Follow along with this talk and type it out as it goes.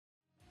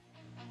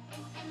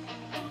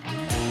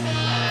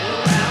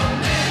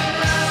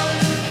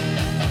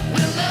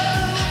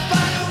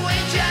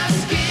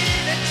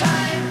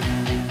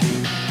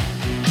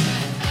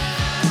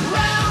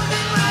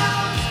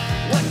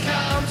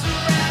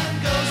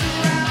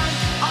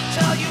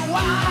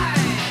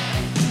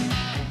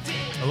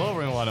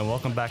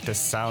welcome back to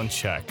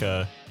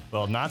Soundcheck.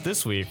 Well, not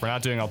this week. We're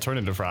not doing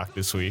alternative rock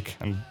this week,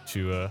 and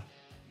to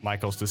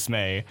Michael's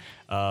dismay,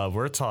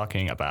 we're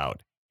talking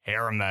about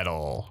hair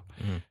metal.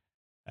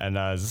 And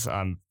as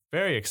I'm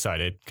very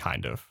excited,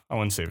 kind of. I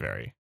wouldn't say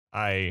very.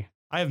 I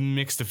have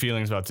mixed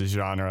feelings about this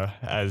genre,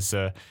 as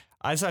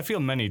I feel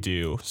many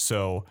do.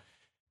 So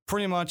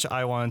pretty much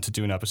I wanted to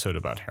do an episode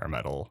about hair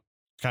metal,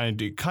 kind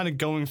of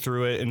going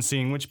through it and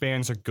seeing which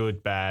bands are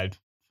good, bad,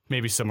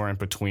 maybe somewhere in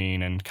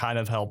between, and kind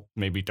of help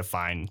maybe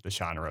define the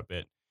genre a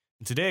bit.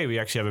 And today we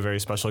actually have a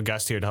very special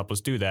guest here to help us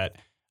do that.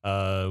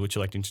 Would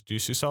you like to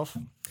introduce yourself?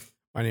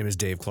 My name is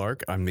Dave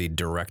Clark. I'm the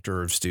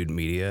Director of Student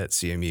Media at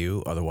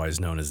CMU,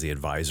 otherwise known as the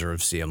advisor of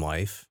CM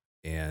Life.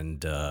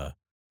 And I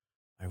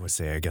would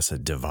say, I guess, a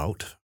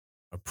devout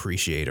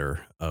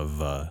appreciator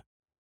of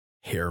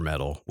hair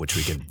metal, which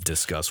we can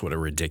discuss what a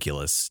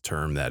ridiculous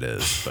term that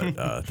is,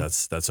 but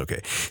that's okay.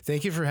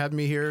 Thank you for having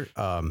me here.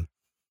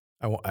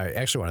 I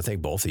actually want to thank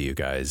both of you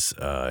guys,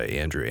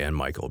 Andrew and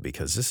Michael,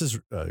 because this is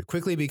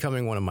quickly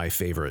becoming one of my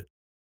favorite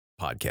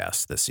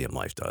podcasts that CM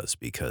Life does,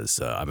 because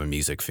I'm a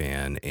music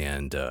fan,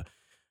 and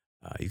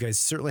you guys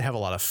certainly have a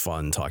lot of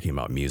fun talking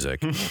about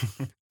music.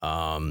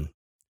 I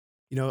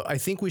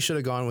think we should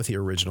have gone with the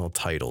original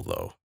title,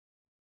 though.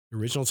 The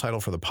original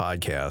title for the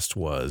podcast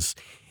was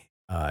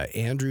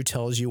Andrew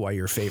tells you why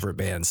your favorite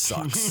band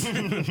sucks.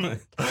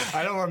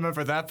 I don't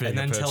remember that being and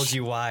then a pitch. tells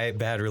you why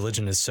Bad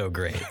Religion is so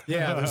great.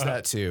 Yeah, there's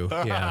that too.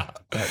 Yeah,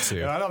 that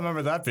too. I don't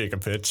remember that being a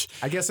pitch.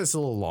 I guess it's a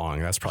little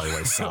long. That's probably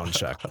why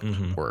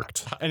Soundcheck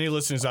worked. Any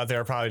listeners out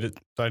there probably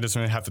just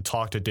going to have to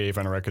talk to Dave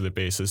on a regular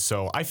basis.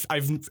 So I've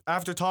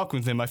after talking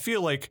with him, I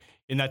feel like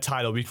in that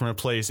title we can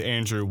replace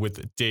Andrew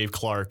with Dave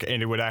Clark,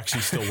 and it would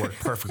actually still work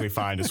perfectly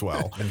fine as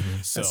well.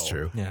 So, That's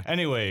true. Yeah.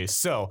 Anyway,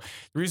 so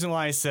the reason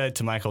why I said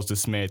to Michael's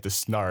dismay at the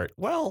start,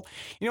 well,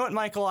 you know what,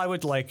 Michael, I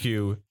would like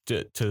you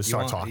to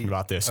start talking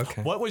about this.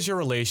 Okay. What was your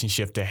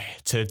relationship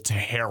to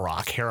hair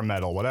rock, hair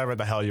metal, whatever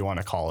the hell you want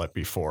to call it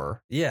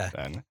before Yeah.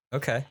 then?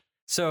 Okay.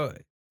 So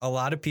a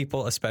lot of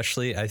people,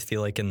 especially I feel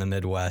like in the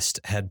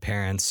Midwest, had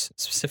parents,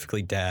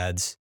 specifically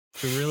dads,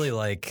 who really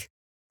like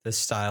this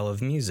style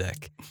of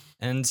music.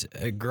 And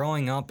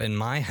growing up in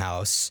my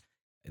house,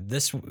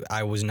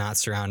 I was not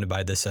surrounded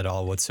by this at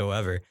all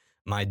whatsoever.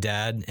 My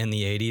dad in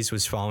the 80s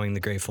was following the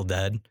Grateful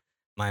Dead.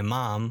 My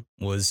mom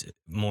was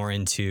more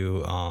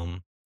into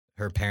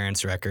her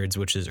parents' records,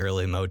 which is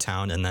early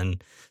Motown, and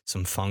then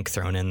some funk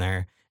thrown in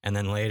there. And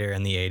then later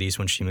in the 80s,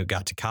 when she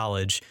got to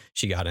college,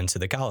 she got into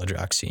the college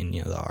rock scene,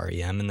 the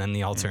REM, and then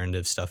the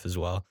alternative stuff as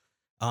well.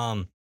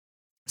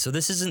 So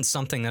this isn't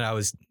something that I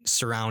was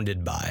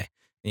surrounded by.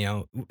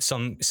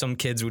 Some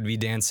kids would be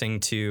dancing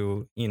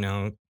to,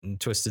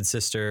 Twisted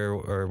Sister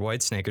or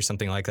Whitesnake or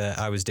something like that.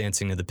 I was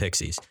dancing to the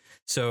Pixies.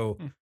 So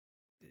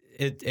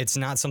it's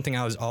not something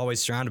I was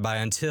always surrounded by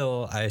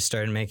until I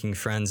started making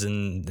friends,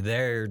 and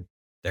their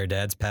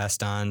dads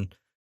passed on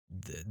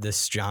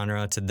this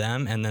genre to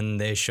them, and then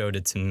they showed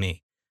it to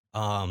me.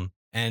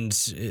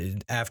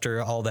 And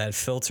after all that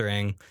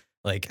filtering,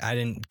 like, I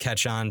didn't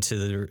catch on to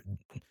the,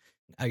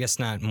 I guess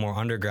not more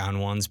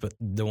underground ones, but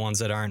the ones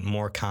that aren't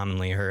more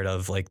commonly heard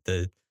of, like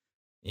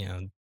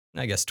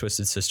I guess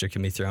Twisted Sister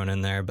can be thrown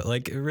in there, but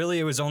like really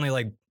it was only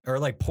like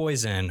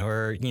Poison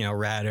or,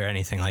 Rat or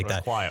anything like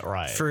that. Quiet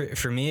Riot.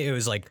 For me, it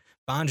was like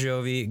Bon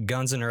Jovi,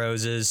 Guns N'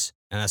 Roses,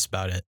 and that's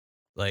about it.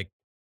 Like,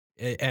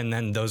 and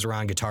then those were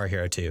on Guitar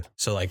Hero too.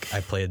 So like I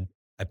played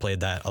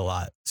that a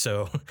lot.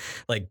 So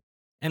like,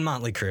 and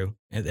Motley Crue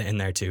in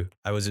there too.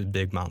 I was a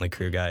big Motley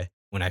Crue guy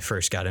when I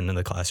first got into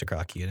the classic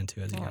rock you get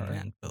into as a young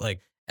man. But like,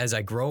 as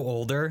I grow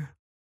older,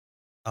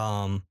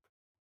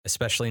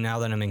 especially now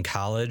that I'm in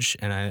college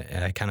and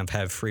I kind of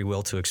have free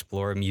will to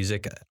explore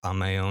music on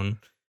my own,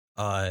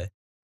 I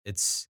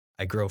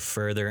grow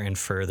further and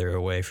further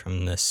away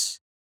from this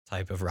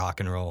type of rock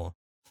and roll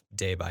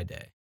day by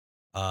day.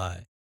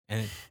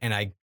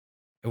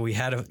 We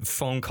had a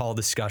phone call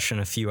discussion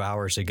a few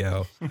hours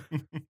ago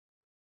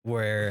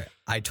where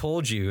I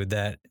told you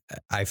that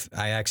I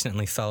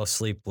accidentally fell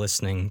asleep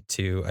listening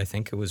to, I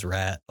think it was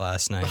Rat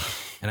last night,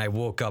 and I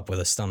woke up with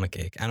a stomach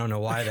ache. I don't know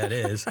why that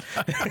is,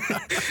 but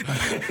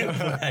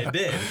I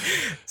did.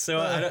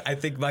 So I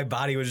think my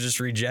body was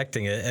just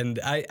rejecting it, and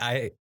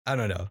I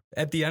don't know.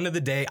 At the end of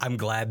the day, I'm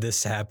glad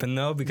this happened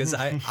though, because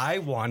I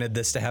wanted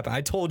this to happen.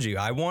 I told you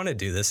I want to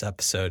do this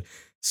episode.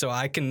 So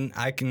I can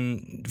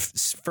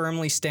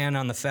firmly stand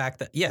on the fact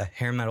that,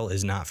 hair metal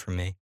is not for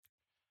me.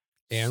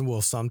 And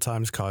will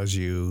sometimes cause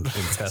you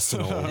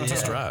intestinal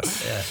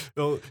distress.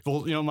 Yeah.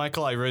 Well,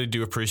 Michael, I really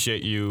do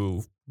appreciate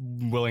you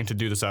willing to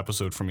do this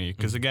episode for me.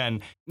 Because again,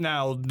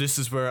 now this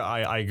is where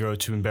I go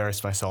to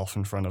embarrass myself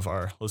in front of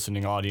our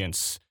listening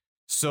audience.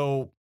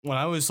 So when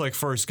I was like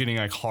first getting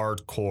like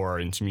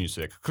hardcore into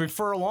music,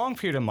 for a long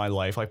period of my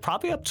life, like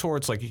probably up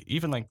towards like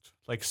even like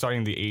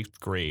starting the 8th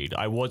grade,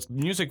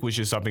 music was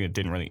just something that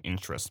didn't really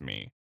interest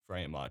me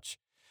very much.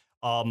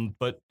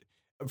 But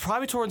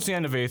probably towards the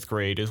end of 8th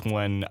grade is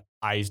when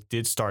I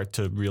did start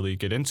to really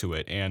get into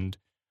it. And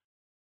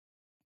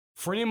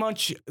pretty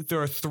much there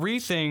are 3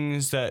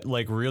 things that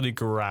like really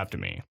grabbed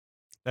me.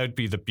 that would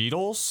be the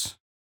Beatles,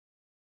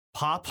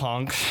 pop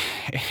punk,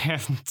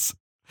 and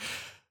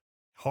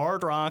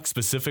hard rock,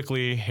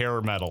 specifically hair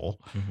metal.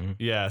 Mm-hmm.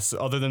 Yes,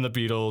 other than the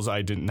Beatles,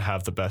 I didn't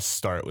have the best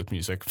start with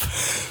music.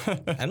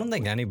 I don't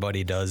think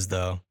anybody does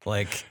though.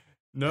 Like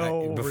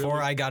No, before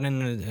really. I got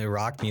into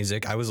rock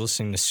music, I was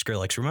listening to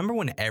Skrillex. Remember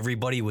when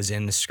everybody was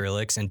into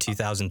Skrillex in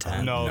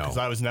 2010? No, No. because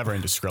I was never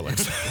into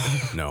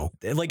Skrillex. No.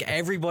 Like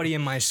everybody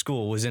in my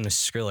school was into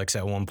Skrillex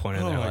at one point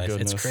in Oh their my life.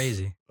 goodness. It's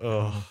crazy.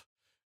 Ugh.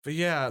 But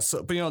yeah,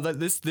 but you know that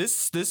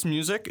this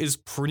music is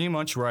pretty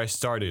much where I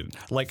started.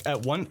 Like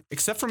at one,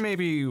 except for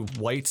maybe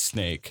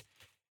Whitesnake,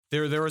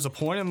 there was a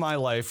point in my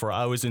life where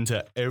I was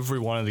into every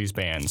one of these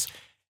bands.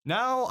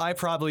 Now I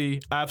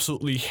probably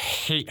absolutely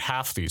hate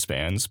half these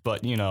bands,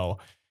 but you know,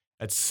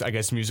 it's I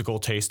guess musical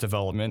taste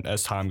development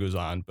as time goes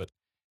on. But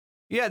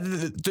yeah,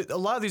 a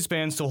lot of these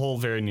bands still hold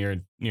very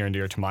near and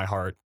dear to my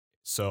heart.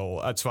 So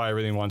that's why I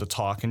really wanted to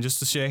talk and just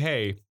to say,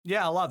 hey,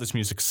 yeah, a lot of this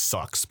music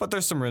sucks, but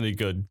there's some really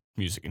good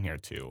music in here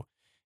too.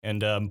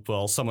 And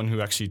well, someone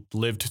who actually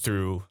lived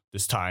through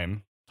this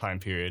time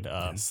period.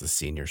 It's the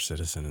senior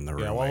citizen in the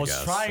room. Yeah, well, I was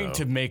guess, trying so.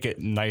 to make it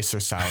nicer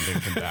sounding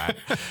than that,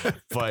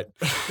 but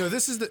No,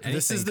 this is the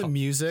Anything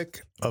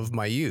music of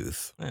my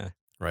youth, Yeah.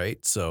 right?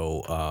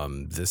 So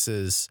this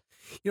is,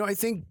 you know, I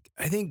think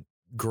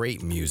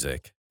great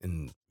music,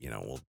 and you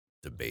know, we'll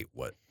debate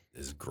what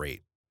is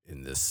great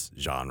in this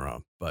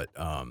genre, but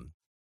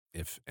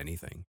if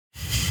anything,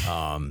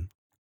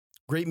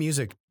 great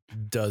music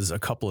does a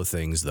couple of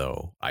things,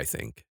 though, I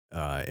think,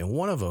 and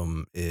one of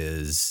them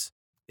is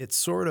it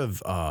sort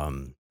of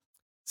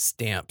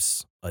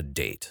stamps a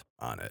date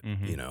on it.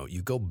 Mhm. You know,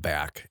 you go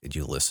back and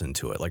you listen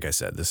to it. Like I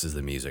said, this is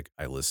the music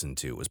I listened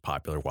to. It was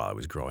popular while I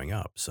was growing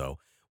up. So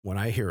when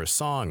I hear a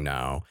song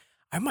now,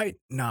 I might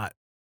not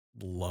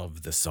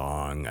love the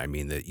song. I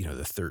mean, the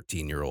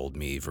 13-year-old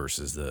me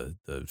versus the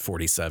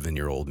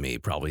 47-year-old me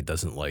probably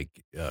doesn't like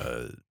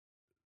the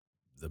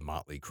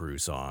Motley Crue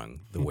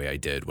song the way I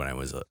did when I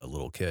was a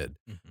little kid.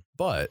 Mm-hmm.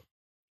 But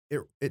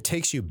it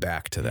takes you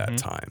back to that Mhm.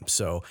 time.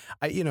 So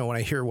when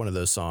I hear one of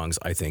those songs,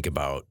 I think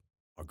about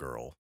a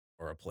girl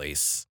or a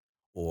place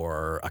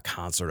or a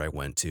concert I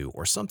went to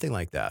or something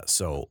like that.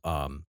 So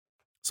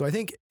I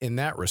think in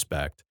that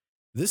respect,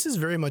 this is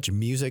very much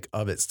music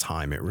of its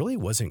time. It really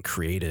wasn't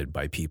created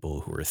by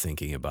people who are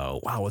thinking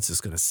about, wow, what's this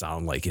going to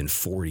sound like in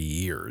 40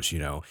 years? You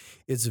know,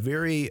 it's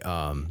very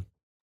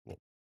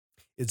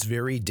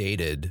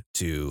dated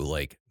to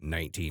like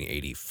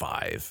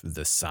 1985.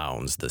 The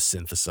sounds, the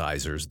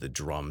synthesizers, the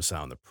drum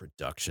sound, the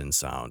production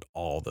sound,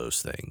 all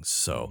those things.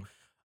 So,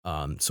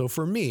 so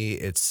for me,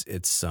 it's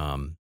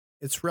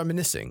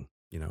reminiscing,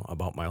 you know,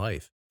 about my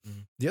life.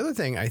 Mhm. The other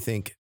thing I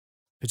think,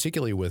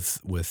 particularly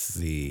with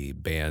the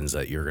bands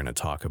that you're going to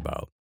talk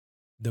about,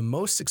 the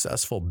most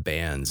successful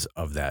bands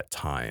of that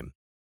time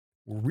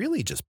were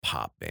really just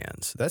pop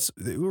bands.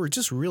 We were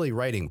just really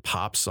writing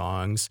pop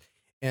songs,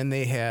 and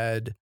they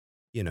had,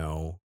 you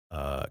know,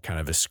 kind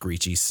of a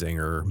screechy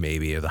singer,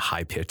 maybe the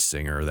high pitched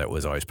singer that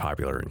was always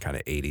popular in kind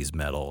of 80s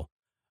metal.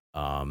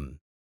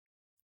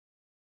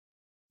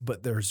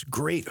 But there's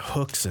great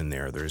hooks in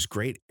there. There's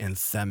great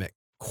anthemic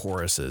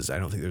choruses. I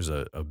don't think there's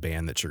a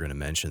band that you're going to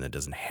mention that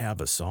doesn't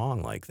have a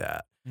song like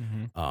that.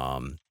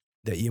 Mhm.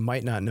 That you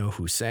might not know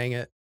who sang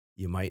it.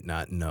 You might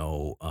not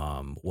know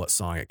what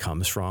song it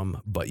comes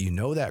from, but you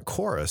know that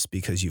chorus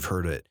because you've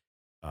heard it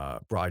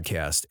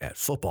broadcast at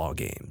football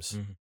games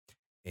Mhm.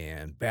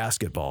 and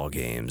basketball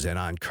games and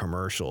on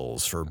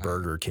commercials for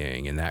Burger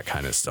King and that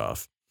kind of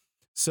stuff.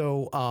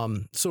 So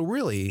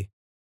really,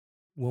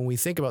 when we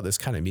think about this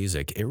kind of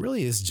music, it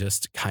really is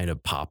just kind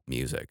of pop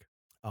music,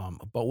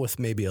 but with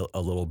maybe a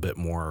little bit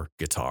more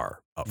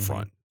guitar up Mhm.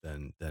 front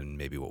than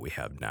maybe what we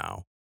have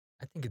now.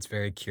 I think it's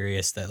very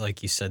curious that,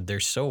 like you said, they're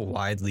so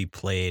widely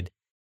played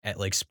at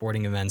like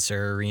sporting events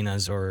or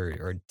arenas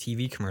or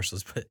TV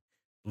commercials, but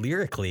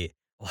lyrically,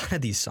 a lot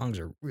of these songs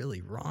are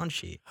really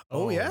raunchy.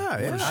 Oh,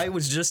 yeah. I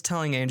was just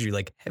telling Andrew,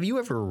 like, have you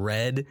ever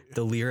read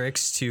the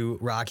lyrics to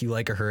 "Rock You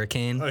Like a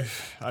Hurricane"?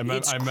 I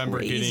remember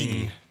crazy.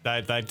 getting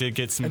that. I did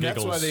get some And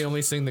giggles. that's why they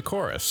only sing the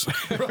chorus.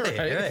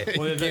 Right.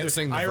 Well, You can't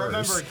sing the I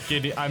verse.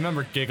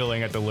 remember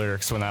giggling at the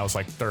lyrics when I was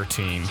like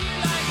 13.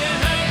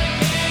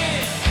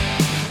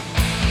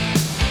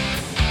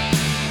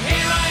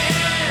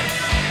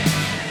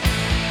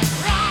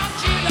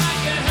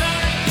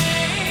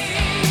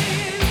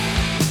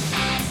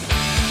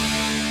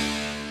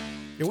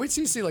 Yeah, wait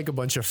till you see like a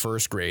bunch of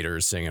first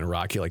graders singing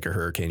 "Rock You Like a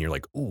Hurricane." You're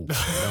like, ooh,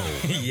 no.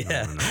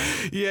 Yeah.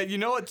 No. Yeah, you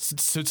know what?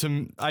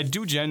 I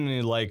do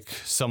genuinely like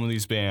some of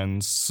these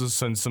bands,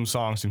 some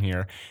songs in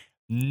here.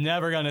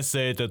 Never gonna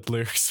say that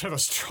lyrics are the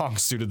strong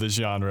suit of the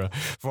genre,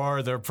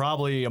 for they're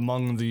probably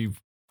among the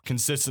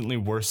consistently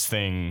worst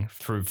thing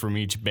from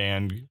each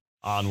band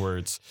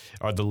onwards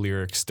are the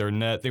lyrics. They're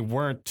not. They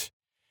weren't.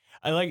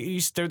 They're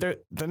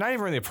not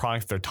even really a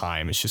product of their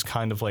time. It's just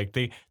kind of like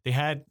they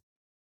had.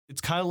 It's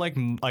kind of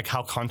like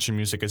how country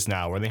music is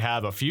now, where they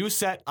have a few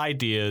set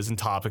ideas and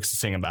topics to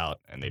sing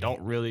about, and they don't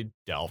really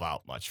delve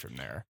out much from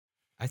there.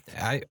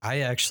 I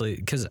actually,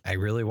 because I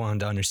really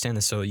wanted to understand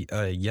this. So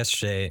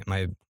yesterday,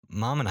 my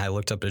mom and I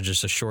looked up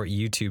just a short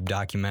YouTube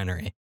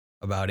documentary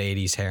about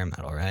 80s hair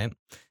metal, right?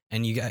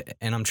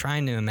 And I'm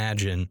trying to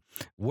imagine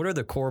what are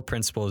the core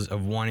principles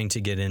of wanting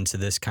to get into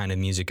this kind of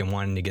music and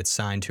wanting to get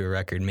signed to a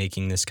record,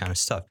 making this kind of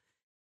stuff.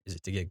 Is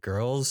it to get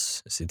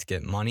girls? Is it to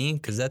get money?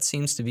 Because that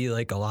seems to be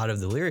like a lot of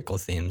the lyrical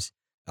themes.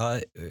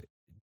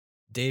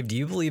 Dave, do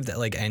you believe that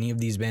like any of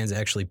these bands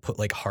actually put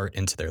like heart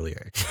into their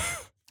lyrics?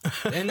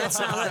 And that's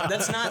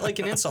not like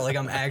an insult. Like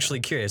I'm actually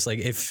curious. Like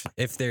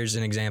if there's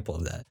an example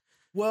of that.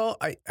 Well,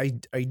 I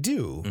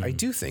do. I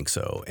do think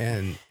so.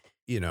 And,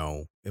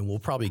 and we'll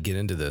probably get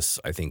into this,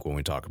 I think, when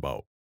we talk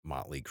about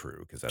Motley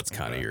Crue, because that's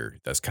kind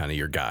of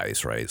your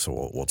guys, right?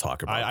 So we'll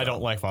talk about I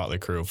don't like Motley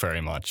Crue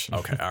very much.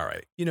 Okay. All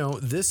right.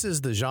 This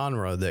is the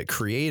genre that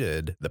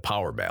created the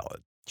power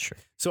ballad. Sure.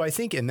 So I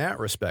think in that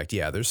respect,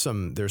 yeah, there's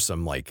some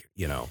like,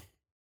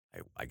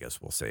 I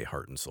guess we'll say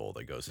heart and soul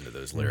that goes into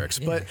those lyrics,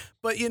 but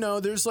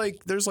there's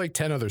like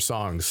 10 other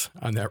songs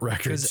on that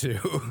record too.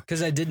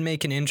 Because I did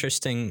make an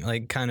interesting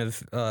like kind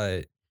of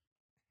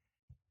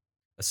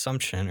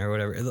assumption or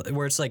whatever,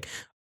 where it's like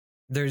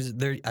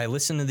I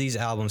listen to these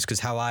albums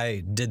because how I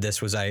did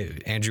this was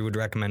Andrew would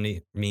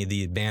recommend me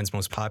the band's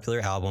most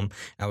popular album.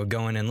 I would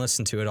go in and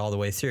listen to it all the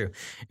way through,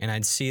 and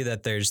I'd see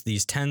that there's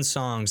these 10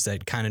 songs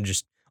that kind of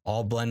just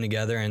all blend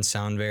together and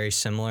sound very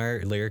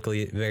similar,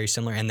 lyrically very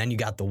similar. And then you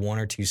got the one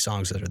or two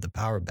songs that are the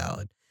power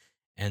ballad.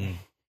 And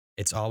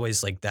it's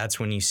always like, that's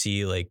when you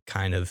see like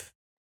kind of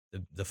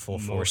the full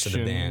force of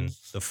the band,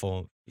 the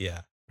full,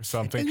 yeah. Or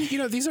something.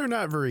 And, these are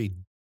not very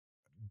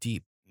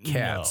deep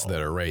cats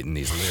that are writing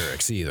these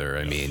lyrics either.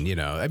 I mean,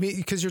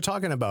 because you're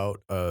talking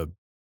about, at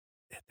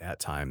that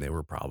time, they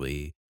were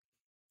probably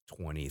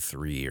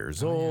 23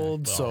 years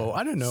old. Well, so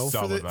I don't know,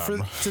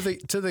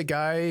 to the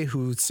guy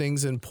who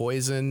sings in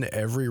Poison,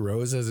 every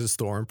rose has its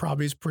thorn,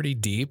 probably is pretty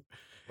deep.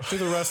 To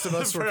the rest of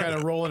us, we're kind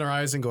of rolling our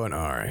eyes and going,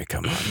 all right,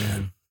 come on,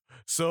 man.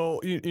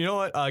 So you know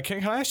what?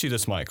 Can I ask you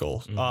this,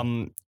 Michael?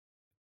 Mm-hmm.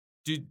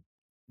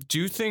 Do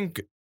you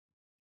think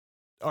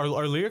are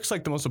lyrics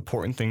like the most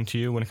important thing to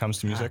you when it comes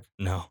to music?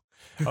 No.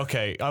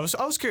 Okay, I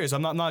was curious.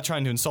 I'm not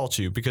trying to insult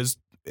you, because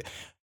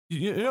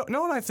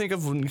what I think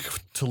of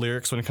to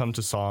lyrics when it comes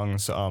to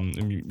songs,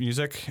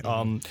 music,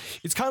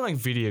 it's kind of like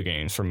video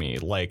games for me.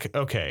 Like,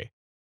 okay,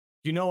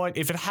 you know what?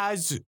 If it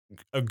has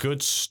a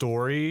good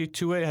story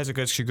to it, has a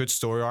good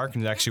story arc,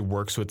 and it actually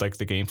works with like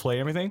the gameplay and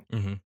everything,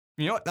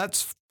 you know what?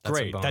 That's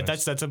great.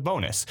 That's a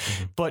bonus.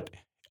 Mm-hmm. But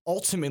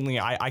ultimately,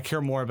 I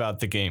care more about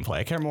the gameplay.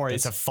 I care more.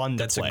 It's a fun to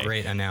play. That's a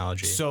great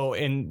analogy. So,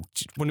 when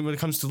it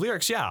comes to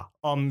lyrics, yeah,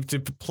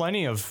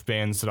 plenty of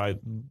bands that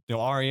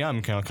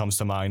REM kind of comes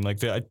to mind.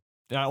 Like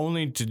not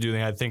only do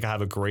they, I think,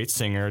 have a great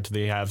singer, do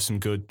they have some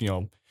good,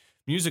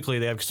 musically,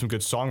 they have some good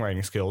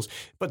songwriting skills,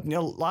 but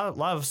a lot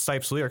of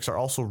Stipe's lyrics are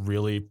also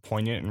really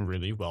poignant and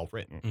really well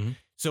written. Mm-hmm.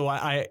 So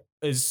I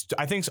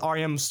think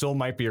REM still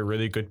might be a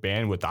really good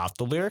band without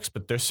the lyrics,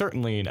 but they're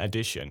certainly an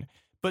addition.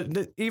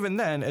 But even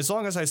then, as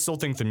long as I still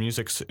think the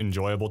music's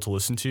enjoyable to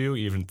listen to,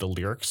 even if the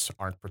lyrics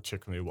aren't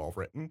particularly well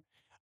written,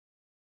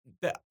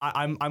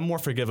 I'm more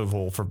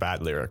forgivable for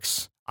bad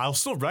lyrics. I'll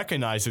still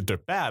recognize that they're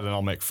bad and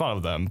I'll make fun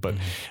of them, but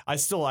I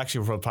still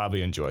actually will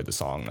probably enjoy the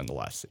song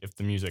nonetheless if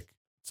the music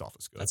itself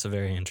is good. That's a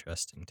very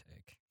interesting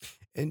take.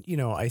 And,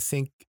 I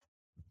think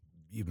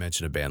you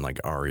mentioned a band like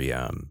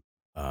REM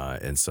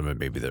and some of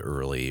maybe the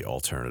early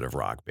alternative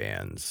rock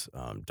bands,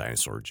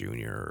 Dinosaur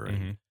Jr.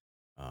 And,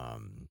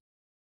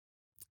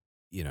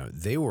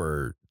 they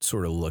were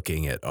sort of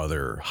looking at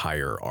other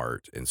higher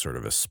art and sort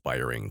of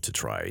aspiring to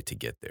try to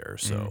get there.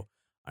 So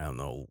I don't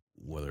know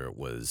whether it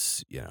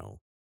was,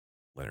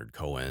 Leonard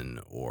Cohen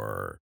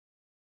or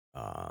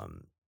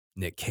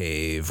Nick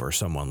Cave or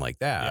someone like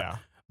that. Yeah.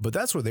 But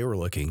that's what they were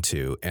looking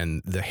to.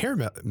 And the hair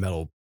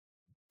metal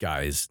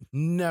guys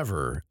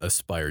never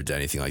aspired to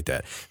anything like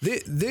that.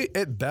 They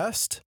at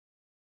best,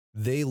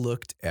 they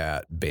looked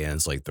at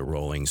bands like the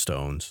Rolling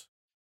Stones.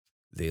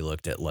 They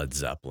looked at Led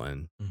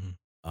Zeppelin.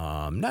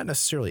 Mm-hmm. Not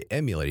necessarily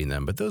emulating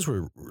them, but those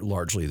were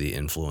largely the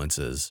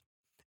influences.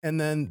 And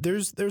then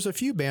there's a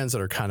few bands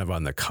that are kind of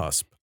on the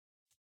cusp.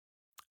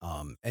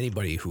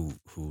 Anybody who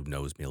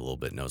knows me a little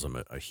bit knows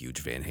I'm a huge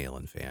Van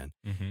Halen fan.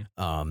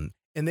 Mm-hmm.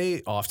 And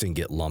they often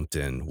get lumped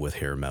in with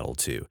hair metal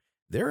too.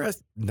 They're a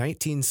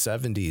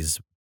 1970s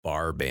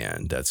bar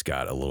band that's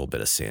got a little bit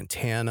of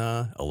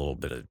Santana, a little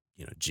bit of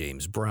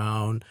James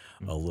Brown,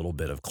 a little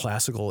bit of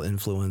classical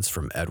influence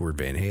from Edward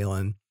Van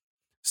Halen.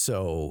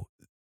 So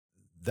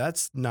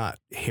that's not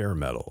hair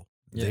metal.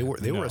 Yeah,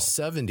 they were a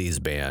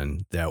 70s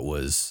band that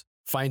was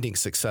finding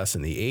success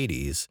in the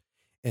 80s.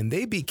 And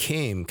they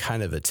became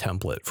kind of a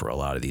template for a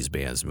lot of these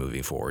bands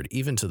moving forward,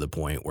 even to the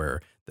point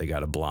where they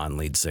got a blonde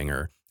lead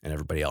singer and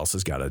everybody else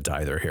has got to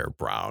dye their hair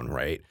brown,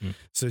 right? Mm.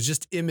 So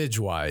just image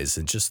wise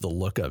and just the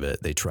look of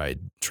it, they tried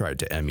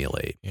to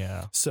emulate.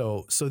 Yeah.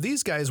 So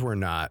these guys were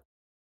not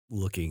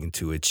looking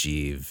to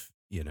achieve,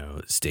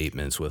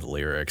 statements with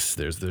lyrics.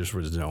 There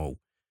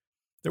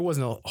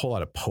wasn't a whole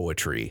lot of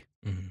poetry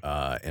in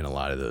a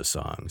lot of those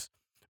songs.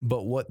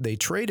 But what they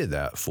traded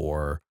that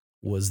for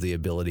was the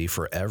ability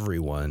for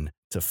everyone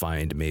to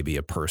find maybe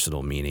a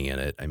personal meaning in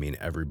it. I mean,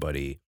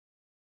 everybody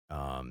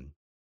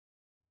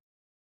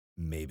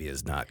maybe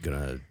is not going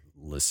to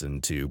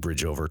listen to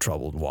Bridge Over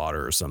Troubled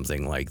Water or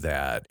something like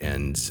that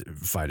and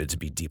find it to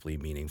be deeply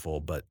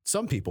meaningful, but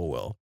some people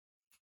will.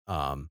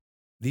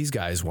 These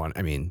guys want,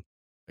 I mean,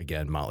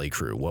 again, Motley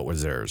Crue, what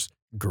was theirs?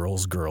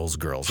 Girls, girls,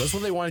 girls. That's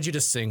what they wanted you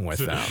to sing with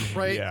them,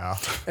 right? Yeah.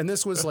 And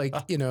this was like,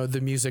 you know, the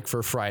music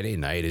for Friday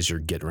night as you're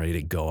getting ready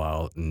to go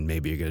out and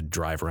maybe you're going to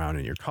drive around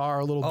in your car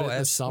a little bit in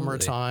the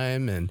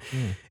summertime.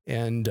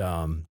 And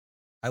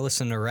I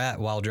listened to Rat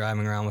while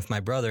driving around with my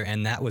brother,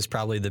 and that was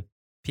probably the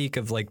peak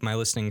of like my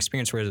listening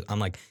experience where I'm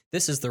like,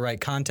 this is the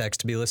right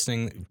context to be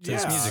listening to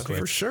this music with.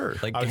 For sure.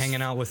 Like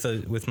hanging out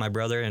with my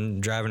brother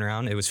and driving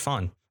around. It was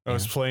fun. I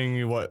was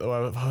playing what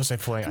was I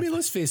playing? I mean,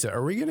 let's face it.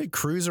 Are we going to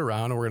cruise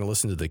around and we're going to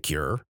listen to The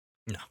Cure?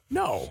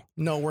 No,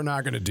 we're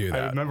not going to do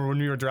that. I remember when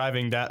we were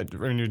driving down,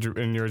 when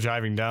you were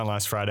driving down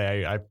last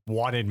Friday, I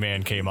Wanted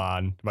Man came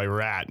on by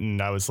Rat,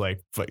 and I was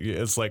like,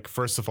 it's like,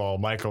 first of all,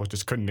 Michael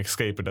just couldn't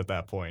escape it at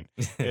that point.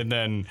 And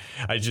then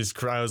I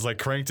was like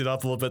cranked it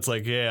up a little bit. It's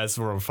like, yeah, that's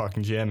what we're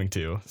fucking jamming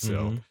to.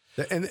 So.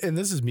 And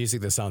this is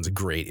music that sounds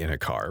great in a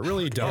car. It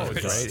really does,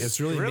 right? It's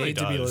really made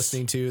to be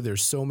listening to.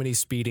 There's so many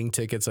speeding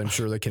tickets, I'm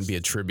sure, that can be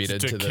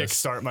attributed to this.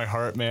 Kickstart My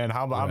Heart, man.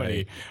 How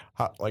many?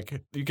 Like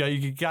you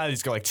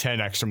guys go like 10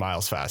 extra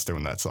miles faster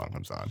when that song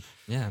comes on.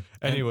 Yeah.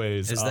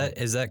 Anyways,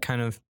 is that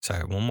kind of,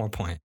 sorry, one more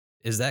point.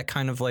 Is that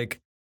kind of like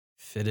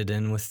fitted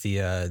in with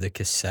the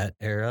cassette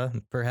era,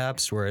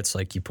 perhaps, where it's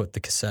like you put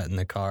the cassette in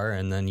the car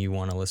and then you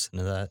want to listen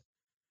to that?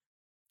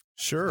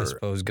 Sure. I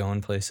suppose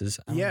going places.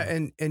 Yeah.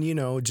 And you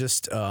know,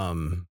 just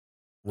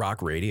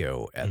rock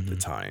radio at the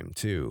time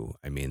too.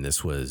 I mean,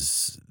 this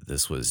was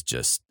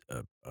just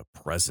a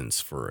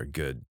presence for a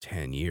good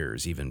 10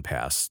 years, even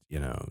past, you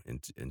know,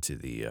 into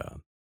the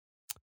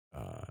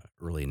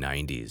early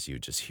 90s.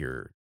 You'd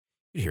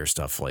hear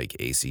stuff like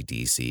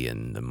AC/DC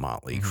and the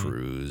Motley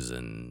Crues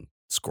and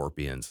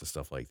Scorpions and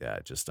stuff like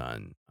that, just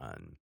on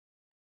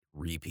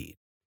repeat,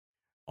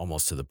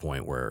 almost to the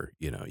point where,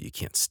 you know, you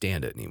can't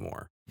stand it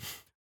anymore.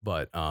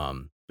 But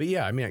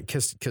yeah, I mean,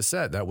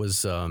 cassette, that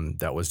was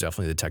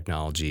definitely the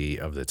technology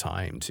of the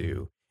time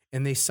too.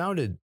 And they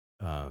sounded,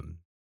 I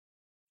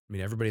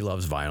mean, everybody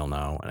loves vinyl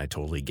now, and I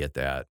totally get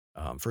that.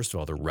 First of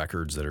all, the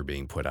records that are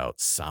being put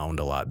out sound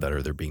a lot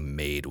better. They're being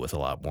made with a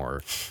lot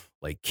more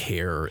like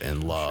care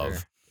and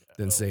love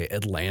than say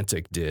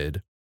Atlantic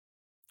did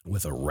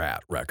with a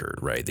Rat record,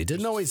 right? They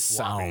didn't always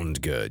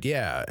sound good.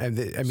 Yeah.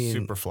 And I mean,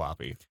 super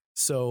floppy.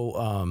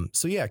 So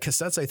yeah,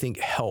 cassettes, I think,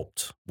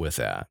 helped with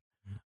that.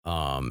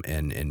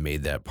 And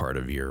made that part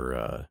of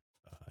your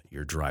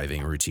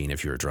driving routine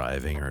if you're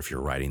driving, or if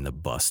you're riding the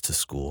bus to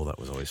school. That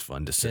was always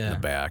fun to sit in the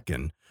back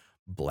and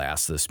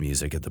blast this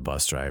music at the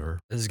bus driver.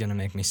 This is gonna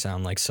make me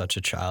sound like such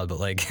a child, but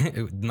like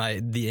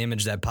the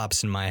image that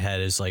pops in my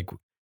head is like,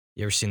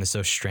 you ever seen the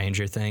show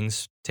Stranger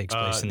Things? Takes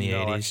place in the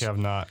 80s. Actually, I've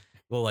not.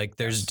 Well, like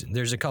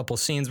there's a couple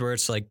scenes where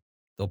it's like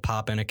they'll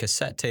pop in a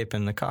cassette tape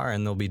in the car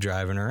and they'll be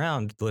driving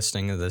around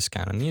listening to this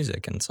kind of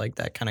music. And it's like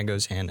that kind of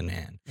goes hand in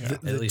hand. Yeah.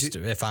 At least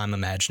if I'm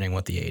imagining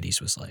what the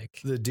 80s was like.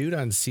 The dude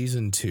on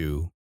season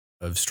 2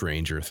 of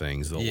Stranger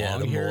Things, the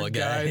long-haired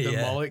guy, the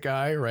mullet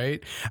guy,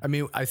 right? I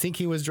mean, I think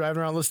he was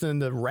driving around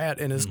listening to Rat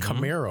in his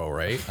Camaro,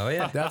 right? Oh,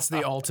 yeah. That's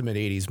the ultimate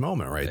 80s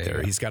moment right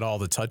there. He's got all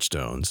the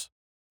touchstones.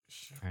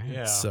 Right.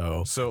 Yeah.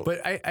 So,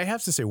 but I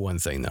have to say one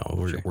thing,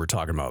 though. We're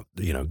talking about,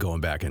 you know,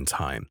 going back in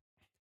time.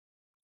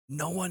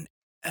 No one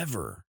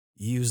ever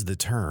used the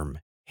term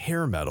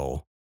hair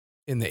metal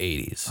in the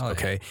 80s.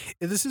 Okay.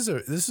 Yeah. This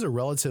is a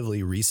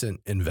relatively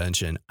recent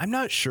invention. I'm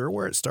not sure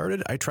where it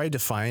started. I tried to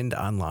find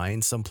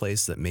online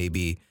someplace that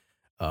maybe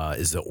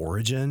is the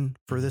origin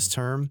for this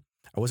term.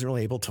 I wasn't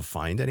really able to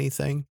find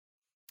anything.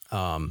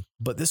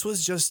 But this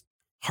was just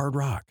hard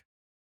rock.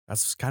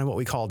 That's kind of what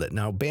we called it.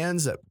 Now,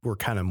 bands that were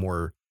kind of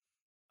more,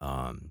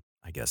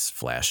 I guess,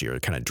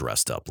 flashier, kind of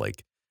dressed up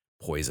like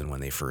Poison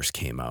when they first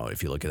came out.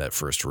 If you look at that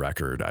first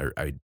record,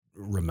 I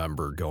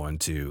remember going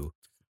to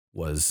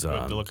was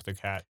Look at the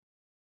Cat.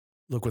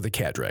 Look What the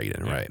Cat Dragged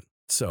In, right?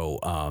 So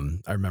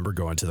I remember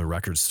going to the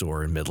record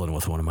store in Midland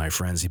with one of my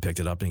friends. He picked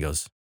it up and he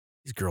goes,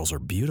 "These girls are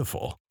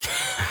beautiful."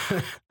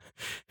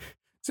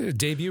 It's a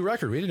debut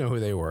record. We didn't know who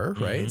they were,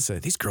 right? So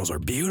these girls are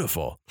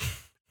beautiful.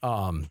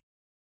 You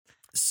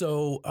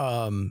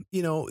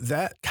know,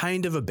 that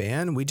kind of a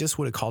band, we just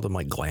would have called them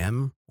like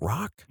glam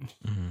rock.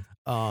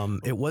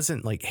 It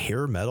wasn't like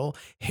hair metal.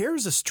 Hair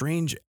is a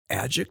strange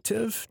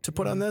adjective to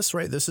put on this,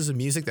 right? This is a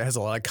music that has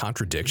a lot of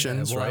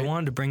contradictions, right? I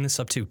wanted to bring this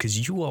up too,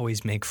 because you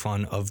always make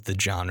fun of the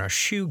genre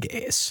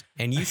shoegaze,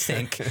 and you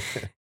think...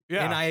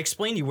 Yeah. And I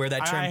explained to you where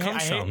that term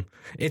comes from.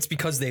 It's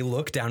because they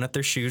look down at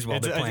their shoes while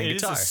they're playing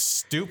guitar. It's a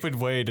stupid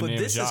way to name a genre.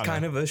 But this is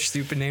kind of a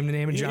stupid name to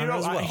name a genre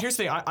as well. Here's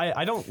the thing.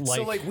 I don't like...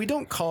 So, like, we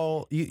don't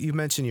call... You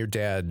mentioned your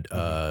dad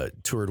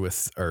toured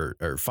with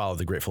or followed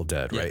the Grateful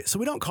Dead, right? So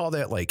we don't call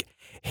that, like,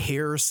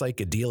 hair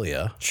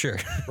psychedelia. Sure.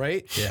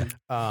 Right?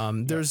 Yeah.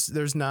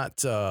 There's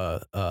not...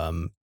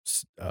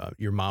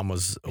 your mom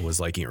was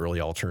liking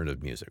early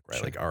alternative music, right?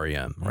 Sure. Like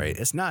REM, right?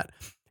 It's not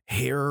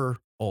hair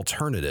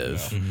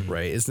alternative,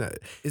 right?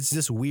 It's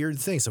this weird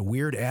thing. It's a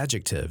weird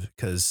adjective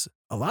because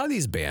a lot of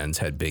these bands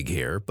had big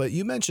hair, but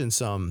you mentioned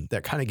some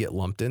that kind of get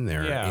lumped in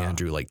there, Yeah.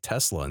 Andrew, like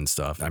Tesla and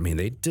stuff. I mean,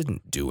 they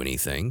didn't do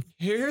anything.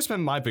 Here's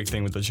been my big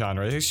thing with the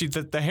genre. Actually,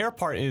 the hair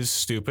part is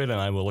stupid, and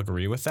I will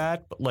agree with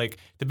that. But like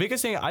the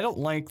biggest thing, I don't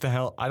like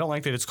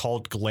that it's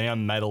called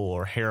glam metal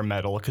or hair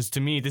metal because to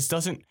me, this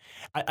doesn't.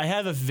 I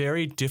have a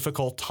very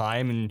difficult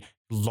time in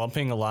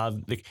lumping a lot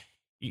of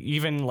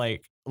even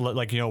like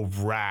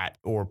Rat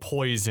or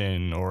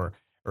Poison or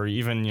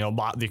even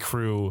Motley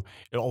Crue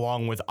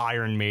along with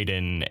Iron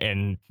Maiden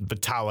and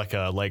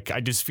Metallica. Like I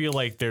just feel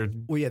like they're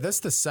Well, yeah, that's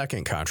the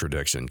second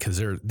contradiction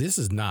because this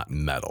is not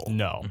metal.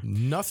 no.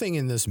 Nothing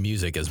in this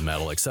music is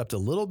metal except a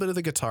little bit of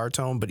the guitar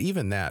tone, but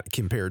even that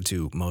compared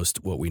to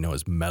most what we know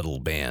as metal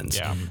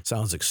bands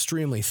sounds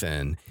extremely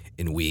thin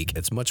and weak.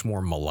 It's much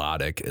more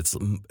melodic.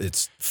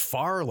 It's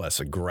far less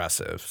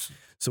aggressive.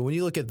 So when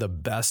you look at the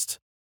best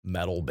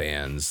metal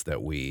bands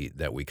that we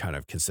kind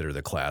of consider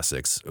the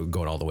classics,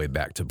 going all the way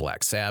back to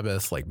Black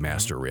Sabbath, like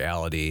Master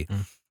Reality,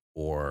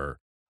 or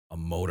a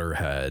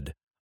Motorhead,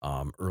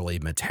 early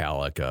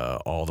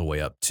Metallica, all the way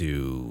up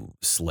to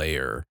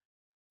Slayer.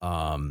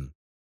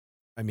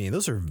 I mean,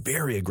 those are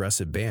very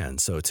aggressive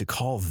bands. So to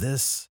call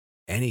this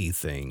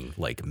anything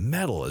like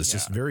metal is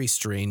just very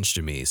strange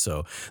to me.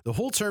 So the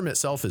whole term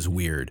itself is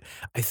weird.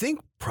 I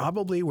think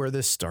probably where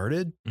this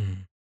started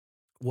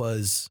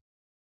was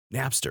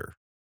Napster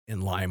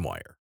and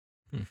LimeWire.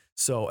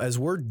 So as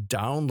we're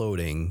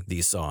downloading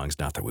these songs,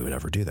 not that we would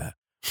ever do that,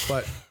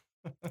 but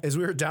as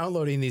we were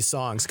downloading these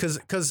songs,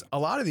 because a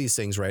lot of these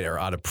things, right, are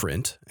out of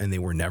print and they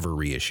were never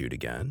reissued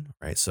again,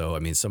 right? So, I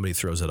mean, somebody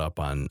throws it up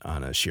on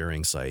a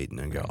sharing site and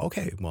then go,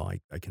 okay, well,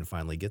 I can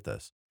finally get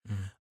this.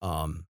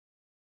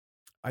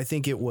 I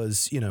think it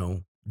was,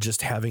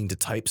 just having to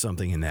type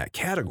something in that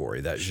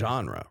category, that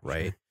genre,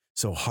 right?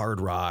 So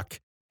hard rock,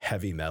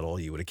 heavy metal,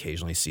 you would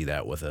occasionally see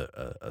that with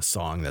a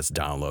song that's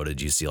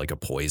downloaded. You see like a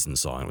Poison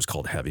song, it was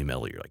called heavy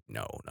metal. You're like,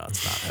 no,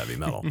 it's not heavy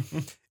metal.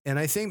 And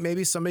I think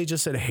maybe somebody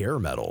just said hair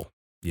metal,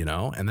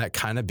 and that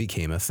kind of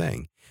became a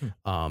thing.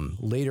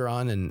 Later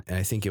on, and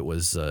I think it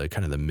was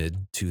kind of the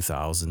mid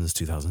 2000s,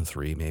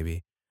 2003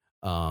 maybe,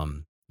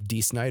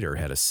 Dee Snider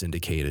had a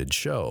syndicated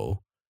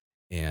show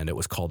and it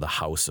was called The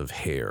House of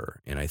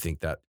Hair. And I think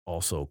that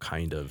also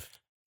kind of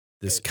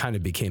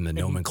became the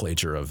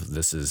nomenclature of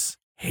this is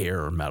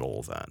hair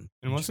metal then.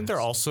 And wasn't there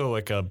also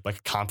like a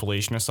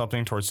compilation or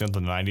something towards the end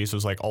of the 90s? It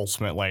was like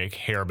ultimate like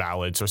hair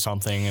ballads or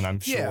something. And I'm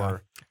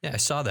sure. Yeah, I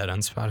saw that on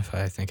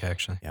Spotify, I think,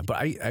 actually. Yeah, but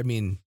I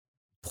mean,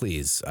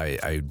 please,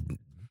 I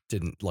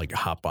didn't like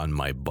hop on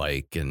my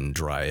bike and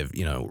drive,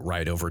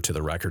 ride over to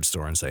the record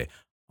store and say,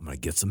 I'm going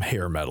to get some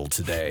hair metal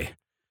today.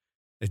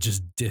 It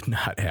just did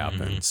not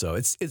happen. So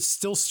it's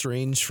still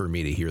strange for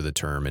me to hear the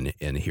term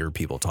and hear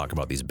people talk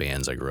about these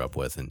bands I grew up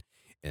with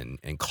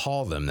and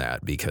call them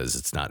that because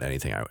it's not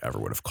anything I ever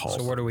would have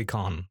called. So what do we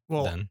call them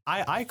then?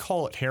 I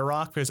call it hair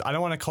rock because I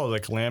don't want to call it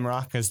like glam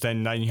rock because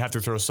then you have to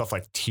throw stuff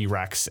like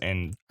T-Rex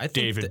and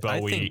David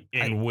Bowie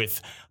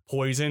with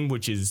Poison,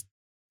 which is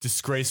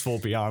disgraceful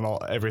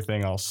beyond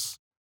everything else.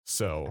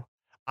 So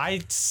I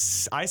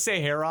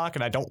say hair rock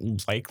and I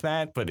don't like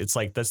that, but it's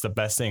like that's the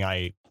best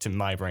thing to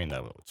my brain.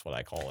 That's what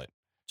I call it.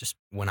 Just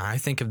when I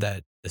think of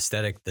that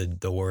aesthetic,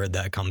 the word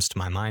that comes to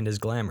my mind is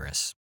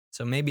glamorous.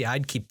 So maybe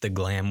I'd keep the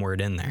glam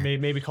word in there.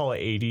 Maybe call it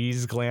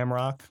 80s glam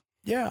rock.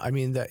 Yeah, I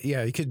mean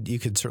you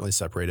could certainly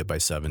separate it by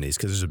 70s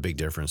because there's a big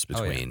difference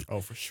between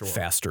for sure.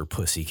 Faster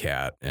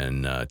Pussycat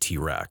and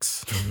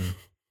T-Rex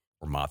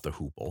or Mott the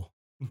Hoople.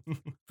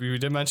 We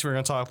did mention we were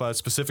going to talk about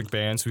specific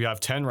bands. We have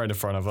 10 right in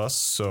front of us,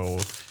 so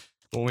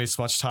won't waste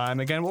much time.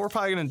 Again, what we're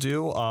probably going to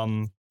do,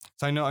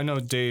 so I know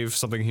Dave,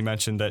 something he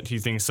mentioned that he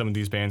thinks some of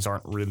these bands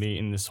aren't really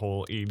in this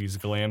whole 80s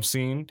glam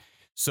scene.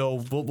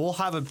 So we'll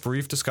have a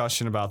brief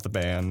discussion about the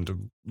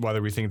band,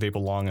 whether we think they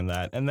belong in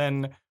that, and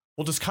then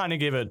we'll just kind of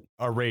give it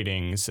our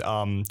ratings.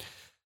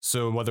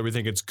 So whether we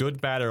think it's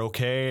good, bad, or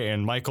okay,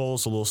 and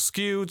Michael's a little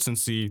skewed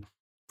since he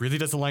really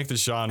doesn't like the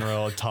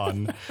genre a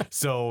ton.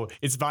 So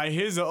it's by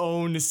his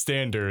own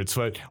standards.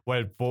 What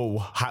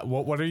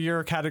are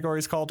your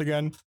categories called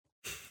again?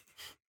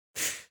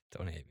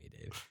 Don't hate me,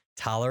 Dave.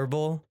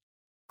 Tolerable,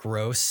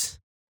 gross,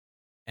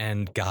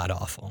 and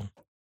god-awful.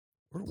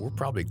 We're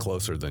probably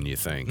closer than you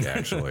think,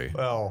 actually.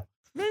 Well,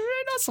 maybe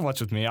not so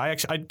much with me. I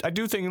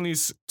do think at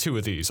least two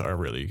of these are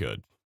really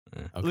good.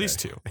 Okay. At least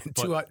two.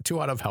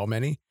 Two out of how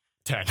many?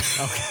 10.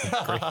 Okay,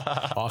 great.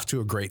 Off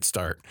to a great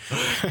start.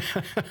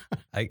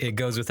 It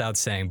goes without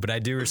saying, but I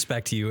do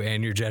respect you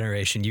and your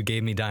generation. You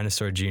gave me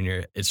Dinosaur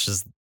Jr. It's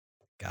just,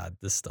 God,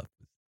 this stuff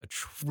is a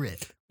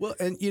trip. Well,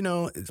 and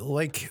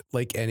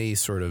like any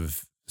sort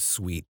of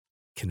sweet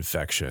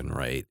confection,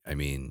 right? I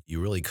mean,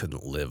 you really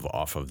couldn't live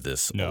off of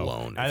this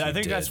alone. I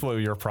think that's what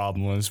your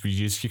problem was.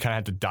 You kind of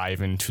had to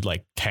dive into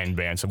like 10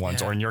 bands at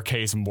once, or in your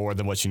case, more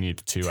than what you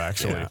needed to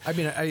actually. Yeah. I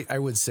mean, I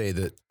would say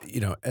that,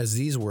 as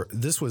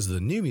this was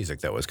the new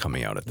music that was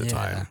coming out at the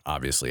time.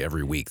 Obviously,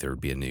 every week there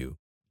would be a new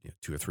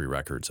 2 or 3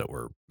 records that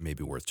were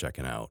maybe worth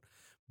checking out.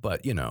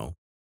 But,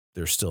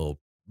 there's still,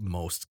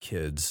 most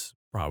kids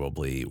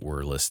probably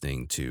were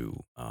listening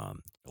to a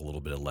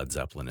little bit of Led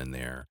Zeppelin in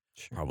there.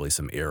 Sure. Probably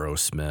some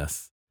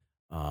Aerosmith,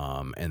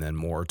 and then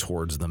more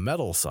towards the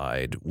metal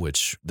side,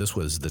 which this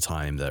was the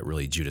time that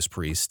really Judas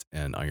Priest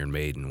and Iron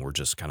Maiden were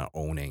just kind of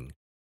owning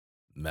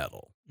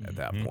metal at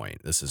that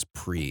point. This is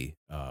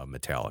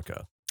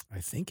pre-Metallica. I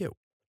think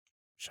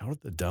Shout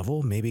at the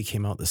Devil maybe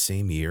came out the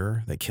same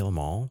year that Kill 'Em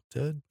All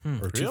did,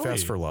 or Too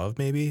Fast for Love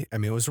maybe. I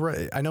mean, it was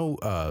right. I know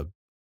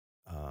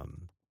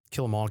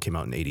Kill 'Em All came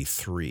out in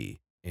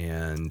 83,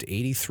 and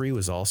 83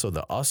 was also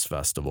the US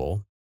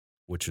Festival,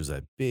 which was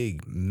a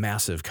big,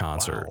 massive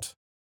concert.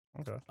 Wow.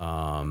 Okay.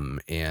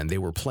 And they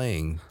were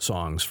playing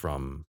songs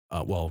from,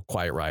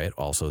 Quiet Riot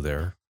also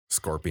there.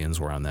 Scorpions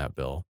were on that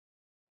bill.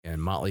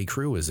 And Motley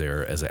Crue was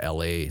there as a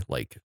LA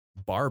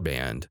bar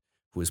band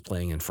who was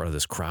playing in front of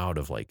this crowd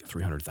of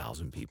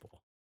 300,000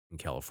 people in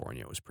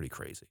California. It was pretty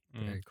crazy.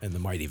 Cool. And the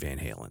Mighty Van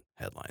Halen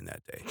headline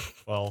that day.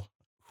 Well,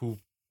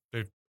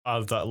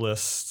 out of that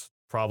list,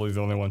 probably the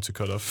only ones who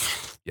could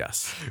have.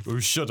 Yes. Who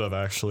should have,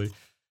 actually.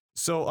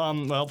 So,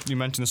 you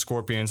mentioned the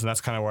Scorpions, and that's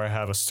kind of where I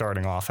have us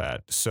starting off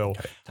at. So,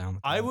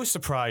 I was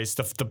surprised.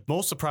 The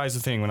most surprising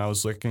thing when I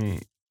was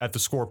looking at the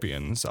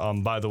Scorpions,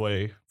 by the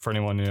way, for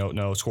anyone who don't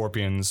know,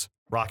 Scorpions,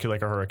 Rock You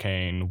Like a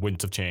Hurricane,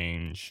 Winds of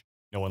Change,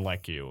 No One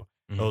Like You.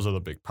 Those are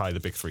probably the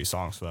big 3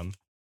 songs for them.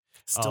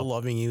 Still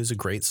Loving You is a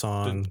great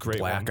song. Great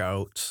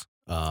Blackout.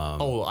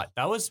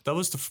 Blackout was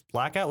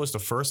the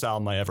first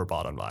album I ever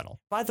bought on vinyl.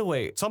 By the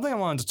way, something I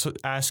wanted to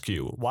ask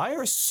you: why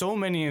are so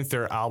many of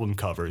their album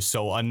covers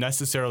so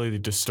unnecessarily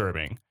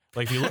disturbing?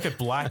 Like, if you look at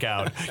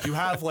Blackout, you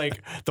have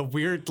the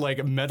weird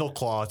metal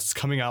claws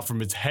coming out from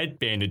his head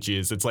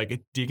bandages. It's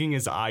digging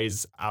his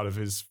eyes out of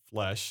his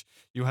flesh.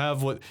 You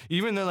have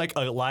even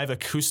a live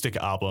acoustic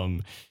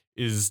album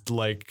is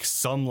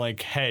some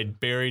head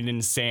buried in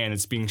sand.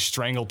 It's being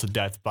strangled to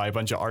death by a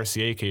bunch of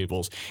RCA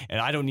cables. And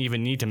I don't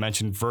even need to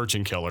mention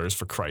Virgin Killers,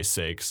 for Christ's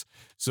sakes.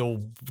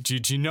 So do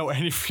you know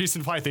any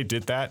reason why they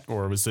did that?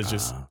 Or was it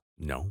just...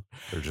 No,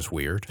 they're just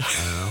weird.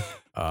 I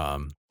don't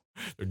know.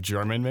 They're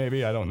German,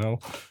 maybe? I don't know.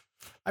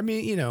 I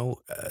mean,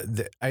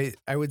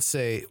 I would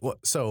say,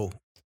 so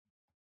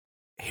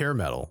hair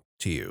metal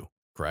to you,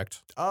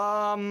 correct?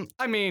 I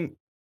mean...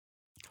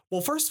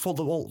 Well, first of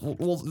all,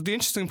 the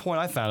interesting point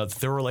I found is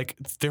the roots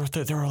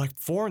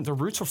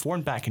were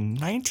formed back in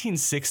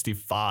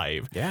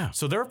 1965. Yeah.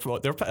 So they're probably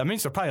in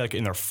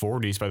their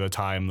 40s by the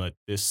time that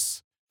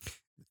this.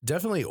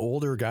 Definitely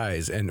older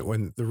guys, and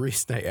the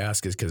reason I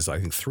ask is because I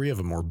think 3 of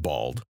them were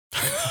bald,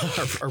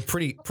 are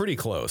pretty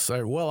close,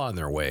 they're well on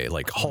their way,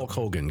 like Hulk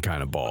Hogan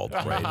kind of bald,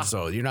 right?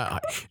 So you're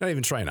not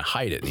even trying to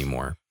hide it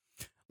anymore.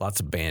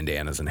 Lots of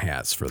bandanas and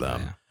hats for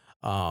them. Yeah.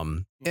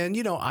 And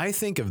I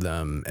think of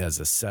them as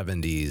a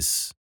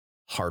 70s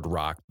hard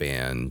rock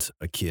band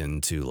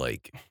akin to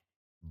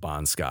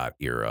Bon Scott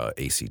era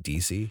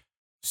AC/DC.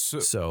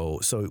 So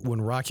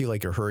when Rock You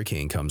Like a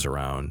Hurricane comes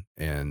around,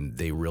 and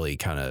they really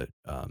kind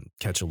of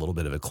catch a little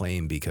bit of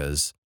acclaim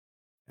because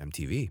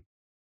MTV,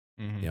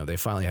 they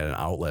finally had an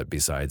outlet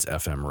besides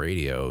FM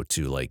radio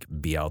to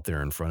be out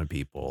there in front of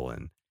people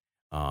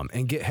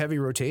and get heavy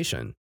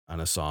rotation on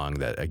a song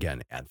that,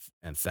 again,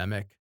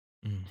 anthemic.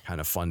 Kind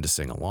of fun to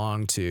sing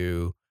along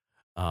to.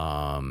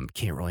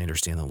 Can't really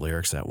understand the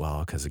lyrics that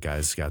well because the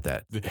guy's got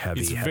that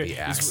heavy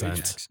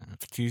accent.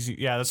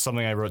 That's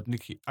something I wrote.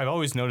 I've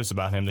always noticed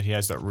about him that he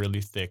has that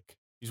really thick.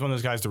 He's one of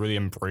those guys that really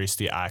embrace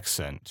the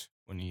accent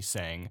when he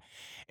sang.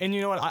 And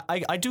you know what?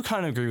 I do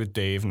kind of agree with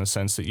Dave in the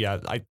sense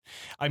that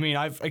I mean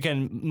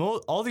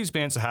all these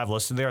bands that have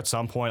listed there at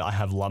some point I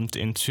have lumped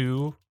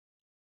into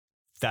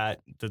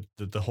that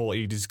the whole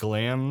 80s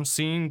glam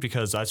scene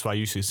because that's why I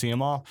usually see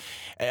them all.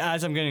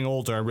 As I'm getting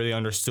older, I really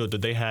understood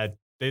that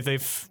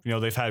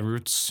they've had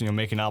roots,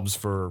 making albums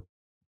for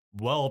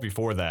well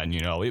before then,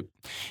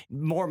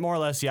 more or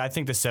less. Yeah, I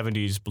think the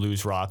 70s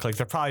blues rock,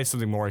 they're probably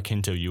something more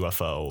akin to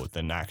UFO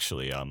than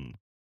actually,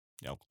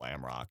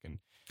 glam rock. And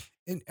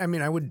I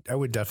mean, I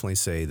would definitely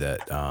say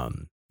that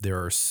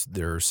there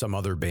are some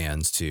other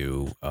bands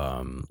too,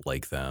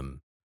 like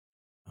them.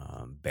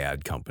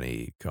 Bad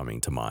Company coming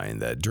to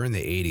mind that during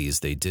the 80s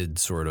they did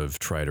sort of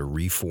try to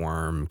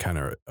reform, kind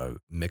of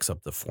mix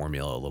up the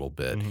formula a little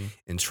bit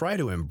and try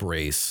to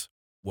embrace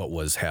what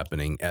was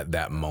happening at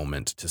that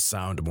moment to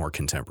sound more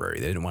contemporary.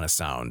 They didn't want to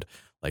sound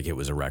like it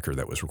was a record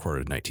that was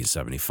recorded in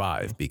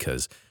 1975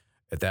 because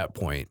at that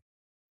point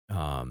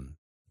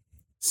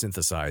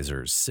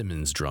synthesizers,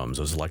 Simmons drums,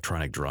 those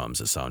electronic drums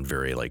that sound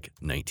very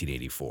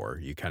 1984,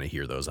 you kind of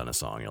hear those on a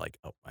song, you're like,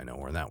 oh, I know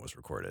where that was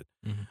recorded.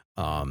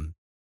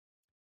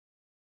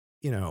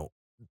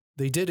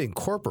 They did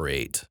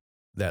incorporate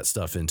that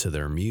stuff into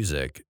their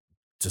music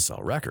to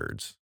sell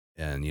records.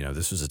 And,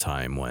 this was a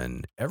time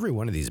when every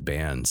one of these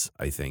bands,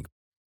 I think,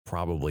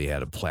 probably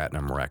had a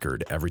platinum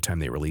record every time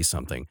they released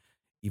something,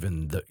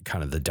 even the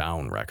kind of the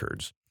down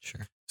records.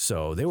 Sure.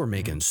 So they were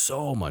making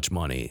so much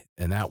money.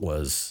 And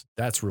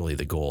that's really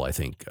the goal. I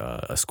think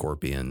a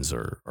Scorpions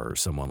or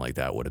someone like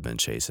that would have been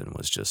chasing,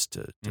 was just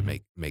to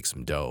make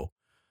some dough.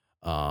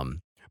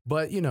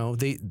 But,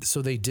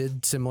 they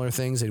did similar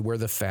things. They'd wear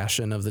the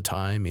fashion of the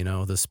time, the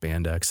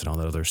spandex and all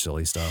that other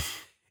silly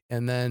stuff.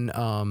 And then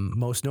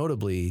most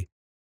notably,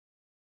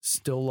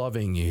 Still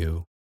Loving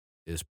You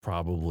is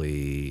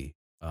probably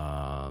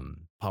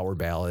power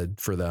ballad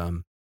for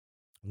them.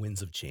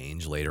 Winds of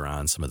Change later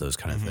on, some of those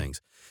kind of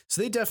things.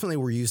 So they definitely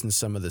were using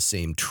some of the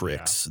same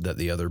tricks that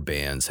the other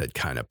bands had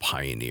kind of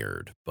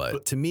pioneered.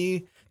 But to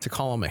me, to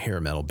call them a hair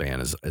metal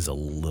band is a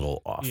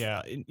little off.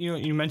 Yeah,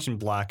 you mentioned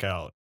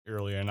Blackout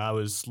earlier, and I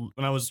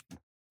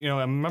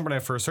remember when I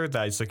first heard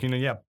that, it's like,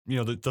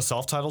 the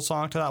self-titled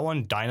song to that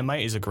one,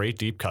 Dynamite, is a great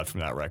deep cut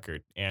from that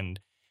record. And,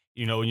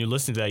 when you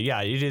listen to that,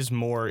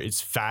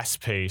 it's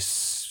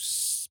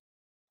fast-paced,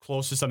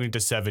 close to something to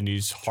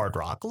 70s hard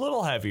rock, a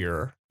little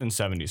heavier than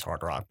 70s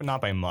hard rock, but not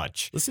by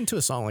much. Listen to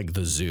a song like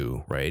The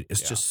Zoo, right?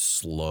 It's just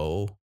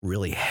slow,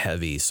 really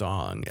heavy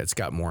song. It's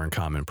got more in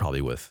common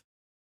probably with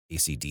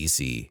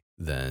AC/DC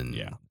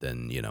than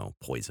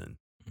Poison.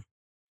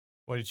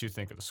 What did you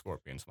think of the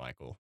Scorpions,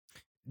 Michael?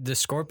 The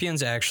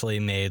Scorpions actually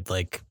made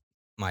like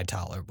my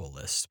tolerable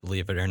list,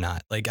 believe it or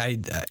not. Like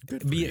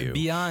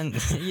beyond,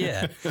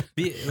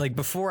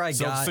 before I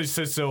got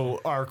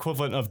so our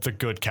equivalent of the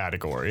good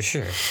category.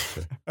 Sure,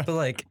 but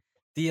like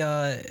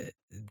I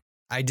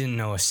didn't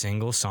know a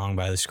single song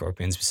by the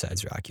Scorpions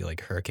besides Rock You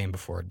Like a Hurricane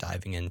before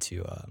diving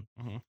into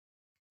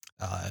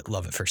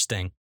Love at First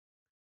Sting.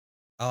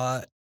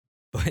 But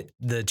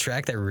the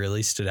track that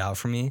really stood out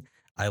for me,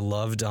 I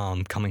loved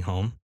Coming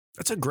Home.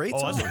 That's a great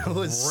song.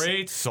 That's a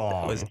great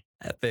song. It was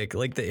epic.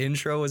 Like the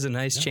intro was a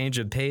nice change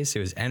of pace. It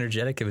was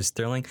energetic. It was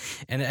thrilling.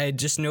 And I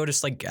just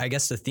noticed, like, I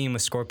guess the theme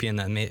of Scorpion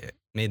that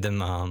made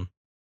them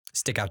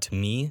stick out to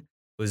me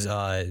was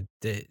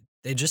they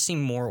just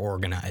seem more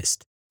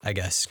organized, I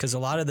guess, because a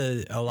lot of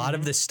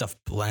this stuff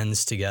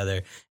blends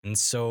together and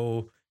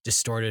so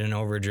distorted and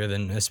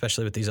overdriven,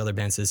 especially with these other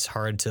bands. It's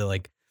hard to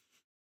like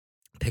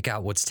pick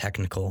out what's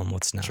technical and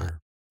what's not. Sure.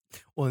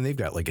 Well, and they've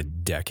got like a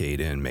decade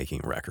in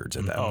making records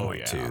at that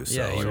point too.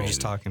 So, yeah, you were just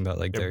talking about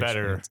like they're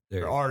better.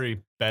 They're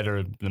already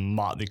better than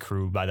Motley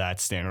Crue by that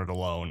standard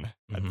alone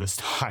at this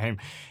time,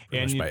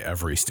 and by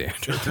every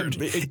standard,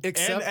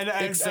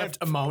 except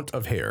amount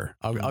of hair.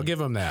 I'll give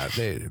them that.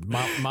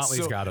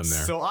 Motley's got them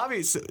there. So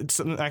obviously,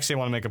 actually, I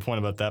want to make a point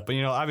about that. But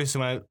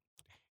obviously,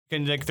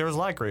 there was a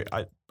lot of great.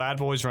 Bad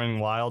Boys Running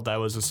Wild. That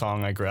was a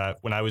song I grabbed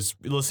when I was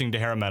listening to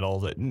hair metal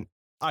that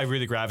I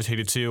really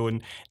gravitated to,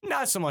 and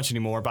not so much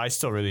anymore, but I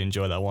still really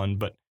enjoy that one.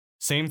 But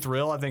Same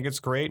Thrill, I think it's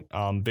great.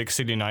 Big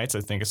City Nights,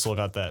 I think it's still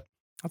got that.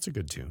 That's a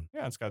good tune.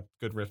 Yeah, it's got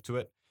good riff to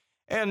it.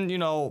 And,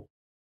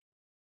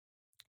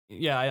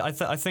 I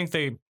think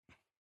they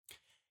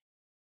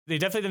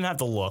definitely didn't have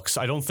the looks.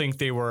 I don't think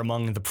they were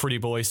among the pretty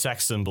boy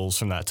sex symbols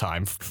from that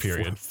time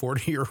period.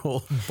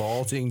 40-year-old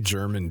balding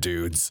German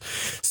dudes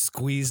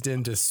squeezed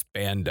into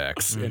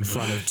spandex in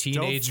front of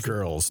teenage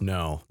girls.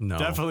 No,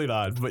 definitely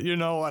not. But you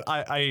know what?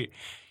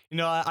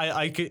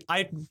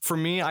 For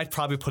me, I'd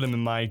probably put them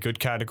in my good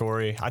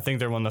category. I think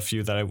they're one of the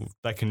few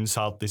that can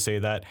solidly say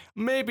that.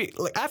 Maybe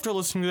like after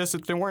listening to this,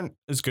 they weren't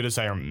as good as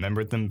I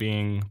remembered them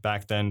being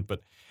back then.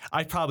 But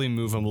I'd probably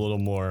move them a little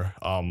more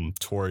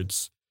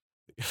towards.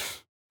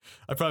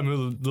 I probably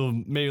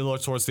move maybe a little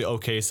towards the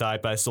okay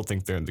side, but I still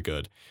think they're in the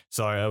good.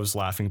 Sorry, I was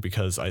laughing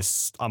because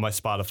on my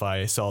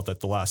Spotify I saw that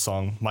the last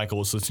song Michael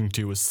was listening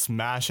to was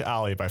 "Smash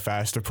Alley" by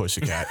Faster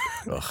Pussycat.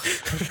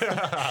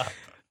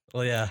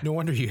 Well, yeah. No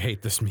wonder you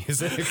hate this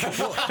music.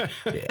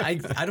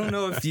 I don't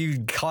know if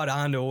you caught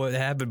on to what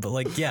happened, but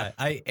like, yeah,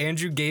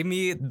 Andrew gave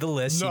me the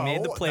list. He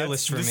made the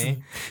playlist for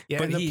me. Yeah,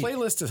 but the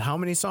playlist is how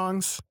many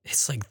songs?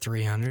 It's like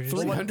 300.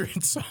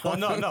 300 songs. Well,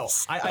 no.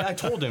 I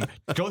told him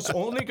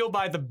only go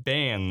by the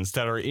bands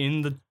that are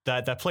in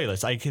that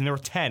playlist. There were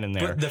 10 in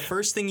there. But the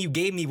first thing you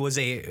gave me was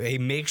a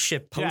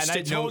makeshift post-it note. Yeah,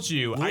 and I told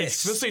you. I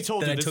explicitly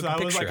told you this. I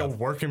was like a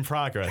work in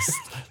progress.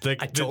 I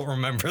don't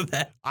remember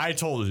that. I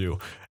told you.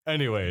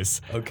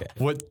 Anyways, okay.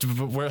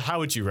 How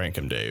would you rank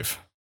him, Dave?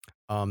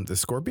 The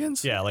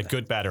Scorpions? Yeah, like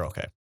good, bad, or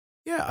okay.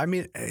 Yeah, I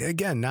mean,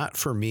 again, not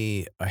for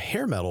me a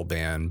hair metal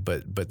band,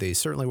 but they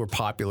certainly were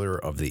popular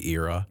of the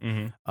era.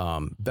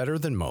 Mm-hmm. Better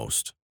than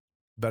most.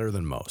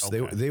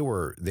 Okay. They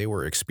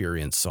were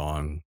experienced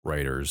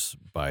songwriters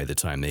by the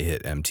time they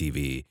hit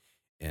MTV,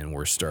 and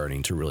were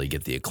starting to really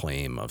get the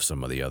acclaim of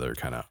some of the other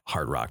kind of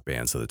hard rock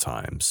bands of the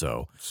time.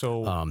 So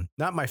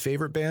not my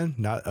favorite band,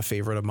 not a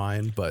favorite of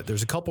mine, but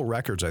there's a couple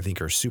records I think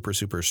are super,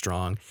 super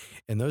strong.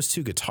 And those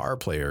two guitar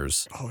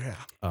players,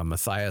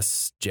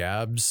 Matthias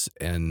Jabs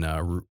and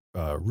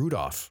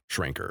Rudolf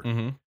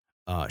Schenker,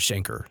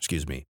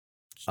 excuse me.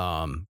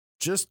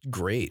 Just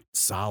great,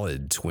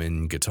 solid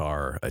twin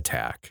guitar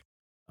attack.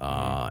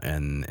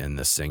 And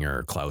the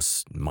singer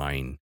Klaus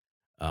Meine.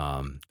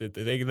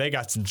 They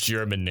got some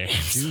German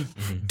names.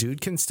 Dude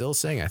can still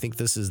sing. I think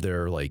this is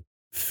their like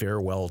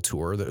farewell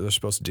tour that they're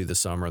supposed to do this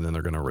summer, and then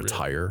they're going to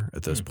retire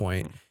at this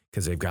point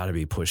because they've got to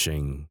be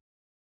pushing.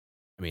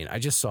 I mean, I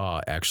just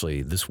saw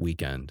actually this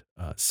weekend,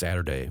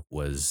 Saturday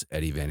was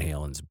Eddie Van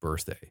Halen's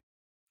birthday.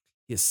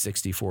 He is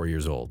 64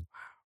 years old.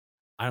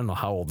 I don't know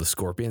how old the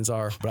Scorpions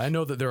are, but I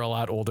know that they're a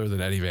lot older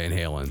than Eddie Van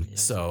Halen. Yeah.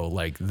 So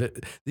like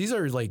these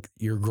are like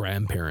your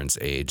grandparents'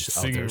 age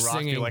singing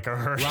Rocky Like a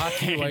Hurricane.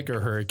 Rocky Like a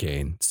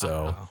Hurricane.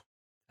 So wow.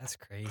 That's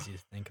crazy to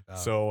think about.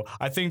 So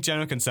I think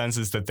general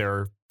consensus that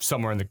they're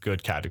somewhere in the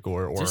good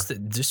category, or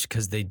just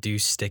because they do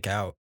stick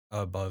out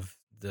above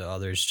the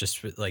others,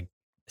 just like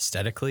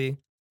aesthetically,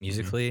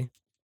 musically,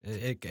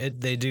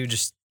 they do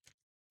just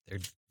they're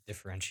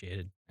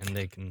differentiated and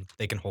they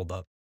can hold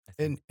up.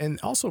 And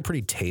also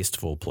pretty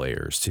tasteful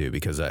players too,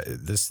 because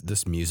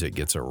this music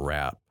gets a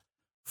rap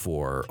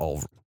for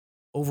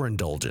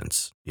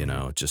overindulgence. You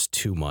know, just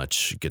too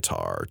much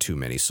guitar, too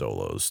many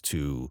solos,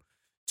 too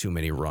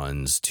many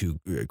runs, too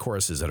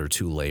choruses that are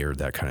too layered,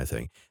 that kind of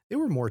thing. They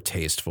were more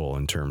tasteful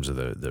in terms of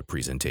the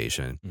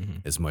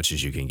presentation, as much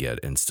as you can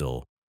get, and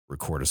still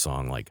record a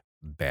song like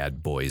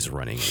 "Bad Boys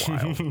Running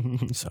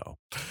Wild." So,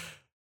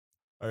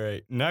 all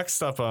right,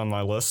 next up on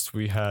my list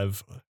we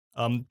have.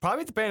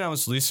 Probably the band I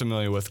was least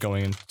familiar with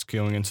going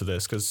into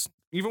this, because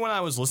even when I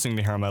was listening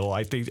to hair metal,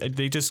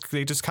 they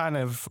just kind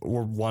of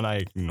were one I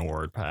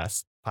ignored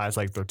past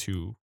like their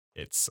two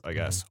hits, I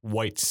guess.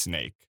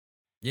 Whitesnake.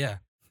 Yeah.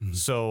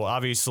 So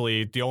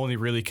obviously the only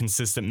really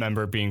consistent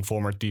member being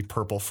former Deep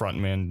Purple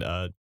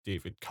frontman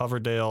David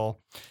Coverdale,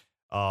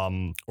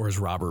 or as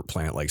Robert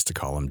Plant likes to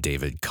call him,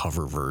 David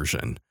Cover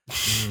Version.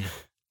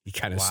 He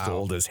kind of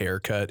stole his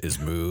haircut, his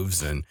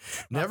moves, and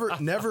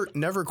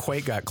never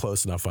quite got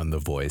close enough on the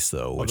voice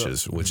though, which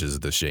is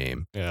the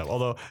shame. Yeah,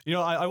 although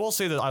I will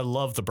say that I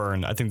love the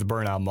Burn. I think the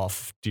Burn album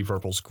off Deep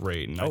Purple's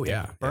great. And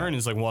Burn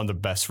is like one of the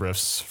best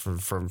riffs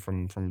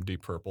from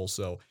Deep Purple.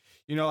 So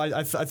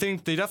I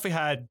think they definitely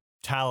had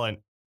talent,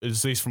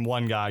 at least from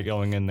one guy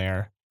going in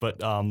there.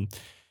 But I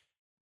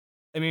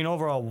mean,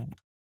 overall,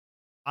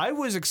 I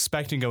was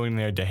expecting going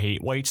there to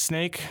hate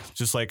Whitesnake,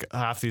 just like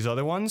half these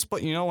other ones.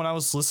 But when I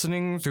was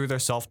listening through their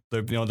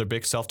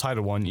big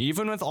self-titled one,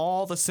 even with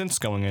all the synths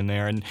going in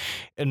there,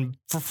 and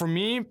for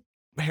me,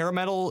 hair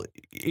metal,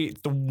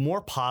 the more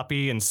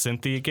poppy and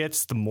synthy it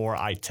gets, the more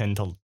I tend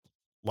to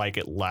like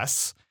it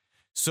less.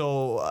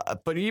 So,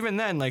 but even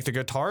then, like the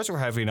guitars were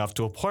heavy enough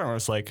to a point where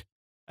it's like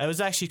I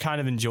was actually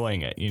kind of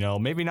enjoying it.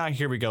 Maybe not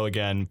Here We Go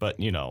Again, but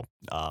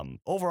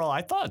overall,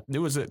 I thought they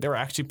were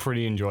actually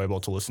pretty enjoyable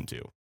to listen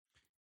to.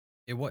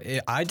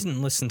 I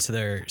didn't listen to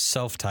their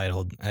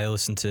self-titled. I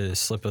listened to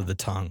Slip of the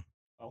Tongue,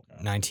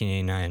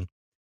 1989.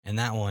 And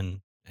that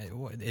one,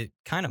 it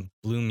kind of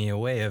blew me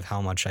away of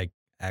how much I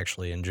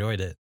actually enjoyed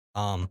it.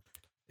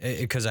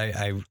 Because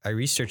I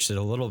researched it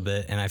a little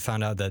bit, and I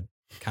found out that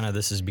kind of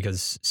this is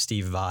because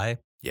Steve Vai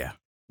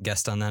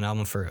guest on that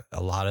album for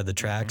a lot of the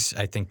tracks.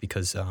 I think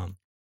because the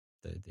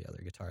other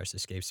guitarist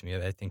escapes me.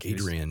 I think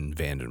Adrian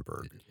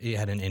Vandenberg. He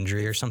had an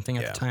injury or something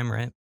at the time,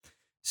 right?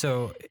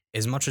 So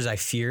as much as I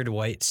feared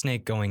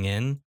Whitesnake going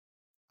in,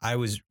 I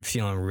was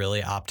feeling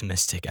really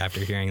optimistic after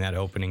hearing that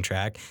opening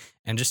track.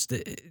 And just,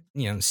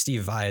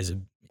 Steve Vai is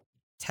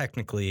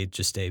technically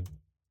just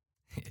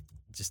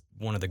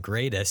one of the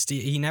greatest.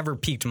 He never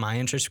piqued my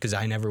interest because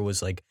I never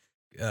was like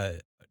a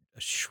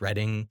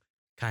shredding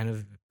kind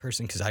of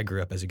person because I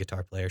grew up as a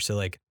guitar player. So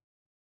like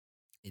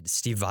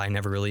Steve Vai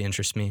never really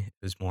interested me.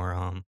 It was more,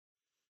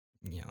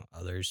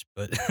 others,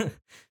 but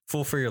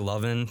Fool for Your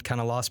Lovin' kind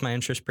of lost my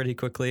interest pretty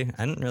quickly.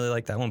 I didn't really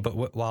like that one,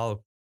 but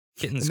while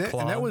Kitten's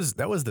Claw. And that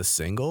was the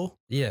single.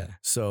 Yeah.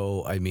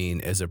 So, I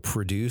mean, as a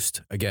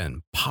produced,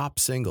 again, pop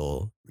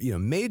single,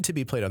 made to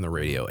be played on the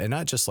radio and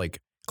not just like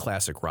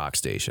classic rock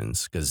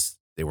stations because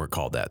they weren't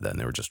called that then.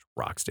 They were just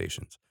rock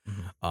stations.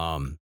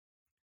 Mm-hmm.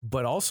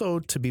 But also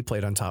to be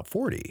played on Top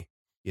 40,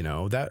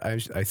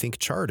 that I think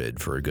charted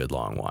for a good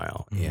long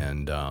while.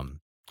 Mm-hmm. And,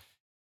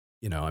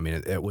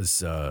 it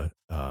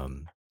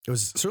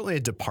was certainly a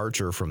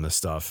departure from the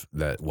stuff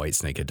that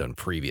Whitesnake had done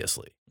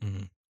previously.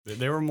 Mm-hmm.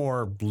 They were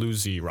more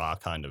bluesy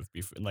rock kind of,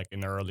 like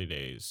in the early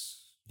days.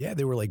 Yeah,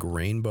 they were like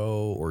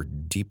Rainbow or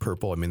Deep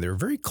Purple. I mean, they were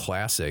very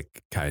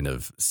classic kind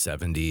of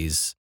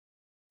 70s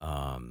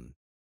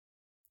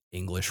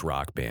English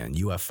rock band.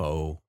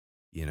 UFO,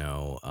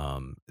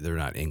 they're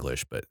not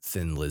English, but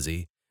Thin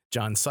Lizzy.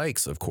 John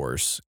Sykes, of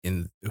course,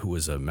 who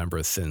was a member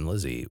of Thin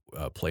Lizzy,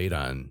 played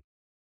on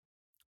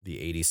the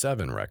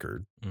 87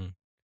 record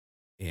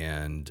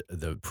and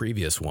the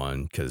previous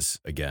one, because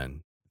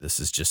again, this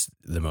is just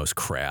the most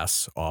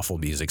crass, awful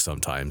music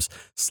sometimes.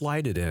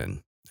 Slide It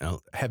In. I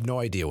have no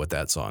idea what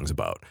that song's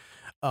about.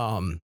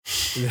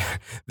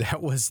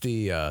 That was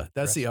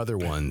that's the other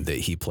one that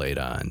he played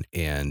on.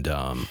 And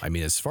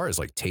as far as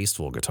like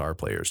tasteful guitar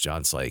players,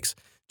 John Sykes,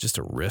 just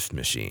a riff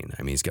machine.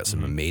 I mean, he's got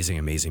some amazing,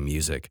 amazing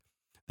music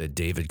that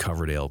David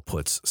Coverdale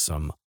puts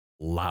some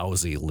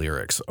lousy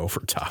lyrics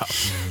over top.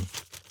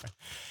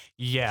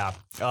 Yeah,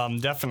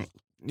 definitely.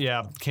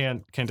 Yeah,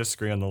 can't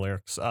disagree on the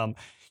lyrics.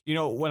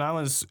 when I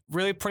was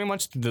really pretty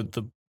much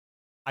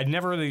I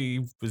never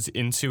really was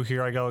into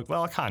Here I Go.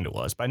 Well, I kind of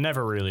was, but I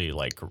never really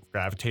like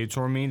gravitated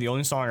toward me. The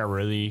only song I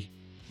really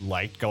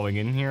liked going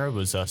in here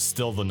was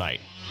Still the Night.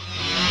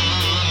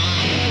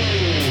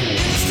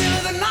 Still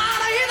of the night,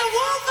 I hear the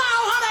wolf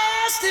owl,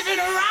 honey, sniffing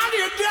around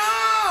your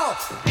door.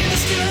 In the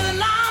still of the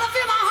night, I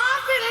feel my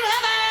heart beating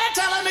heavy,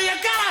 telling me you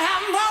gotta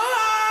have more.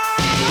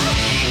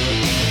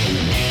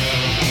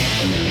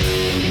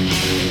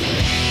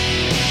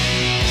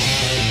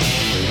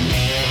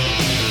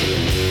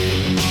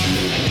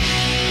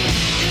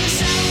 In the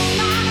shadow of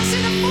night, I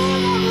see the full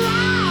moon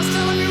rise,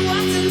 telling me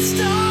what's in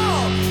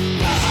store.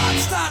 My heart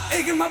started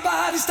aching, my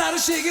body started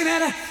shaking,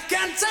 and I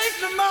can't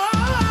take no more.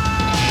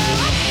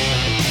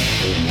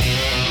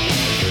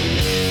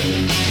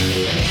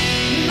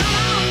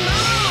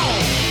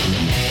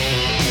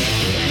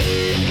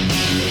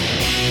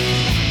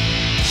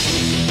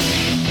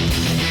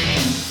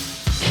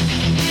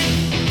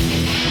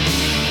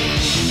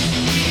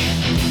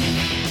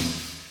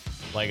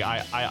 Like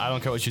I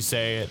don't care what you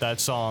say. That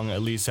song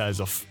at least has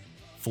a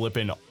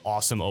flippin'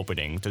 awesome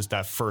opening. Just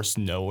that first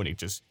note,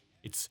 it's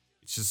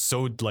just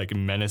so like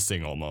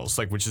menacing almost.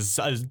 Like which is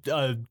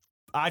a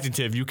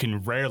adjective you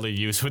can rarely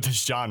use with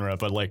this genre,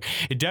 but like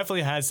it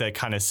definitely has that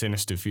kind of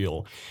sinister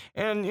feel.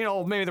 And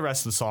maybe the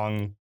rest of the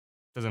song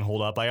doesn't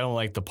hold up. I don't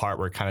like the part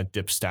where it kind of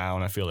dips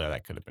down. I feel like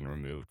that could have been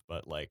removed,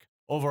 but like.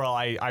 Overall,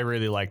 I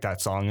really like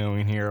that song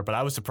going here, but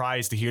I was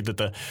surprised to hear that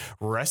the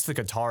rest of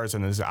the guitars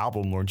in this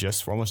album were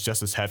almost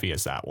just as heavy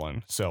as that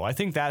one. So I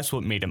think that's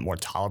what made it more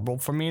tolerable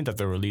for me, that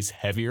they're at least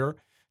heavier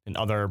than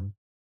other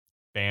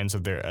bands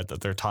of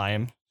their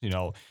time.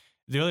 The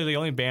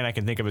only band I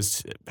can think of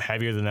is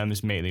heavier than them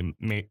is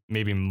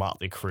maybe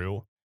Motley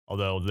Crue,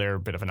 although they're a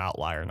bit of an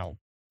outlier, and I'll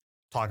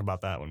talk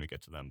about that when we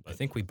get to them. But I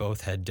think we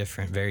both had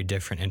very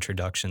different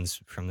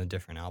introductions from the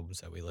different albums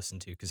that we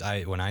listened to. Because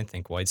when I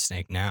think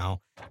Whitesnake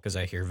now, because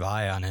I hear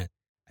Vi on it,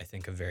 I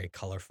think of very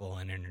colorful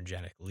and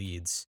energetic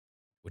leads,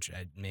 which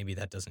maybe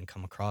that doesn't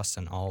come across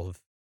in all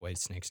of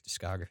Whitesnake's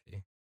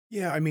discography.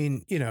 Yeah, I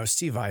mean,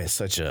 Steve Vai is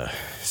such a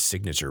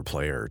signature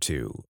player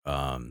too.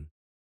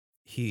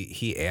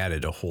 He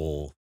added a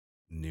whole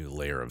new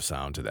layer of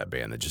sound to that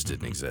band that just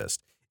didn't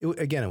exist. It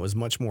was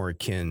much more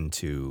akin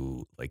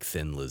to like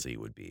Thin Lizzy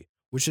would be.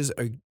 Which is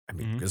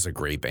is a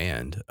great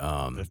band.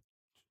 And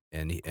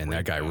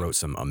that guy wrote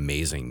some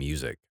amazing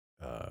music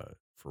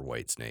for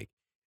Whitesnake.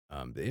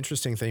 The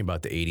interesting thing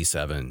about the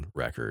 87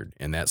 record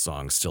and that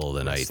song Still of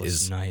the Night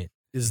is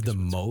the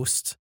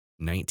most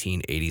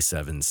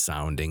 1987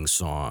 sounding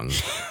song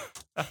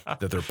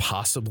that there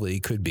possibly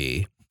could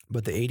be.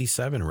 But the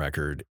 87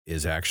 record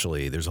is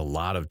actually, there's a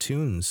lot of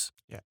tunes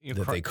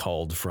that they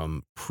called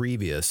from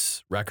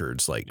previous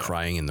records, like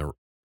Crying in the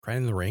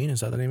Rain.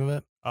 Is that the name of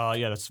it?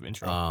 Yeah, that's the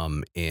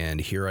intro. And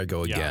Here I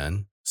Go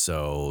Again.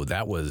 So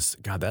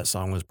that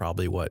song was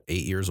probably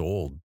 8 years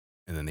old.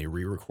 And then they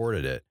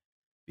re-recorded it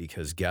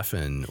because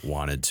Geffen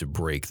wanted to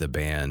break the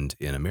band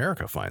in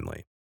America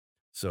finally.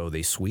 So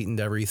they sweetened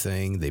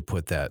everything. They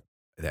put that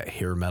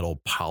hair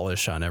metal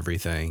polish on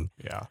everything.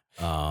 Yeah.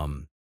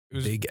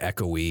 Big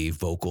echoey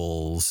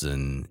vocals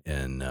and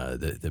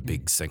the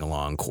big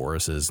sing-along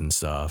choruses and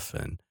stuff.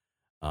 And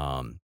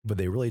but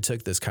they really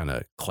took this kind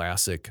of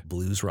classic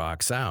blues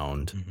rock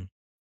sound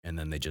and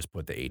then they just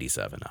put the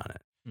 87 on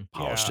it,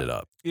 polished it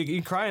up.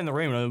 You Cry in the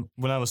Rain,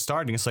 when I was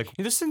starting, it's like,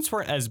 this didn't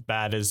weren't as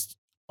bad as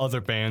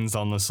other bands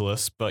on this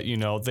list, but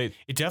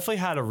it definitely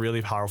had a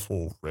really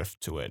powerful riff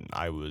to it. And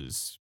I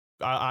was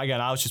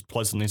just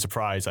pleasantly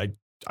surprised.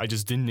 I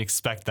just didn't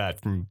expect that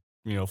from,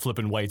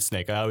 flipping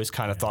Whitesnake. I always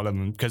kind of thought of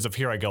them because of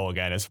Here I Go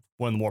Again as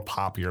one of the more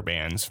popular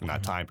bands from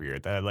that time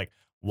period. That had like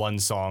one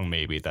song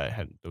maybe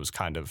that was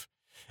kind of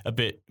a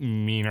bit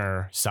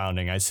meaner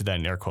sounding. I said that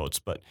in air quotes,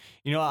 but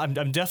I'm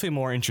definitely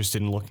more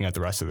interested in looking at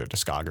the rest of their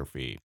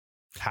discography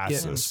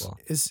past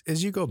this.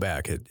 As you go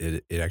back,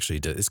 it actually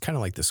does. It's kind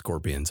of like the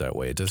Scorpions that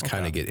way. It does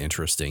kind of get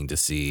interesting to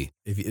see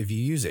if you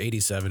use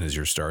 87 as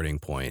your starting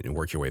point and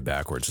work your way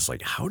backwards. It's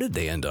like, how did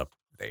they end up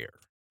there?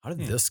 How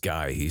did this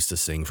guy who used to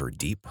sing for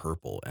Deep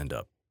Purple end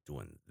up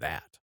doing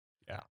that?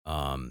 Yeah.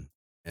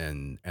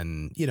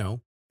 And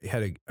he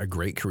had a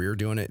great career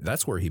doing it.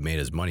 That's where he made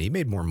his money. He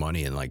made more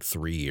money in like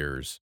 3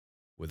 years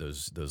with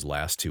those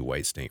last two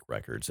Whitesnake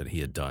records than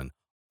he had done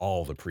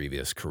all the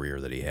previous career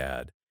that he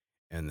had.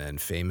 And then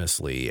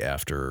famously,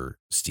 after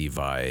Steve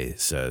Vai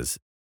says,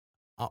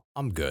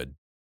 I'm good.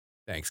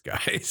 Thanks,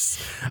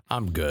 guys.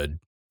 I'm good.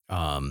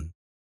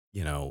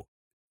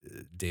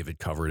 David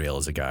Coverdale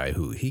is a guy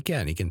who he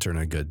can turn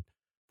a good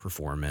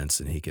performance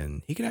and he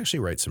can actually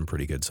write some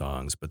pretty good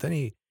songs. But then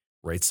he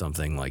writes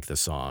something like the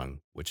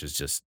song, which is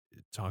just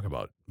talk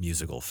about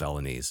musical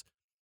felonies.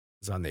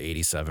 It's on the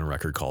 87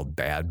 record called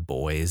Bad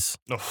Boys.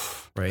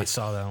 Oh, right. I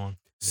saw that one.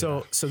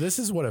 So this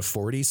is what a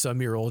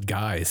 40-some-year-old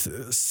guy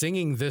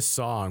singing this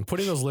song,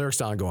 putting those lyrics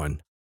down,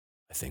 going,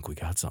 I think we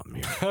got something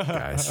here,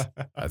 guys.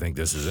 I think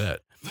this is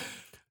it.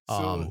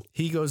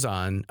 He goes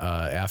on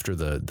after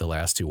the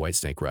last two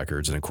Whitesnake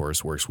records and, of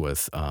course, works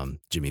with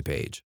Jimmy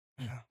Page.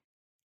 Yeah.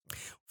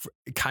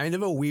 Kind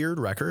of a weird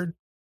record,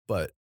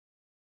 but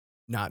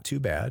not too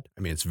bad.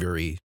 I mean, it's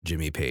very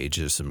Jimmy Page.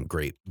 There's some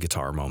great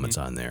guitar moments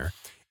on there.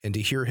 And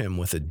to hear him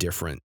with a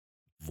different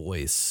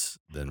voice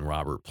than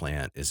Robert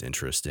Plant is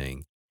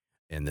interesting.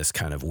 And this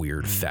kind of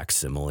weird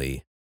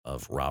facsimile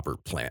of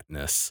Robert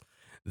Plantness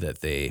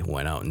that they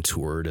went out and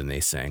toured and they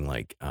sang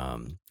like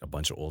a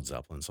bunch of old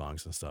Zeppelin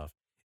songs and stuff.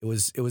 It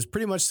was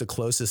pretty much the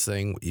closest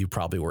thing you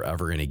probably were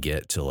ever going to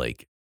get to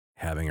like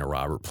having a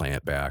Robert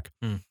Plant back.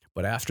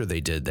 But after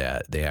they did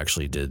that, they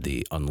actually did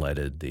the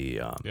unleaded,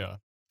 the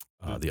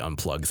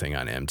unplugged thing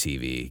on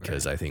MTV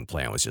because I think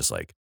Plant was just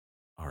like,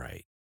 all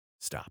right,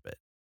 stop it.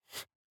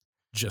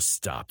 Just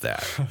stop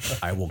that.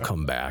 I will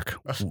come back.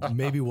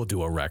 Maybe we'll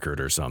do a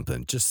record or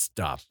something. Just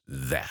stop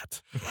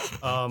that.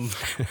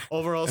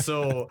 Overall,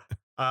 so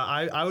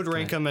I would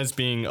rank them as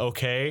being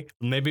okay.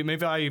 Maybe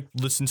I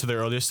listened to their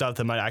earlier stuff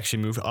that might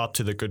actually move up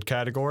to the good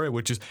category,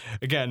 which is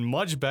again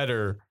much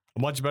better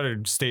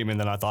statement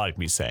than I thought I'd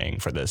be saying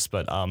for this.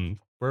 But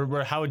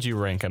how would you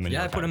rank them?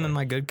 I put them in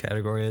my good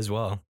category as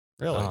well.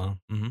 Really?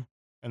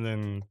 And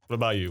then what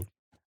about you?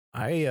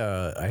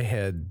 I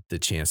had the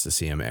chance to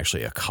see him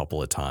actually a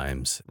couple of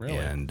times. Really?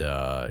 And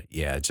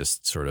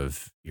just sort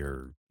of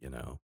your,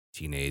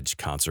 teenage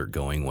concert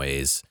going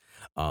ways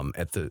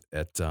at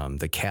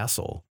the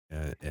Castle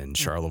in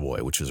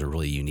Charlevoix, which was a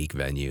really unique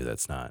venue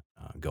that's not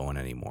going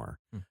anymore.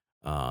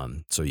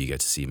 So you get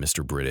to see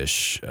Mr.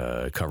 British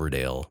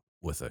Coverdale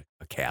with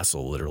a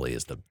castle literally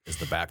as the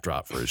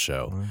backdrop for his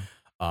show.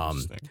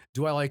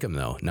 Do I like him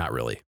though? Not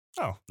really.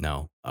 Oh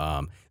no.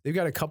 They've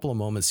got a couple of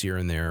moments here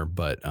and there,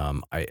 but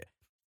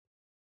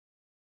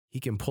he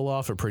can pull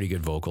off a pretty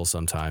good vocal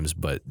sometimes,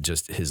 but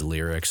just his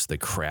lyrics, the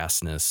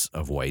crassness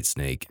of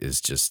Whitesnake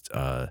is just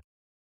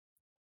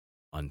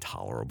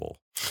intolerable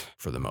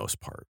for the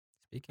most part.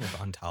 Speaking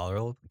of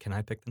intolerable, can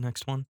I pick the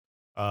next one?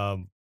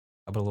 How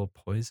about a little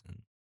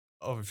Poison?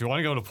 Oh, if you want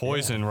to go to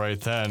Poison right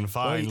then,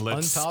 fine. Well,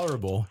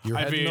 intolerable. You're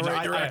heading in the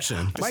right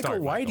direction. Michael,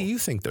 why do you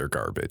think they're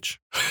garbage?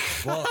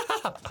 Well,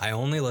 I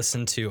only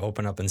listened to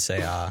Open Up and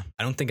Say Ah.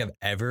 I don't think I've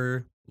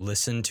ever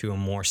listened to a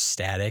more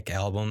static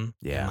album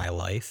in my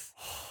life.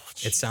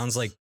 It sounds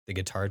like the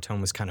guitar tone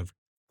was kind of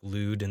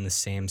glued in the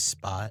same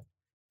spot,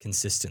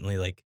 consistently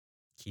like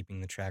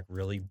keeping the track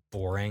really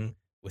boring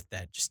with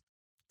that just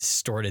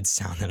distorted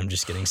sound that I'm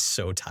just getting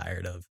so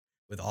tired of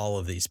with all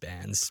of these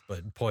bands.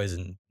 But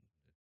Poison,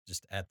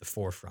 just at the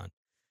forefront.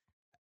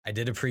 I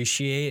did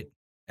appreciate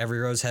Every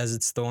Rose Has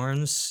Its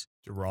Thorns.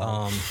 You're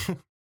wrong.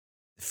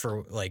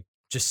 For like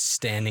just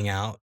standing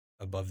out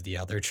above the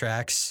other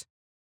tracks.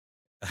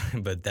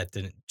 But that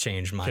didn't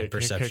change my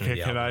perception of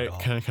the album at all.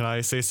 Can I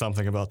say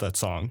something about that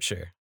song?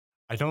 Sure.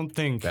 I don't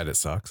think that it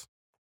sucks.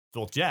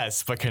 Well,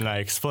 yes, but can I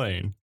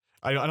explain?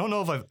 I don't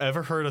know if I've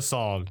ever heard a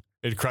song,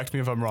 and correct me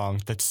if I'm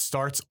wrong, that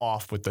starts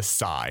off with a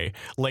sigh.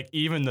 Like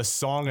even the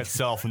song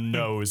itself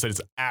knows that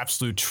it's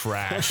absolute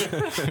trash.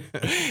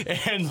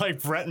 And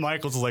like Bret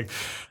Michaels is like,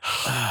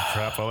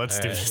 crap, well, let's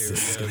do this.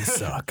 This is gonna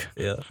suck.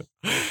 Yeah.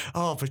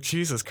 Oh, but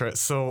Jesus Christ.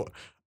 So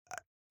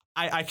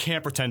I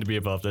can't pretend to be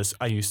above this.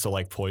 I used to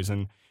like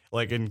Poison.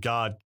 Like in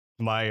God,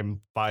 my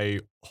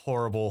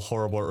horrible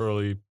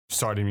early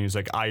starting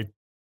music, I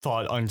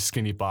thought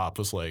Unskinny Bop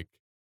was like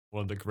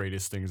one of the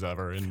greatest things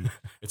ever, and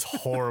it's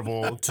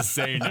horrible to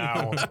say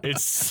now.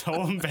 It's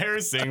so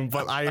embarrassing,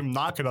 but I am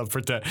not gonna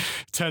pretend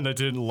I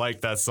didn't like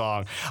that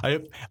song.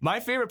 My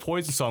favorite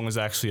Poison song was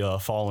actually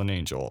Fallen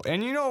Angel,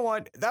 and you know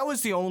what? That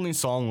was the only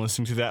song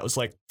listening to that was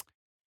like,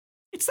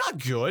 it's not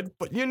good,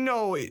 but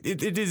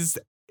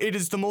it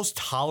is the most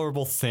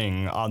tolerable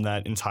thing on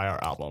that entire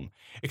album,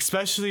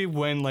 especially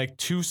when like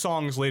 2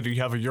 songs later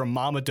you have Your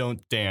Mama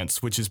Don't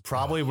Dance, which is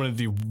probably one of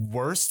the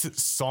worst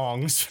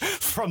songs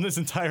from this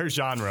entire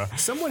genre.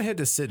 Someone had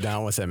to sit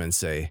down with them and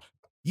say,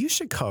 you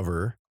should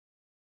cover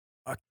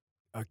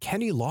a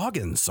Kenny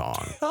Loggins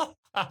song.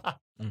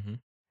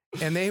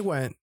 And they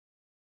went,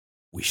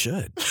 we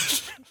should.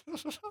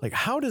 Like,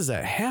 how does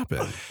that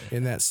happen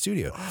in that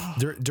studio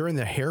during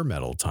the hair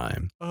metal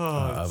time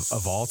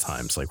of all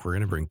times? Like, we're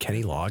going to bring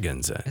Kenny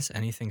Loggins in. I guess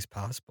anything's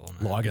possible,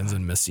 man. Loggins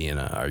and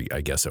Messina,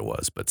 I guess it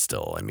was, but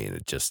still, I mean,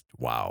 it just,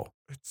 wow.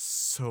 It's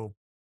so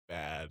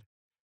bad.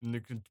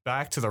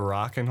 Back to the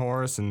Rockin'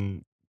 Horse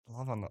and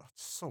love on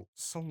so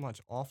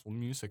much awful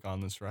music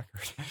on this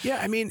record. Yeah,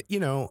 I mean,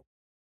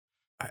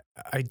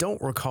 I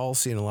don't recall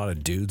seeing a lot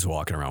of dudes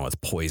walking around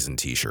with Poison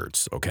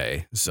t-shirts.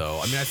 Okay. So,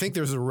 I mean, I think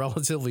there's a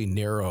relatively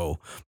narrow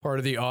part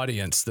of the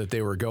audience that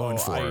they were going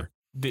for.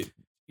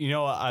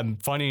 I'm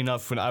funny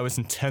enough, when I was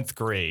in 10th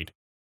grade,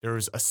 there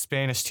was a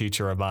Spanish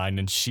teacher of mine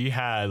and she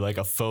had like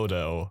a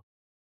photo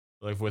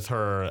like with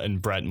her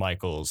and Bret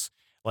Michaels.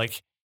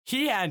 Like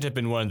he had to have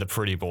been one of the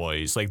pretty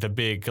boys, like the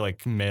big,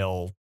 like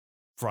male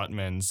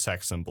frontman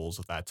sex symbols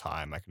at that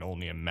time. I can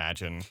only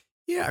imagine.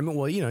 Yeah, I mean,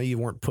 well, you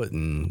weren't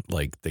putting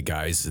like the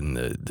guys in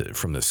the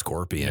from the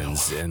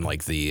Scorpions and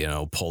like the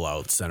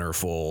Pull-Out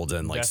Centerfold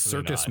and like Definitely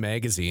Circus not.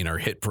 Magazine or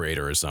Hit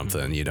Parader or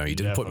something. You didn't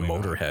Definitely put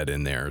not. Motorhead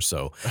in there,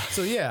 so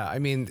yeah. I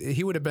mean,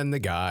 he would have been the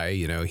guy.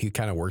 He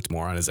kind of worked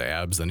more on his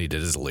abs than he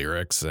did his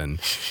lyrics, and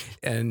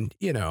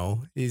he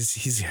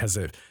has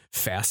a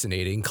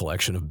fascinating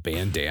collection of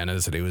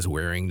bandanas that he was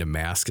wearing to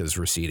mask his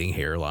receding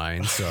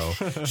hairline. So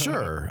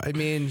sure, I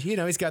mean,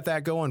 he's got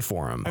that going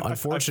for him.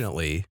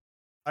 Unfortunately.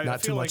 I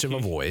Not too feel much like of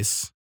a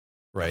voice,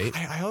 right?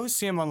 I always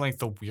see him on like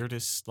the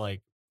weirdest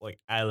like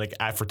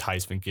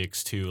advertisement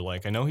gigs too.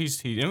 Like I know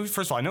first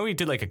of all, I know he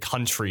did like a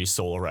country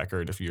solo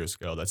record a few years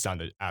ago that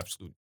sounded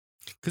absolute.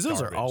 Because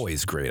those garbage. are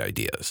always great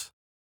ideas.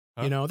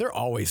 Huh? They're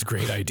always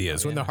great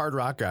ideas. When the hard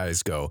rock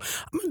guys go,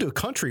 I'm going to do a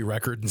country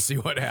record and see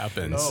what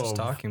happens. Oh, Just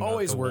talking about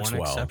always the works one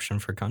well. exception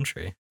for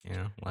country.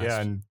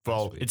 And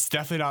well, week. It's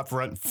definitely not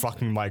Brent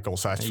fucking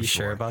Michaels. That's Are for you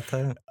sure about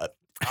that?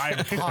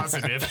 I'm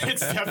positive it's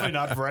definitely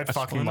not Brent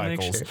fucking wanna make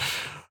Michaels.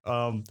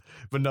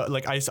 But no,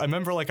 like I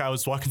remember like I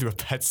was walking through a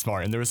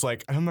PetSmart and there was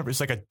like I remember it's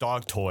like a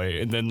dog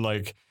toy and then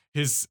like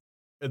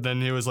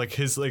it was like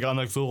his like on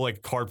like little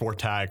like cardboard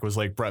tag was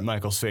like Brent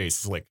Michaels' face.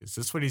 It's like, is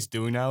this what he's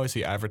doing now? Is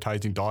he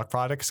advertising dog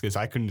products? Because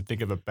I couldn't think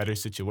of a better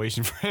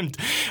situation for him,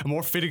 a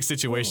more fitting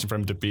situation for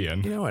him to be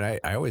in. And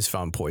I always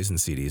found Poison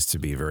CDs to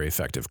be very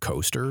effective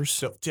coasters.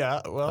 So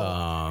yeah, well,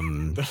 I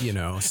mean, but do you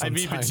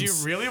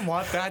sometimes- really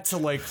want that to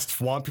like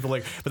want people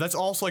like? But that's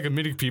also like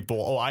admitting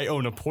people. Oh, I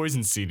own a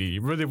Poison CD.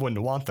 You really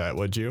wouldn't want that,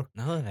 would you?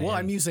 No, Well,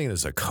 I'm using it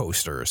as a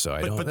coaster, so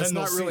I don't. but That's then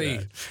not they'll see really.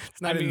 that.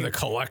 It's not I in mean- the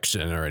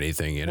collection or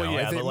anything. Well, yeah,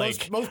 I think but,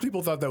 like- most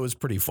people thought that was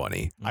pretty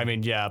funny. I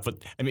mean, yeah, but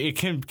I mean, it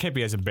can't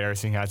be as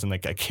embarrassing as in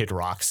like a Kid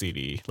Rock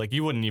CD. Like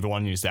you wouldn't even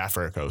want to use that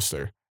for a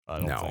coaster. I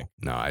don't think.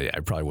 No, I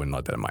probably wouldn't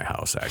let that in my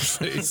house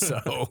actually. So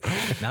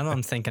Now that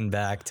I'm thinking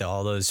back to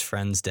all those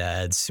friends'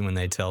 dads when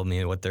they tell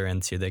me what they're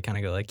into, they kind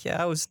of go like,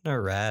 "Yeah, I was in a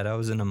Rat, I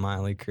was in a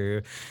Motley Crue,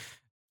 I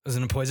was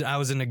in a Poison, I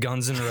was in a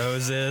Guns N'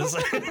 Roses."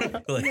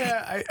 Like,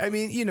 yeah, I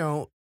mean,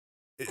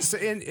 so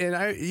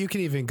you can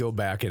even go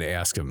back and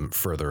ask them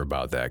further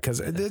about that because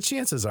the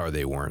chances are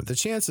they weren't. The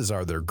chances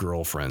are their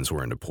girlfriends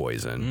were into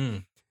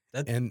Poison,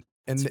 and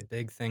that's a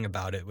big thing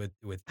about it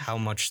with how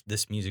much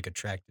this music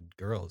attracted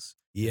girls.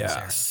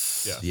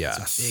 yes, Yeah.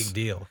 yes, It's a big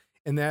deal.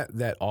 And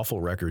that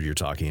awful record you're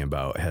talking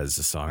about has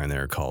a song in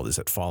there called "Is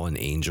It Fallen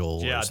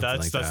Angel?" Yeah, or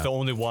something that's like that. the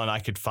only one I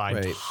could find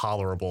Right.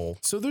 tolerable.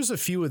 So there's a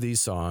few of these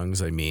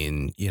songs. I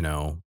mean,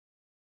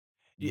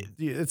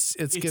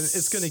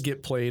 it's gonna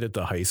get played at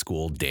the high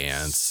school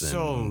dance.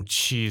 So and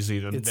cheesy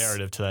the it's-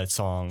 narrative to that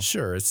song.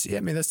 sure, I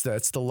mean that's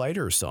the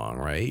lighter song,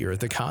 right? You're at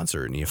the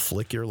concert and you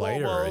flick your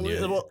lighter and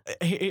you.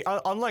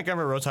 Unlike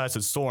Emerald Rose at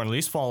Storm, at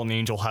least Fallen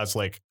Angel has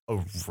like a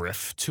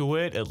riff to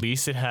it. At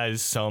least it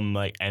has some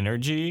like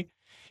energy.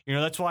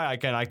 That's why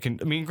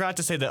glad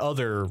to say that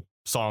other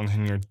songs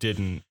in here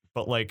didn't,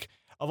 but like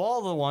of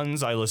all the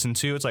ones I listened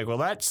to, it's like, well,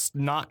 that's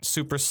not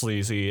super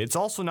sleazy. It's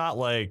also not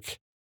like,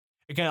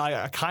 again,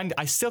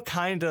 I still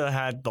kind of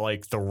had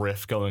like the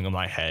riff going in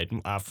my head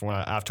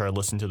after I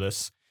listened to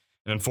this,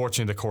 and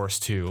unfortunately the chorus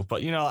too.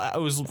 But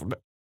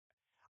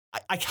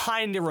I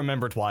kind of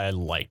remembered why I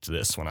liked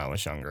this when I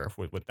was younger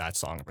with that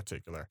song in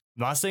particular.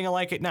 I'm not saying I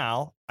like it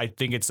now. I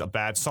think it's a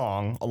bad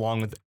song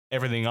along with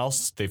everything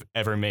else they've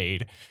ever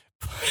made.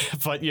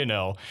 But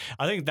I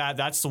think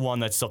that's the one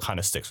that still kind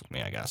of sticks with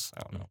me, I guess. I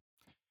don't know.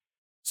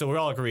 So we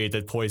all agree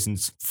that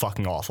Poison's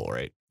fucking awful,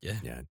 right? Yeah,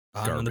 Yeah,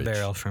 bottom of the garbage.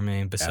 barrel for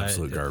me. Besides,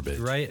 Absolute garbage.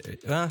 Right,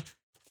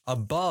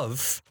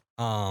 above,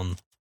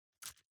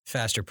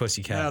 Faster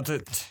Pussycat.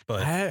 But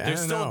There's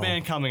don't still know. a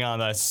band coming on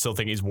that I still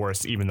think is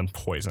worse even than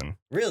Poison.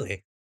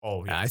 really,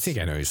 Oh, I think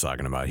I know who he's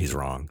talking about. He's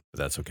wrong, but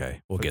that's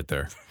okay. We'll get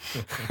there.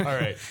 All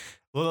right.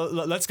 Well,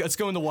 let's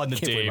go into one that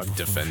Can't believe I'm Dave.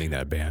 defending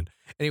that band.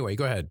 Anyway,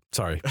 go ahead.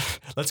 Sorry.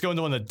 Let's go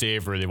into one that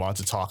Dave really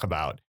wants to talk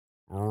about.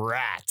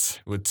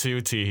 Rat with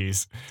 2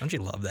 T's. don't you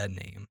love that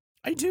name?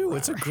 I do.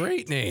 It's a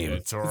great name.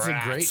 It's a a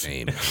rat. great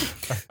name.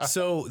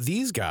 So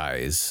these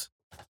guys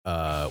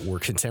were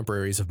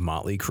contemporaries of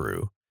Motley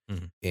Crue.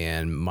 Mhm.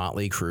 And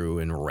Motley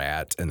Crue and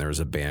Rat, and there was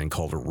a band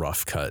called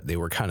Rough Cut. They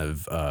were kind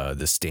of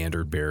the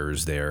standard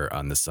bearers there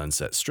on the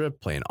Sunset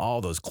Strip, playing all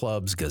those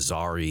clubs,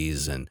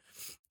 Gazzarri's and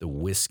the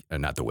whiskey,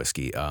 not the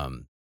whiskey.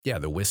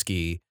 The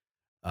whiskey.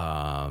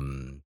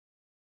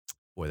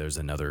 There's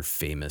another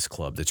famous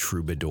club, the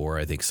Troubadour.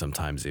 I think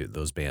sometimes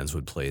those bands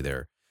would play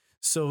there.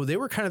 So they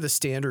were kind of the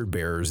standard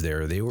bearers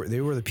there. They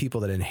were the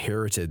people that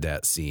inherited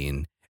that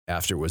scene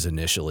after it was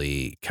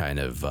initially kind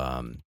of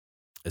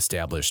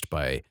established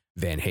by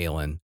Van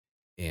Halen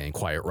and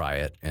Quiet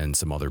Riot and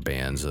some other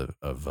bands of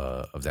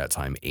that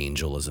time.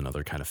 Angel is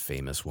another kind of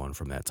famous one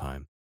from that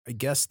time. I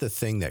guess the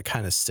thing that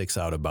kind of sticks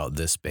out about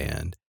this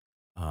band,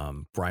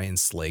 Brian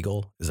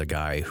Slagle is a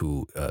guy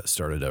who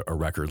started a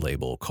record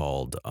label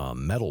called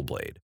Metal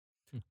Blade.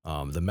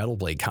 The Metal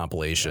Blade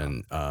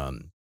compilation,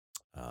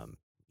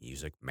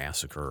 Music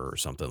Massacre or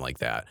something like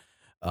that,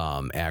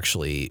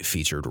 actually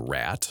featured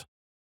Rat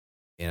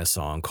in a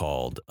song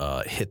called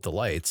Hit the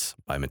Lights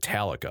by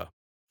Metallica.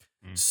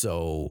 Mm.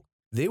 So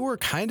they were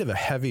kind of a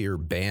heavier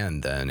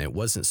band then. It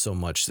wasn't so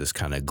much this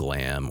kind of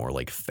glam or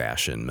like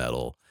fashion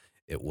metal.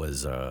 It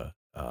was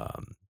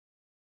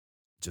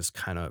just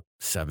kind of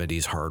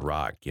 70s hard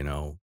rock, you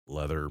know,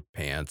 leather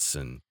pants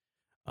and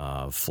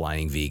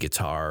flying V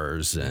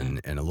guitars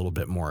and a little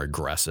bit more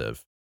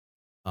aggressive.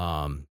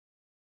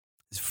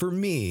 For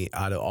me,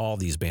 out of all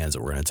these bands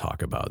that we're going to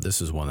talk about,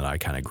 this is one that I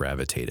kind of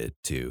gravitated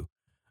to.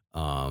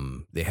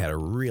 They had a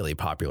really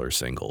popular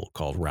single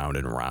called Round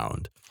and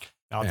Round.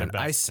 Not the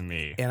best to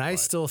me. And I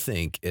still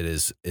think it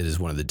is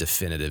one of the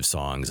definitive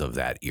songs of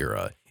that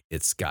era.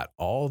 It's got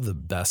all the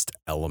best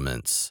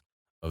elements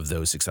of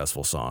those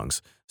successful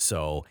songs.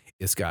 So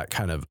it's got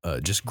kind of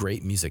just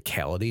great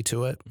musicality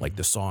to it. Like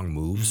the song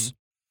moves.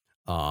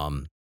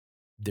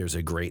 There's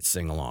a great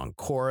sing-along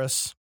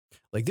chorus.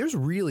 Like there's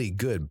really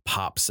good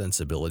pop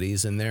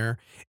sensibilities in there.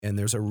 And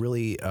there's a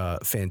really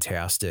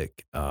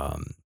fantastic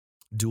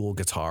dual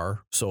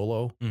guitar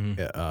solo kind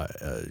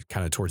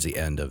of towards the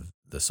end of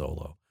the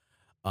solo.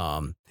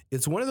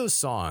 It's one of those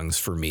songs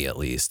for me, at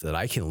least, that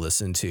I can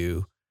listen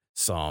to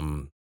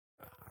some,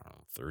 I don't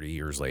know, 30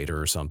 years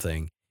later or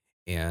something.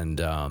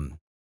 And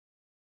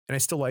I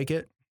still like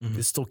it.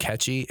 It's still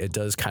catchy. It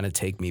does kind of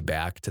take me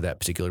back to that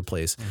particular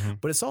place,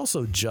 but it's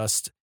also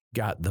just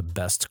got the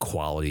best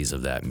qualities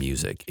of that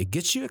music. It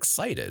gets you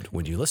excited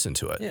when you listen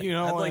to it. Yeah, You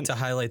know, I'd like to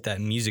highlight that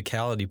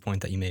musicality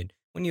point that you made.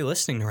 When you're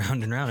listening to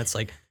Round and Round, it's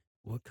like,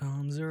 what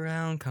comes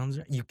around comes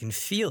around. You can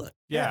feel it.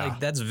 Yeah. Like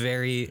that's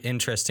very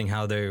interesting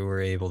how they were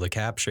able to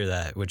capture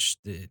that, which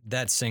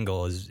that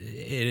single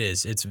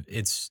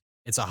it's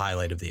a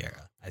highlight of the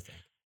era, I think.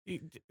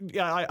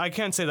 Yeah, I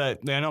can't say that.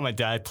 I know my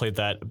dad played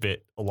that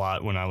a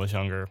lot when I was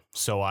younger.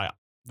 So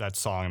that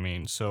song, I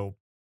mean, so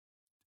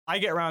I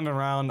get Round and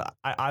Round.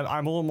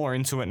 I'm a little more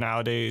into it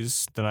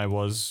nowadays than I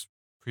was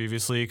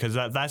previously, because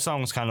that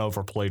song was kind of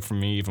overplayed for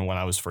me even when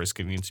I was first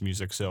getting into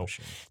music. So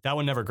that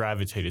one never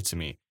gravitated to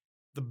me.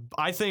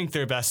 I think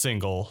their best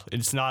single,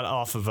 it's not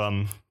off of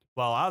Out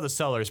of the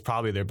Cellar is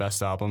probably their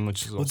best album,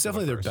 which is It's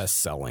definitely their best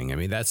selling. I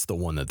mean, that's the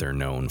one that they're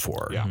known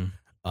for. Yeah.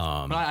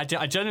 But I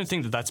genuinely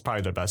think that's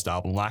probably their best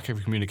album. Lack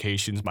of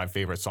Communication is my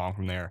favorite song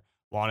from there.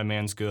 Wanted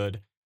Man's good.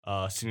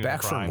 Singing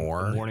Back for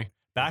More. The Morning.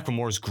 Back for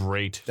More is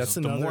great. That's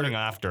The Morning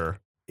After.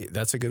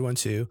 That's a good one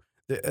too.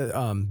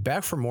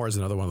 Back for More is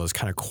another one of those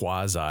kind of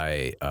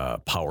quasi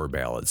power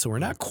ballads. So we're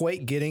not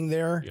quite getting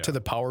there to the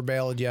power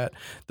ballad yet.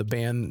 The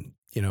band,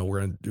 you know, we're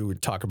going to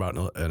talk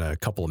about in a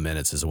couple of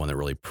minutes is the one that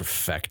really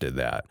perfected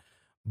that.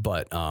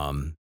 But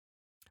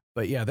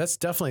yeah, that's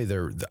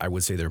definitely I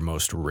would say their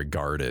most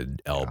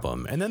regarded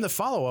album. And then the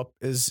follow up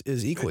is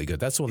equally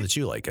good. That's the one that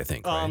you like, I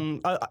think. Right?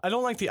 I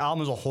don't like the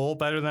album as a whole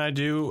better than I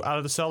do Out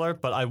of the Cellar,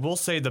 but I will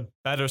say the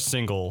better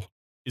single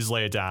is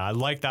Lay It Down. I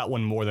like that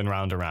one more than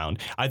Round and Round.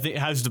 I think it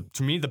has,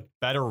 to me, the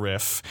better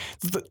riff.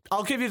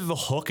 I'll give you the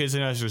hook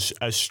isn't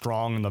as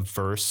strong in the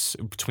verse,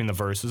 between the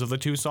verses of the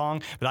two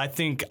songs, but I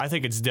think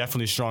it's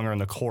definitely stronger in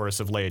the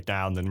chorus of Lay It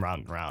Down than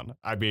Round and Round.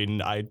 I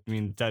mean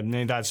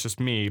that's just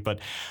me, but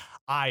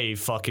I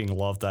fucking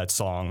love that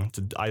song.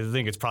 I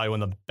think it's probably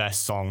one of the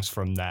best songs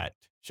from that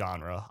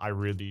genre. I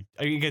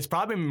think it's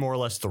probably more or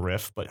less the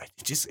riff, but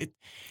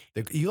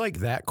You like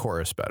that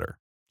chorus better?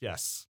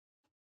 Yes.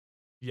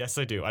 Yes,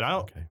 I do. And I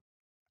don't. Okay.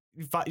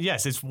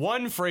 Yes, it's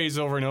one phrase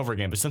over and over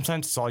again, but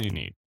sometimes it's all you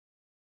need.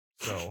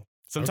 So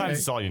sometimes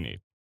it's all you need.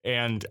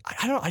 And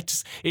I don't. I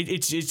just.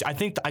 I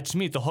think to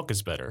me the hook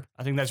is better.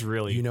 I think that's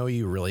really. You know,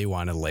 you really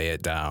want to lay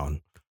it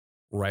down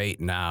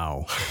right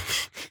now,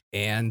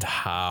 and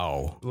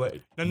how?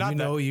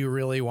 You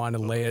really want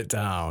to lay it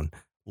down.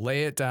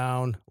 Lay it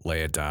down.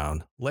 Lay it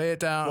down. Lay it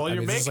down. Well,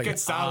 you're making it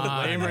sound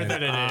lamer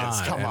than it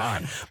is. Come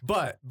on.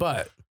 But.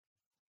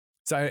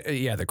 So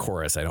the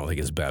chorus I don't think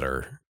is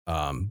better.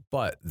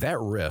 But that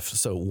riff.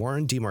 So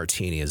Warren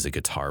DeMartini is the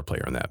guitar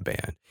player in that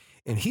band,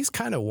 and he's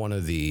kind of one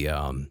of the.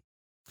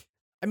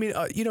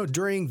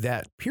 During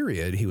that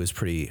period, he was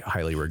pretty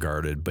highly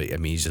regarded. But I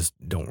mean, you just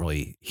don't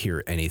really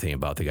hear anything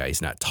about the guy.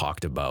 He's not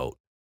talked about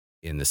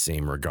in the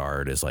same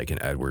regard as like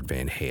an Edward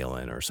Van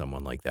Halen or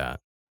someone like that.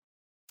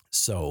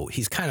 So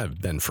he's kind of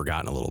been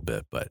forgotten a little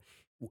bit, but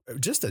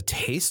just a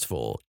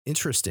tasteful,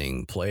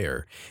 interesting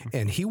player.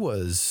 And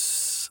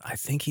I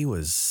think he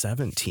was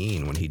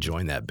 17 when he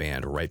joined that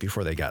band right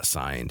before they got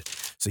signed.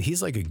 So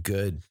he's like a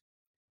good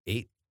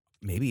 8,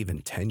 maybe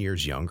even 10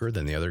 years younger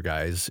than the other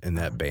guys in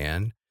that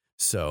band.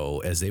 So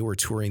as they were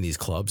touring these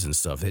clubs and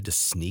stuff, they had to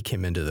sneak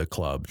him into the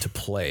club to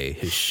play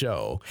his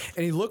show.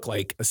 And he looked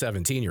like a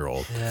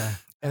 17-year-old. Yeah.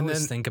 And I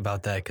always think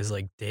about that because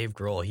like Dave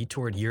Grohl, he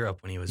toured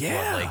Europe when he was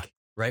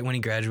right when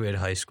he graduated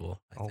high school,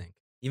 I think.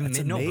 Even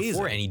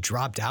before, and he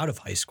dropped out of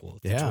high school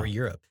to tour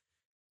Europe.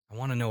 I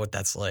want to know what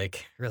that's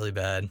like, really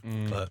bad.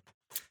 But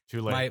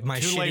too late. My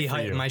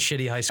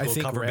shitty high school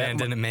cover band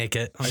didn't make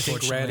it. I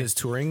think Rad is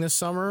touring this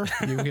summer.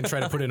 You can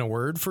try to put in a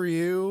word for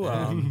you.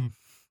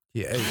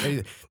 Yeah,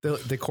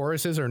 the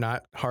choruses are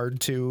not hard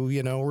to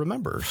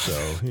remember. So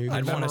you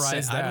can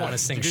memorize that. I'd want to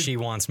sing "She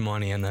Wants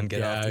Money" and then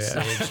get off the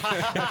stage.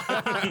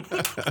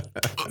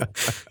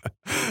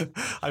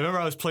 I remember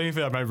I was playing for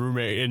that with my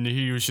roommate, and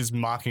he was just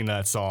mocking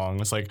that song.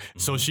 It's like,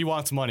 so she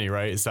wants money,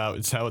 right? Is that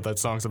what that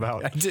song's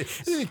about? I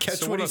didn't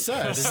catch what he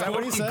said. Is that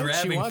what he said?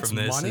 She wants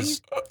money.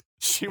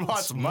 She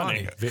wants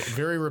money.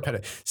 Very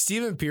repetitive.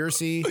 Stephen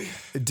Pearcy,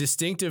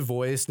 distinctive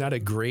voice, not a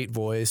great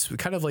voice,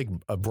 kind of like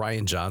a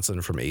Brian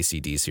Johnson from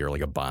AC/DC or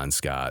like a Bon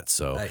Scott.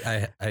 So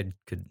I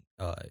could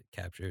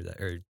capture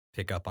that or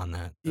pick up on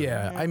that.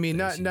 Yeah, I mean,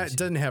 not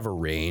doesn't have a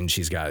range.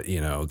 He's got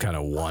kind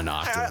of one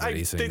octave that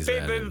he sings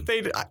in.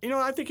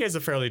 I think he has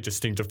a fairly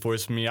distinctive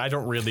voice for me. I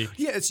don't really.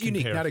 Yeah, it's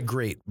unique. Not a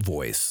great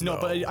voice. No,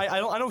 though. but I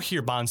don't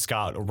hear Bon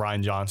Scott or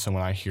Brian Johnson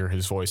when I hear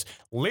his voice.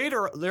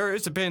 Later, there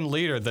is a band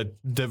later that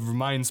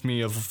reminds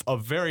me of a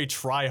very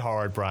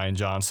try-hard Brian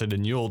Johnson,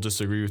 and you'll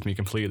disagree with me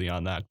completely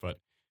on that, but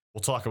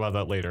we'll talk about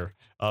that later.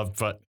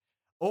 But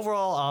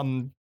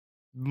overall,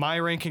 my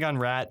ranking on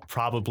Rat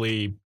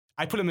probably.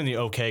 I put them in the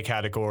okay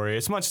category.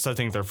 As much as I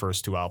think their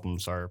first two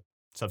albums have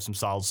some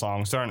solid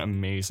songs, they aren't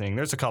amazing.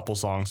 There's a couple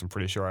songs I'm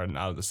pretty sure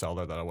Out of the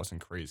Cellar that I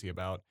wasn't crazy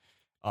about.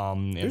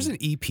 There's an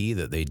EP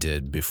that they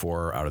did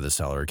before Out of the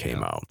Cellar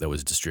came out that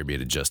was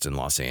distributed just in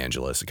Los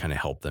Angeles. It kind of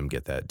helped them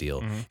get that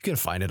deal. Mm-hmm. You can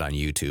find it on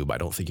YouTube. I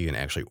don't think you can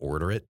actually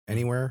order it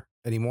anywhere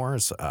anymore.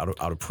 It's out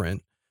of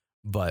print.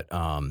 But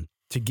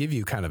to give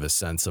you kind of a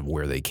sense of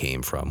where they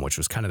came from, which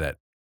was kind of that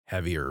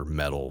heavier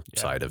metal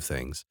side of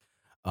things.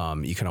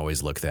 You can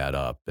always look that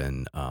up,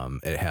 and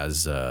it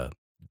has the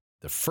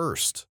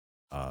first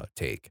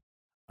take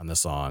on the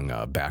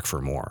song Back for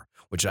More,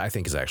 which I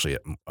think is actually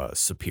a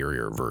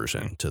superior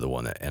version to the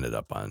one that ended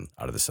up on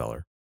Out of the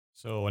Cellar.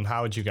 So, and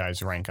how would you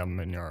guys rank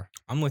them in your...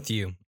 I'm with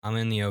you. I'm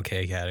in the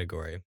okay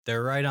category.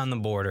 They're right on the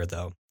border,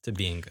 though, to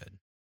being good.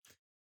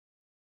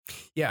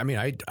 Yeah, I mean,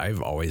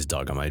 I've always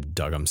dug them. I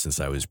dug them since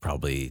I was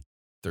probably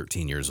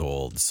 13 years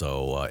old.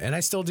 So, and I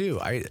still do.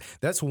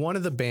 That's one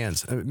of the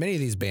bands, many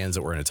of these bands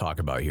that we're going to talk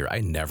about here,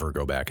 I never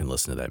go back and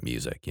listen to that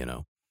music,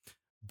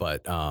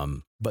 but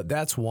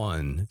that's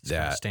one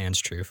that stands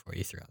true for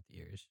you throughout the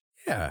years.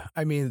 Yeah.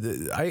 I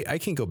mean, I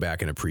can go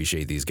back and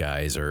appreciate these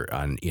guys or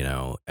on,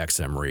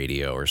 XM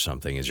radio or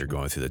something as you're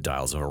going through the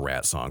dials of a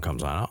Rat song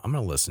comes on. I'm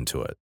going to listen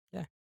to it.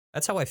 Yeah.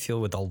 That's how I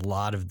feel with a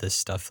lot of this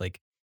stuff.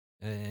 Like,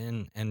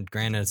 and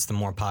granted, it's the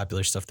more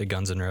popular stuff, the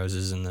Guns N'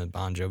 Roses and the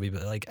Bon Jovi,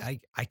 but like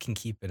I can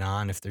keep it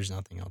on if there's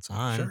nothing else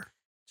on. Sure.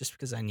 Just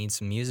because I need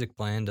some music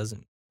playing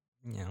doesn't,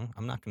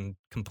 I'm not going to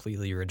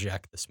completely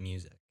reject this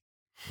music.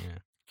 Yeah.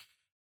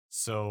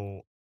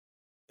 So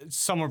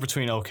somewhere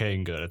between okay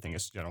and good, I think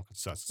is general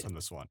consensus on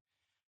this one.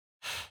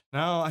 No,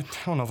 I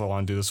don't know if I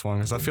want to do this one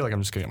because I feel like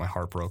I'm just going to get my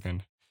heart broken.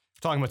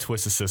 I'm talking about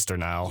Twisted Sister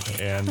now,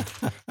 and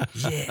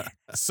yeah.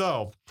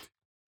 So.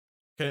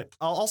 Okay,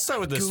 I'll start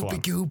with this one.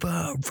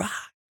 Gooba rock.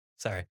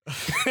 Sorry.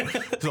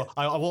 So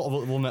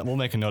we'll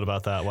make a note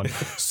about that one.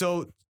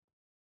 So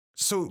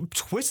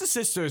Twisted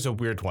Sister is a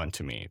weird one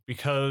to me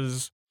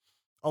because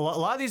a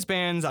lot of these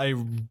bands I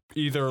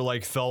either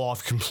like fell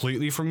off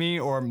completely for me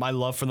or my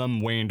love for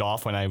them waned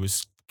off when I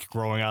was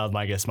growing out of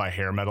my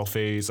hair metal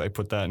phase. I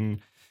put that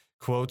in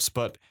quotes,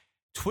 but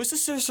Twisted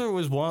Sister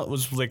was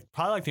probably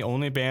like the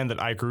only band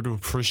that I grew to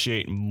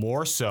appreciate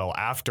more so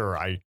after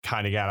I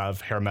kind of got out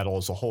of hair metal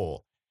as a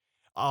whole.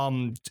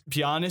 To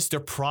be honest, they're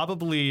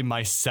probably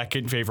my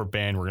second favorite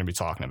band we're gonna be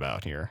talking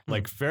about here.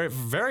 Like very,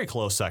 very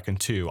close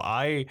second too.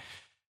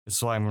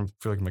 That's why I'm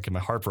feel like I'm making my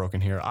heart broken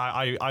here.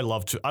 I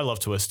love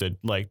Twisted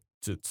like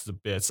to the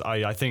bits.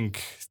 I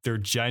think they're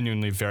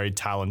genuinely very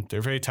talented. They're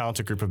a very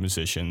talented group of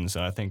musicians,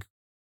 and I think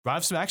I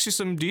have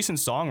some decent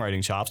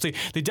songwriting chops.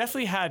 They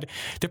definitely had.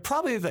 They're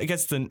probably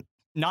against the.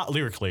 Not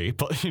lyrically,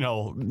 but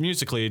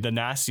musically, the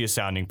nastiest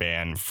sounding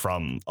band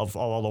of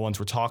all the ones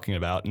we're talking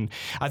about, and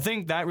I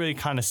think that really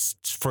kind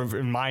of,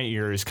 in my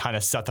ears, kind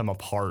of set them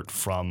apart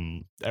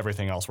from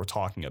everything else we're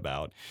talking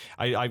about.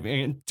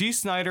 Dee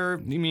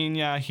Snider, I mean,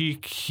 yeah,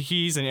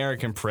 he's an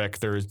arrogant prick.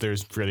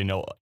 There's really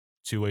no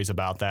two ways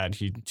about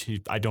that.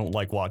 I don't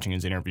like watching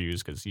his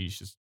interviews because he's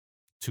just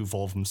too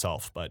full of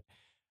himself, but.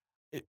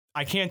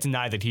 I can't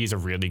deny that he's a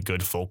really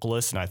good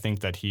vocalist, and I think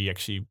that he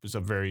actually was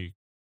a very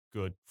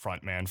good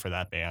front man for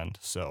that band.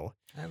 So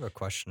I have a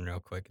question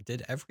real quick.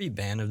 Did every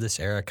band of this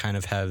era kind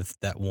of have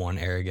that one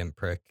arrogant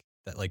prick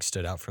that like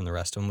stood out from the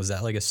rest of them? Was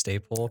that like a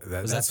staple?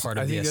 Was that part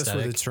of the aesthetic? I think that's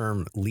where the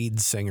term lead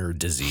singer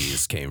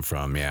disease came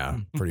from. Yeah,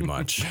 pretty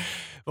much.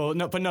 Well,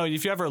 no,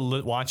 if you ever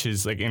watch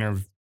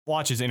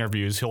his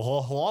interviews, he'll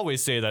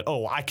always say that,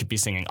 oh, I could be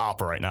singing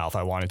opera right now if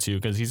I wanted to,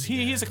 because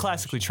he's a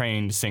classically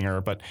trained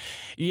singer, but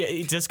yeah,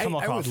 it does come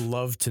across. I would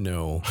love to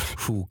know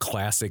who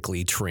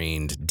classically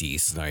trained Dee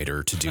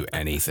Snider to do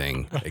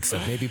anything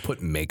except maybe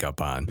put makeup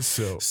on.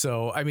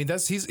 So I mean,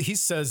 he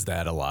says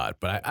that a lot,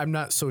 but I'm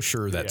not so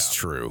sure that's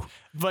true.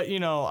 But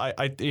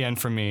and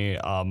for me,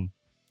 and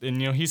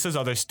he says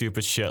other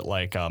stupid shit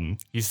like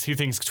he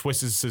thinks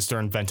Twisted Sister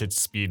invented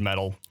speed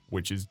metal,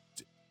 which is.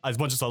 As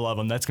much as I love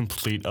him, that's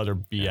complete utter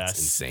BS. That's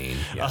insane.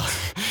 Yeah.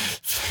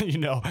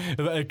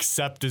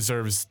 Accept,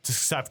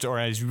 or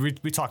as we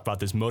talked about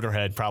this,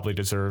 Motorhead probably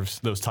deserves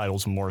those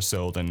titles more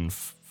so than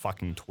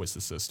fucking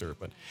Twisted Sister.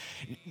 But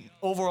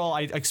overall,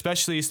 I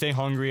especially Stay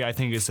Hungry, I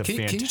think it's a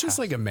fantastic. Can you just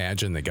like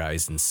imagine the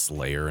guys in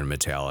Slayer and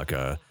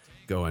Metallica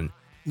going,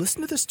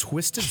 listen to this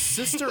Twisted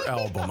Sister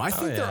album. I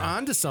think they're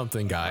onto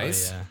something,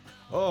 guys. Oh, yeah.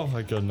 Oh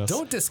my goodness!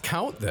 Don't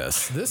discount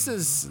this. This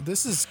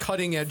is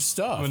cutting edge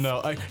stuff. Well,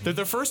 no,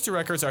 the first 2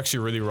 records are actually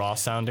really raw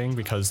sounding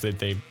because they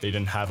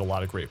didn't have a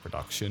lot of great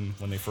production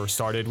when they first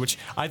started, which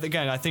I think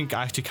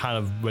actually kind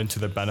of went to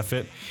their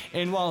benefit.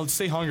 And while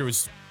Stay Hungry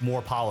was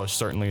more polished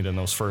certainly than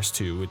those first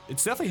 2,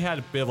 it's definitely had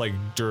a bit of like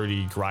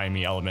dirty,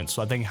 grimy elements.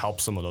 So I think it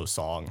helps some of those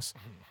songs.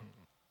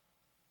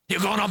 You're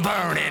gonna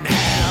burn in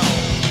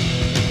hell.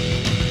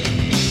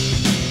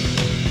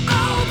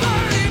 I'll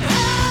burn in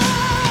hell.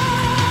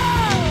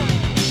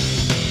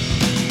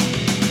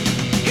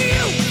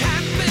 You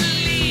can't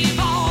believe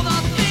all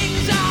the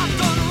things I've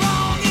done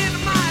wrong in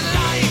my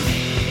life.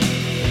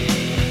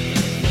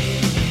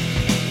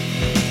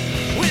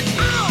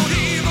 Without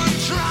even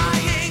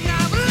trying,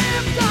 I've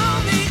lived on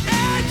the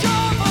edge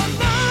of a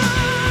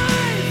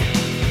knife.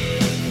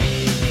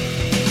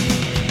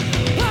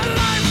 Well,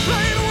 I'm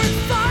playing with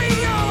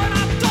fire and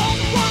I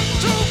don't want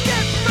to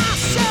get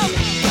myself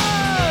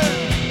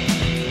burned.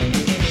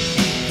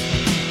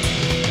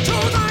 To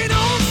thine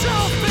own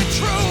self be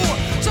true,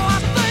 so I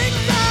think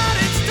that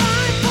it's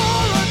time for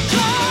a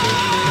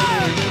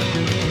turn.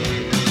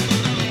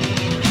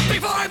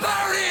 Before I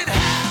burn in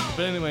hell.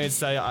 But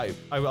anyways, I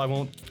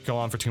won't go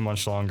on for too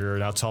much longer.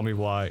 Now tell me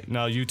why.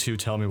 Now you two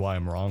tell me why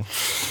I'm wrong.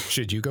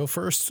 Should you go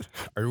first,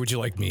 or would you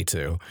like me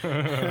to?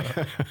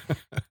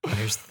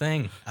 Here's the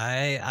thing.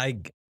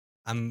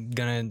 I'm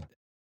gonna.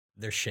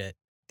 They're shit,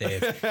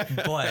 Dave.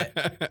 But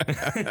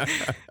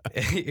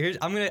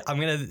I'm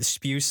gonna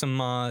spew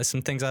some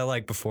things I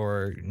like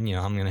before I'm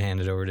gonna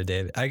hand it over to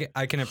Dave.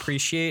 I can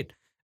appreciate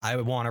I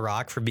Wanna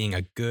Rock for being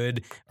a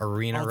good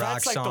arena rock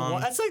that's like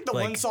song. that's like the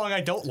one song I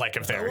don't like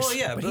of theirs. Well,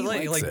 yeah, But but he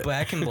likes like it.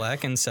 Black and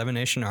Black and Seven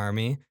Nation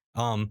Army.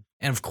 And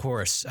of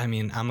course, I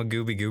mean, I'm a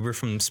Gooby Goober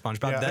from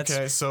SpongeBob. Yeah,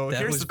 okay, so that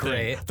here's was the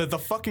great. thing. The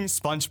fucking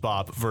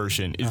SpongeBob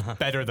version is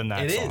better than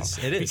that It song.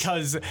 is.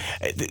 Because,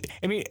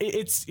 I mean,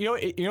 it's, you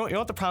know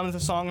what the problem with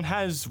the song? It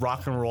has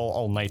rock and roll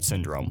all night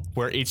syndrome,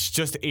 where it's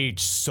just aged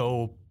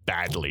so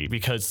badly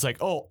because it's like,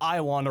 oh,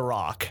 I want to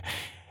rock.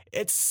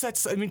 I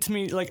mean, to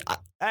me, like,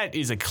 that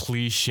is a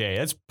cliche.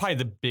 That's probably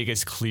the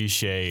biggest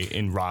cliche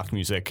in rock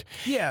music.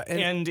 Yeah,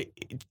 And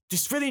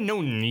there's really no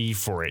need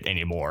for it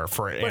anymore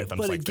for anthems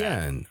but like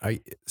that. again,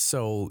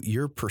 so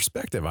your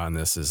perspective on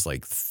this is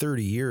like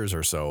 30 years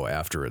or so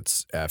after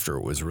it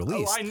was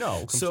released. Oh, I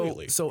know,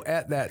 completely. So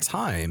at that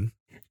time,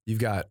 you've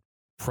got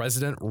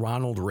President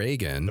Ronald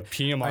Reagan, The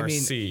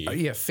PMRC. I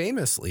mean,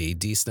 famously,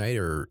 Dee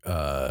Snider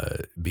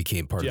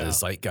became part of the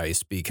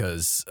zeitgeist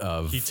because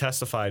of He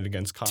testified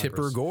against Congress.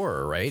 Tipper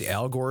Gore, right?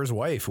 Al Gore's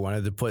wife, who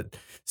wanted to put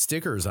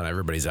stickers on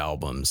everybody's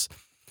albums.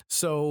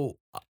 So,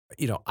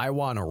 I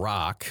Wanna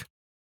Rock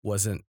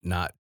wasn't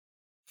not.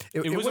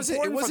 It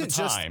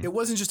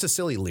wasn't just a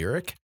silly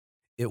lyric.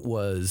 It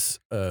was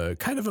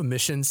kind of a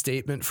mission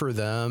statement for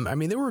them. I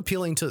mean, they were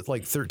appealing to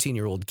like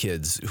 13-year-old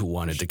kids who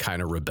wanted to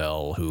kind of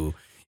rebel, who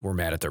were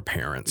mad at their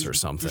parents or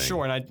something.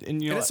 Sure,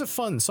 and it's a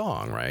fun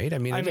song, right? I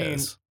mean, it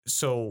is.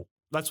 So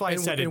that's why I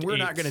said and we're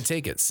not going to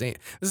take it. This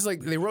is like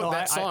they wrote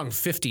that song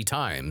 50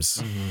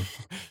 times.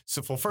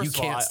 So well, first you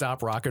of all, can't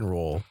stop rock and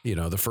roll.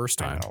 The first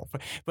time. I know,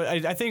 but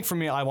I think for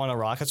me, I Want to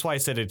Rock. That's why I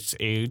said it's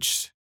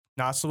aged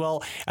not so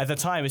well. At the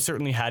time, it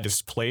certainly had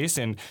its place.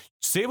 And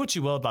say what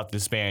you will about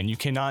this band, you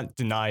cannot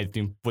deny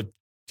what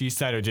Dee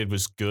Snider did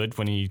was good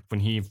when he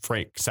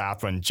Frank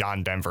Zappa and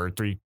John Denver,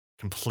 3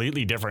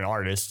 completely different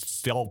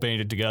artists, they all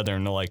banded together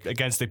and they're like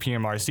against the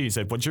PMRC,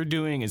 said what you're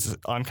doing is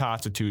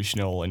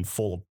unconstitutional and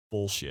full of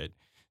bullshit.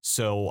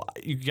 So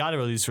you got to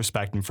at least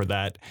respect him for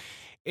that.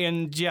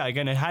 And yeah,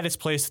 again, it had its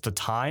place at the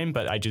time,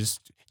 but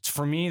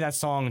for me, that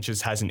song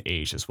just hasn't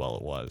aged as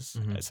well as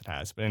it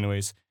has. But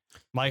anyways,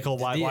 Michael,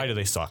 why do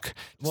they suck?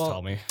 Just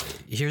tell me.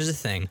 Here's the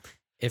thing.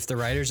 If the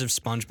writers of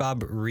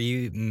SpongeBob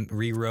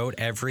rewrote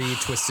every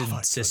Twisted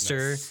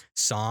Sister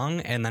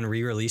song and then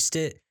re-released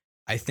it,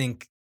 I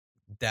think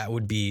that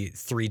would be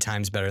 3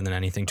 times better than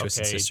anything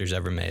Twisted Sisters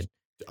ever made.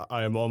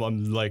 I'm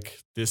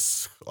like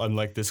this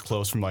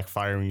close from like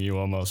firing you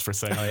almost for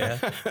saying. Oh yeah,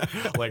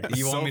 like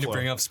you want me to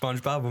bring up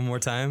SpongeBob one more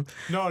time?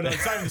 No,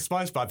 it's not even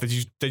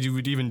SpongeBob that you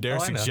would even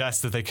dare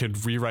suggest that they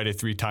could rewrite it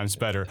 3 times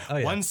better. Oh,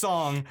 yeah. One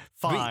song,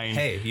 fine.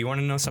 Hey, you want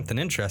to know something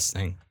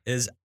interesting?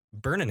 Is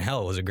 "Burn in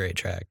Hell" was a great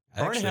track.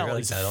 I Burn in Hell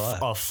really is that a lot.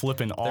 a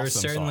flippin' awesome. There was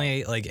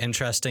certainly song. like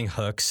interesting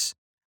hooks.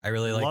 I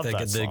really like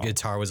the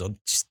guitar was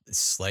just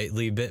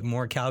slightly bit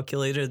more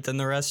calculated than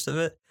the rest of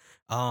it.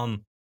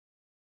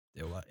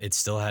 It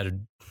still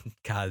had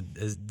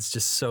it's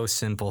just so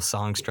simple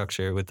song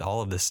structure with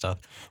all of this stuff.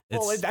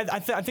 I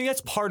think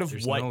that's part of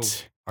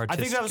what artistic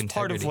I think that was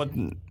part of what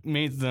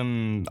made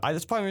them.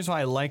 That's probably the reason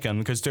why I like them,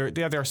 because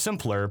they're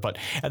simpler, but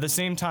at the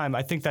same time,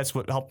 I think that's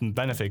what helped them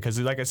benefit. Because,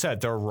 like I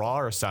said, they're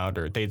rawer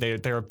sounder.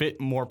 They're a bit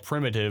more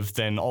primitive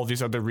than all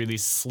these other really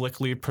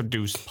slickly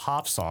produced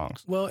pop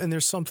songs. Well, and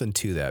there's something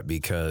to that,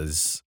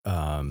 because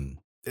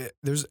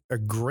there's a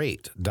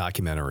great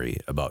documentary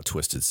about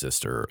Twisted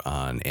Sister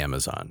on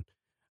Amazon,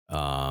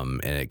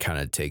 and it kind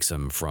of takes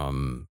them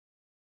from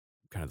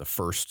kind of the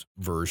first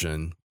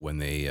version when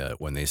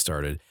they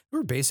started. They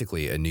were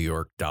basically a New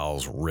York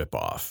Dolls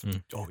ripoff.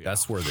 Oh, yeah.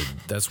 That's where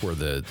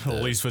the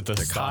At least with the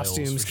styles,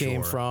 costumes for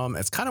came sure. from.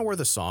 It's kind of where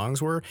the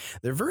songs were.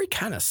 They're very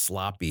kind of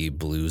sloppy,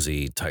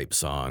 bluesy type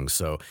songs.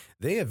 So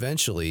they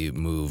eventually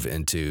move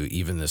into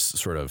even this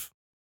sort of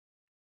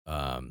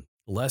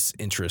less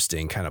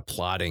interesting kind of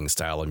plodding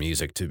style of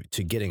music to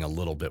getting a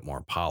little bit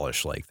more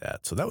polished like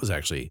that. So that was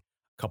actually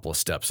a couple of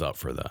steps up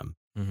for them.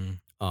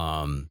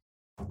 Mm-hmm.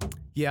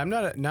 Yeah, I'm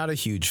not a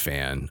huge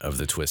fan of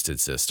the Twisted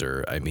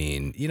Sister. I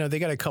mean, they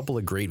got a couple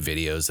of great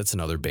videos. That's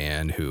another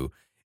band who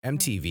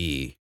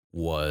MTV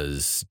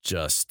was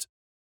just,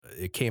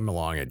 it came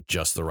along at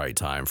just the right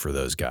time for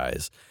those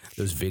guys,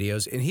 those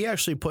videos. And he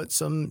actually put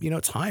some,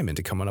 time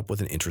into coming up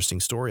with an interesting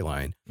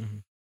storyline.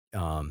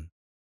 Mm-hmm.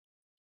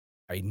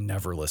 I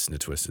never listened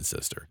to Twisted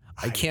Sister.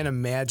 I can't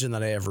imagine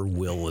that I ever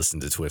will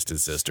listen to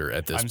Twisted Sister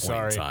at this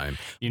point in time.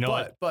 You know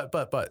what?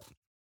 But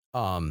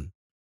And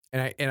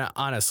I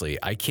honestly,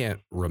 I can't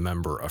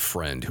remember a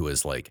friend who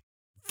is like,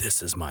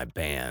 this is my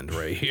band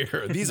right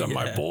here. These are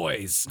my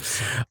boys.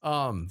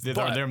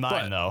 They're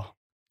mine, though.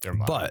 They're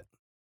mine. But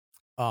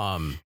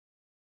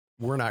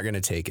we're not going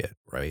to take it,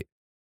 right?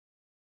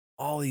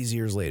 All these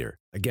years later,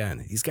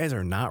 again, these guys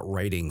are not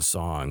writing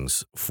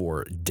songs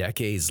for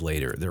decades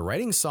later. They're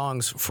writing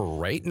songs for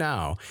right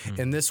now.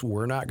 And this,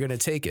 we're not going to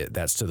take it.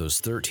 That's to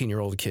those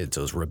 13-year-old kids,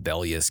 those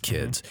rebellious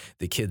kids,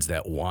 the kids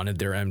that wanted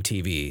their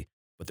MTV,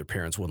 but their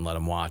parents wouldn't let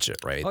them watch it,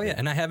 right? Oh yeah,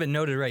 and I have it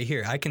noted right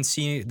here. I can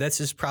see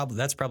that's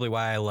probably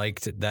why I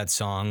liked that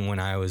song when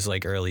I was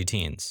like early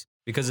teens,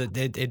 because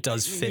it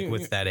does fit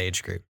with that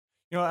age group.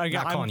 Again,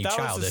 Not calling you that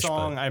was childish, the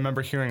song but- I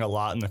remember hearing a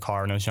lot in the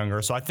car when I was younger.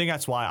 So I think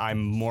that's why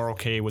I'm more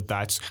okay with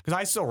that. Because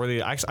I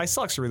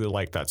still actually really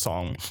like that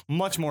song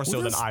much more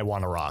so than I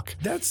Wanna Rock.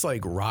 That's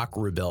like Rock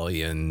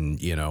Rebellion,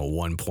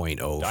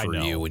 1.0 I for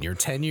know. you when you're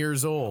 10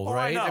 years old, Oh, I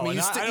right? know, I mean,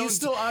 and I you don't-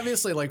 still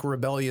obviously like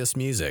rebellious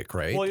music,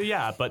 right? Well,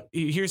 yeah, but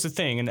here's the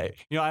thing, and I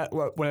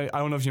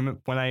don't know if you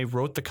remember, when I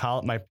wrote the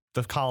column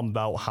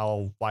about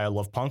why I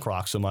love punk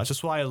rock so much.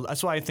 That's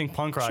why I think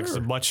punk rock is a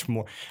much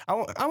more, I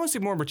won't say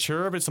more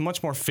mature, but it's a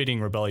much more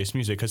fitting rebellious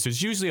music, because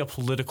there's usually a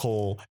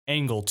political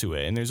angle to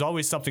it, and there's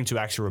always something to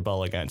actually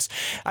rebel against.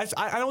 I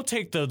don't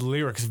take the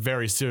lyrics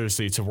very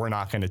seriously to "we're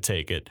not going to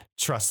take it."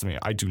 Trust me,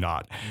 I do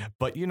not.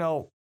 But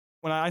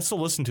when I still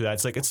listen to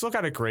that, it's still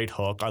got a great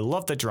hook. I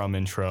love the drum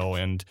intro,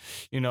 and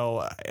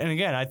and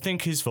again, I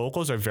think his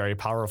vocals are very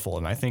powerful,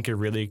 and I think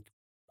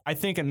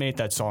it made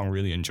that song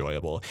really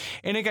enjoyable.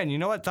 And again, you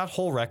know what? That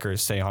whole record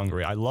is Stay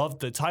Hungry. I love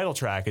the title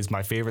track is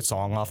my favorite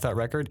song off that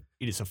record.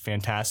 It is a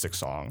fantastic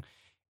song.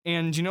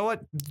 And you know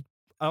what?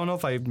 I don't know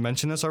if I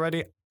mentioned this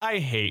already. I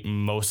hate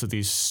most of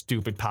these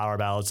stupid power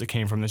ballads that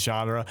came from the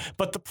genre,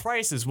 but The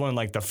Price is one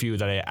of the few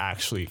that I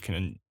actually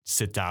can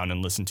sit down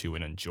and listen to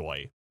and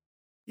enjoy.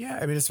 Yeah,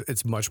 I mean,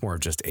 it's much more of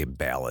just a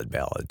ballad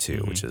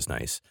too, which is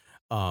nice.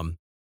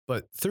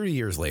 But 30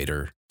 years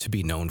later, to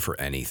be known for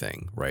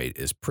anything, right,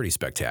 is pretty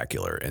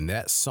spectacular. And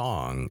that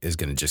song is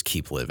going to just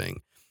keep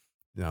living.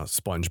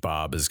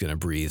 SpongeBob is going to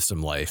breathe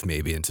some life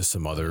maybe into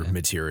some other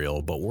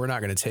material, but we're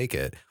not going to take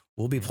it.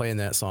 We'll be playing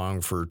that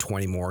song for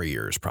 20 more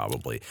years,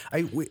 probably.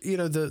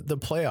 The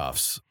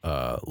playoffs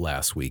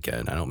last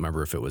weekend, I don't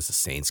remember if it was the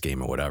Saints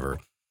game or whatever.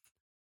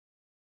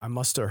 I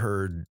must have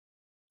heard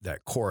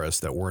that chorus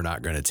that we're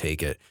not going to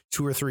take it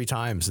 2 or 3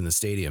 times in the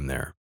stadium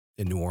there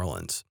in New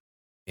Orleans.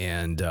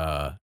 And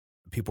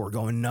people were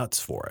going nuts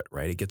for it,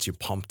 right? It gets you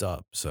pumped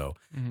up. So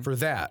for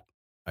that,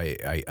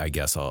 I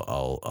guess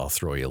I'll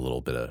throw you a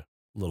little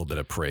bit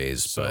of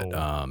praise.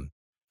 So-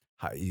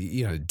 But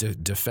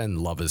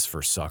defend "Love Is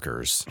for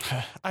Suckers."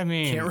 I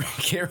mean,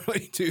 Can't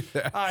really do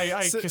that.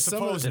 I So- some of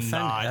suppose the-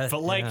 not,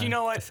 but you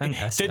know what? Defend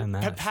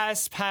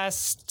SMF.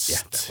 Past. Yeah,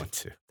 that one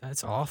too.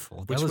 That's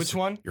awful. Which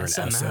one? You're an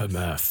SMF.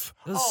 SMF.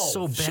 That was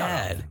so shut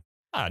bad.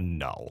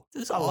 No.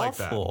 This is I like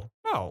that. awful.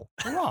 No,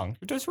 you're wrong.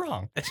 You're just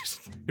wrong.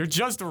 You're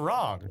just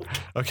wrong.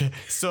 Okay,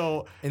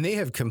 so And they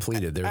have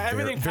completed their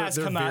everything past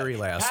their come out. very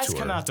last Past tour.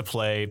 come out to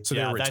play. So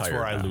yeah, they're that's where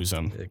retired I now. lose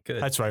them. Yeah,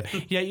 good. That's right.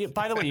 Yeah.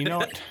 By the way, you know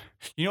what?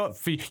 You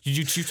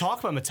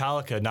talk about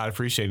Metallica not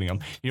appreciating them.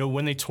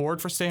 When they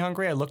toured for Stay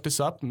Hungry, I looked this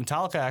up.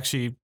 Metallica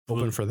actually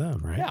Open for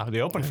them, right? Yeah,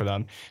 they opened for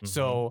them.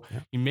 So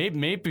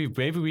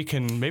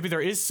maybe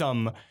there is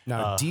some.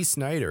 Now, Dee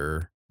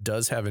Snider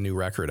does have a new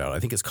record out. I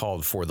think it's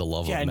called "For the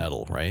Love of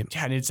Metal," right?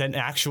 Yeah, and it's an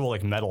actual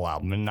metal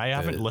album, and I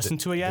haven't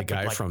listened to it yet. The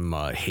guy but from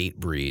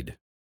Hatebreed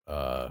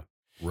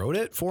wrote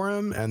it for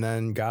him and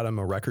then got him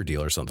a record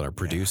deal or something, or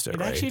produced it. It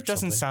right? actually Or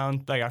doesn't something.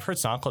 sound like I've heard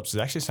sound clips. It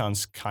actually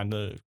sounds kind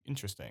of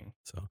interesting.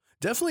 So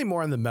definitely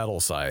more on the metal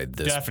side.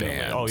 This Definitely.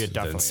 band, Oh, yeah, than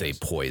definitely say is.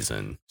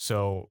 Poison.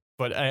 So,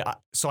 but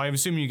so I'm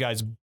assuming you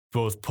guys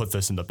both put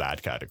this in the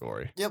bad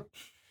category. Yep.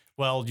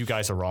 Well, you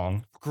guys are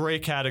wrong.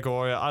 Great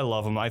category. I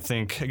love them. I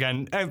think,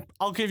 again,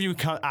 I'll give you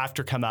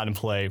after Come Out and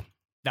Play.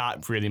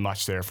 Not really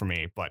much there for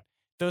me, but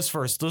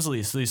at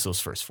least those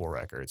first 4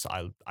 records,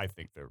 I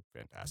think they're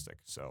fantastic.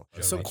 So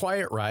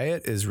Quiet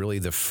Riot is really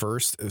the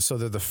first. So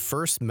they're the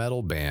first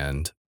metal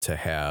band to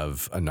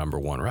have a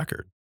 #1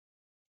 record.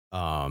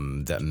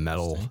 That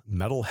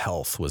Metal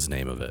Health was the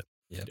name of it.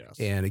 Yep. yes.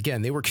 And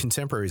again, they were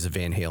contemporaries of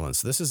Van Halen.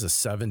 So this is a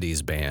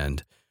 70s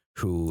band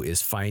who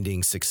is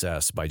finding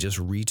success by just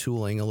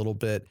retooling a little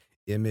bit,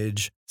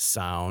 image,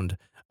 sound.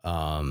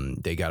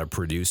 They got a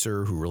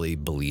producer who really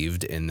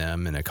believed in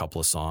them in a couple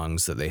of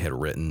songs that they had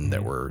written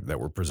that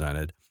were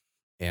presented.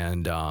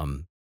 And,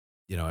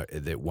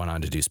 they went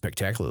on to do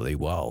spectacularly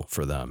well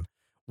for them.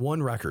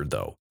 One record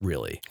though,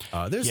 really.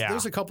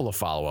 There's a couple of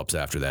follow-ups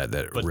after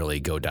that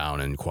really go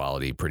down in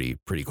quality pretty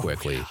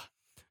quickly. yeah.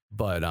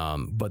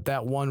 But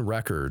that one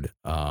record,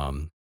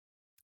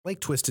 like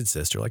Twisted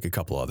Sister, like a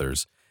couple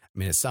others, I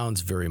mean, it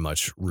sounds very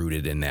much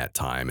rooted in that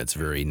time. It's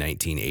very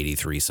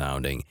 1983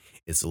 sounding.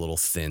 It's a little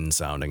thin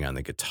sounding on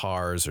the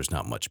guitars. There's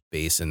not much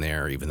bass in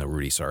there, even though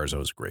Rudy Sarzo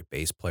was a great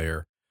bass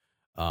player.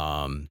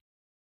 And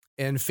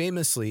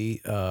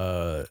famously,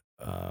 Come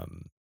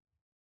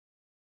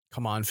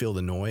On, Feel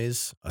the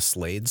Noise, a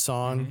Slade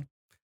song.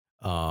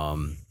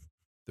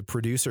 The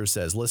producer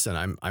says,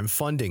 listen, I'm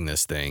funding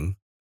this thing.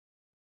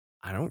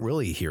 I don't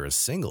really hear a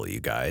single,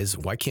 you guys.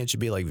 Why can't you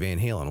be like Van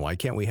Halen? Why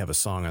can't we have a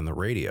song on the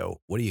radio?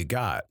 What do you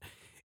got?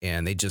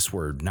 And they just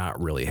were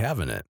not really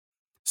having it.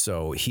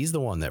 So he's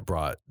the one that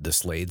brought the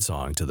Slade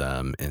song to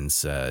them and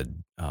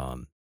said,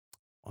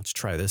 let's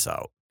try this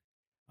out.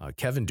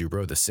 Kevin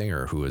Dubrow, the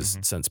singer who has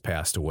since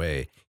passed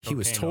away, he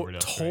was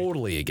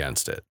totally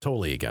against it.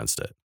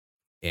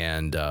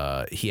 And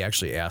he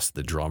actually asked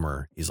the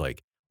drummer, he's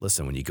like,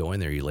 listen, when you go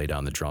in there, you lay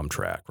down the drum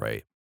track,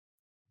 right?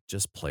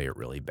 Just play it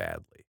really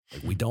badly.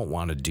 Like, we don't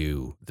want to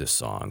do this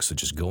song. So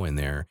just go in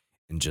there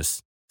and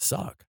just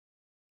suck.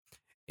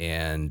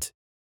 And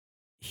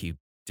he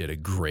did a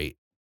great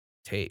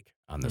take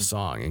on the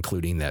song,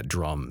 including that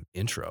drum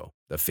intro,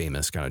 the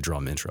famous kind of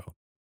drum intro.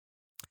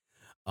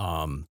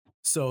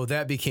 So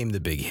that became the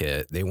big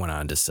hit. They went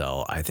on to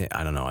sell, I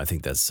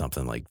think that's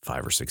something like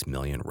 5 or 6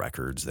 million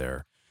records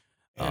there.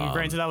 And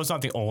granted, that was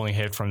not the only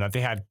hit from that.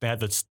 They had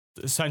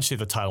essentially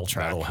the title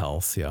track. Metal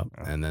Health, yeah.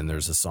 And then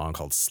there's a song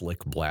called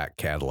Slick Black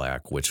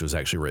Cadillac, which was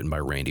actually written by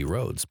Randy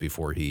Rhoads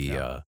before he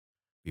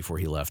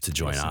left to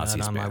join Listen to Ozzy's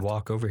that on band. my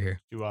walk over here.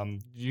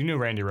 You knew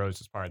Randy Rhoads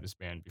was part of this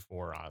band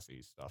before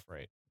Ozzy's stuff,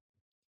 right?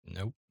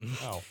 Nope.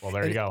 Oh, well,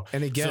 there you go.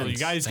 And again, so you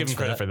guys give them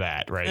credit for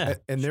that, right? Yeah.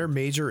 And their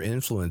major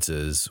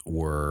influences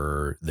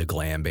were the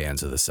glam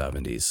bands of the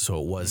 70s. So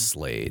it was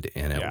Slade,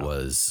 and it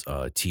was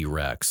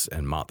T-Rex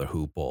and Mott the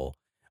Hoople,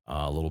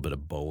 a little bit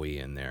of Bowie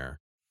in there.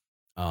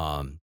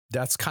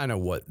 That's kind of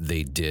what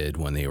they did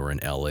when they were in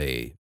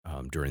LA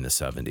during the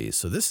 70s.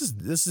 So this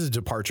is a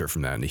departure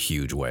from that in a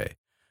huge way.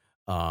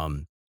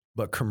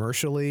 But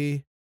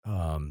commercially,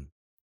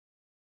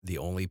 the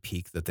only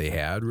peak that they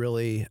had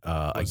really,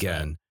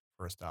 again,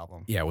 First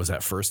album. yeah, was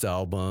that first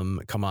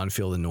album. Come On,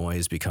 Feel the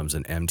Noise becomes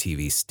an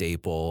MTV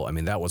staple. I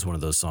mean, that was one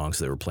of those songs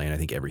that were playing, I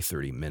think, every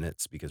 30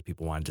 minutes because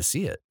people wanted to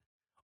see it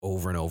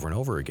over and over and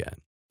over again.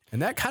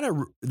 And that kind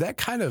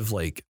of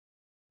like,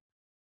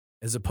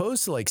 as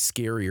opposed to like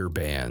scarier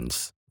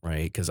bands,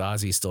 right? Because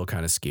Ozzy's still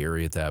kind of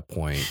scary at that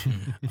point.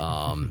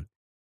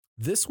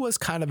 This was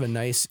kind of a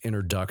nice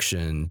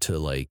introduction to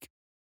like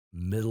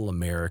middle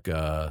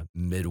America,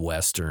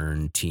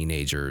 Midwestern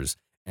teenagers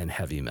and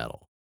heavy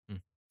metal.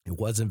 It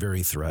wasn't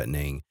very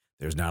threatening.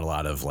 There's not a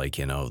lot of like,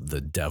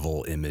 the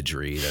devil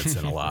imagery that's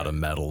in a lot of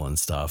metal and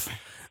stuff.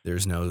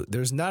 There's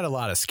not a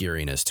lot of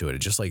scariness to it.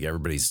 It's just like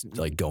everybody's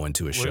like going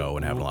to a show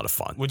and having a lot of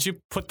fun. Would you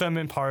put them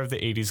in part of the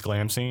 80s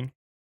glam scene?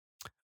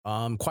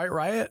 Quiet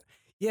Riot?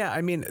 Yeah,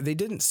 I mean, they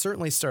didn't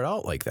certainly start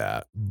out like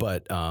that,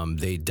 but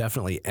they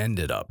definitely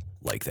ended up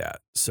like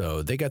that.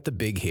 So they got the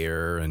big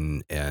hair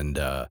and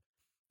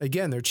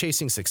again, they're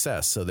chasing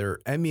success. So they're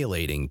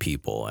emulating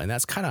people. And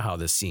that's kind of how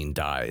this scene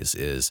dies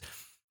is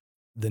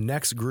the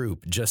next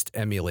group just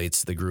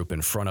emulates the group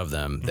in front of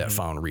them that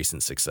found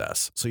recent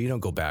success. So you don't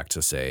go back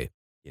to say,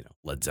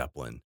 Led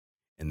Zeppelin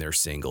and their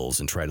singles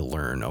and try to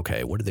learn,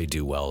 okay, what do they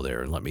do well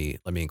there? And let me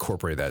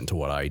incorporate that into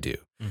what I do.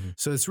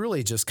 So it's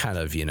really just kind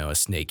of, a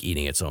snake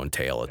eating its own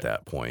tail at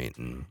that point.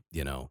 And,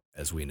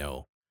 as we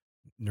know,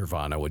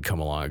 Nirvana would come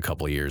along a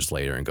couple of years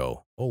later and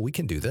go, oh, we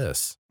can do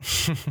this.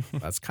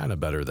 That's kind of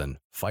better than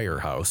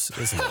Firehouse,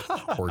 isn't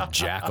it? Or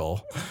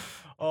Jackal.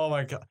 Oh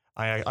my God.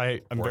 I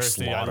embarrassed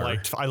me. I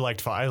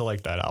liked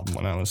that album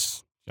when I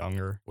was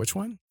younger. Which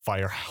one?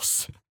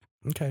 Firehouse.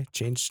 Okay,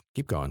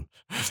 keep going.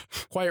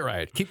 Quiet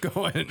Riot, keep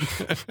going.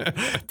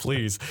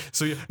 Please.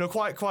 So no,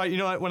 quiet. You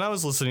know, when I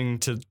was listening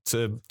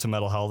to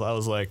Metal Health, I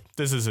was like,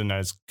 this isn't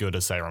as good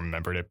as I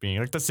remembered it being.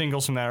 Like the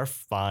singles from that are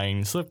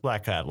fine. Slick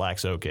Black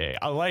Cadillac's okay.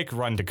 I like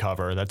Run to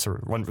Cover. That's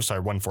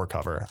Run for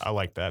Cover. I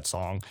like that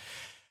song.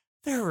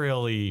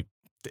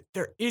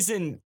 There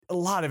isn't a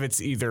lot of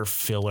it's either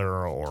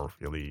filler or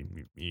really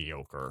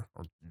mediocre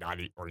or not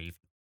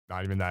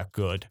even that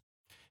good.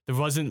 There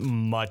wasn't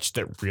much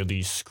that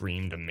really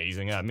screamed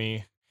amazing at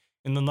me.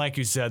 And then, like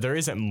you said, there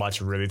isn't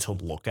much really to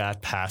look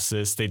at past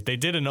this. They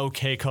did an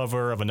okay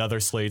cover of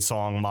another Slade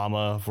song,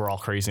 Mama, We're All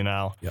Crazy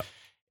Now. Yep.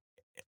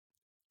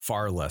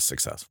 Far less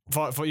successful.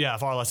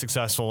 Far less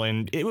successful.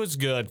 And it was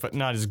good, but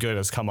not as good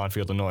as Come On,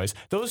 Feel the Noise.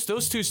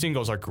 Those two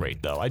singles are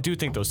great, though. I do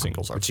think those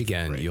singles are Which,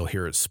 again, great. You'll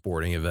hear at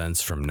sporting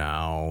events from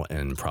now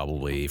and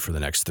probably for the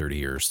next 30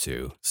 years,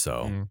 too.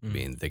 So, I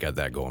mean, they got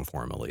that going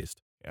for them at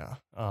least. Yeah.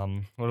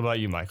 What about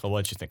you, Michael?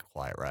 What'd you think of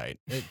Quiet Riot?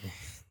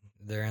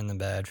 They're in the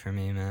bad for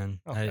me, man.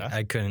 Okay.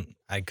 I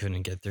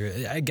couldn't get through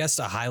it. I guess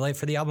the highlight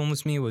for the album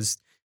with me was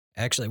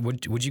actually,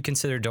 would you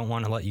consider Don't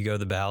Want to Let You Go,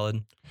 the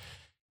ballad?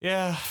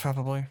 Yeah,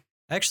 probably.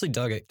 I actually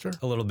dug it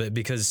a little bit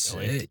because,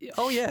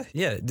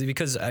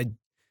 because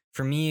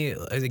for me,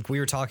 I think we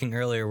were talking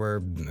earlier where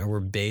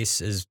bass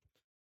is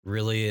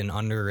really an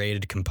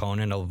underrated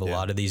component of a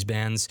lot of these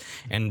bands.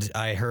 And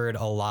I heard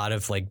a lot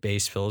of like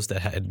bass fills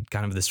that had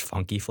kind of this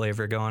funky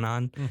flavor going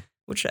on,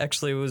 which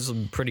actually was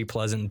pretty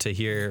pleasant to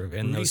hear.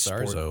 And Rudy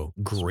Sarzo,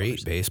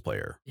 great bass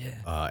player.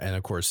 Yeah. And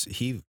of course,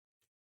 he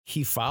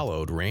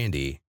followed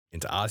Randy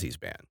into Ozzy's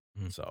band.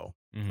 So,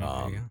 There you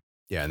go.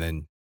 yeah, and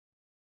then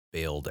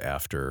bailed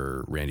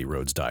after Randy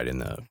Rhoads died in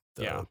the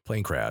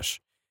plane crash,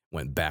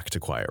 went back to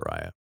Quiet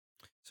Riot.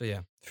 So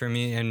yeah, for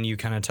me, and you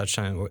kind of touched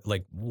on it,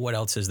 like what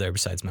else is there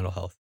besides Mental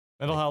Health?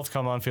 Mental Health,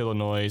 Come On, Feel the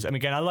Noise. I mean,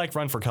 again, I like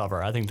Run for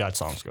Cover. I think that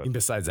song's good.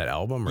 Besides that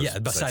album? Or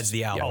besides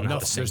the album. Yeah,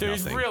 not the single.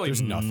 There's really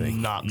There's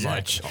nothing. Not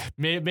much.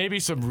 Maybe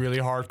some really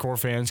hardcore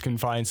fans can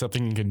find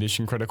something in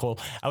Condition Critical.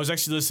 I was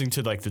actually listening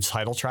to like the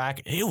title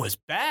track. It was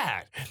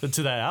bad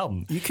to that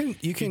album. You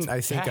can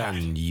I think bad.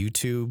 on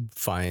YouTube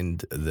find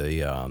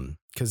the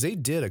because they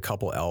did a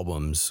couple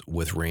albums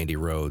with Randy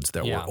Rhoads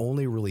that were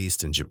only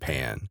released in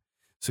Japan.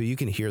 So you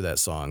can hear that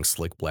song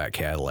Slick Black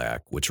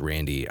Cadillac, which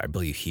Randy, I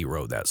believe he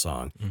wrote that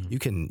song. You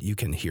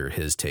can hear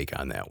his take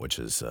on that, which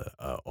is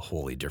a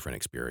wholly different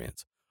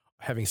experience.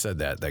 Having said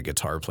that, that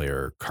guitar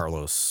player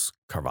Carlos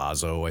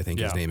Carvazo, I think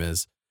his name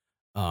is,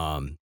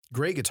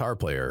 great guitar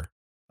player.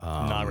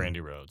 Not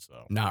Randy Rhoads,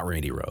 though. Not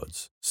Randy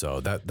Rhoads.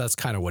 So that's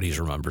kind of what he's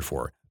remembered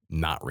for.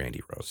 Not Randy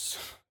Rhoads.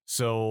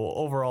 So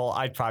overall,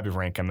 I'd probably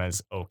rank him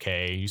as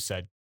okay. You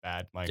said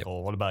bad,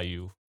 Michael. What about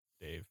you,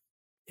 Dave?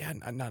 Yeah,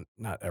 I'm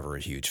not ever a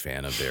huge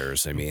fan of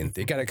theirs. I mean,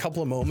 they got a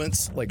couple of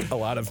moments, like a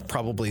lot of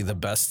probably the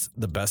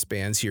best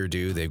bands here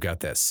do. They've got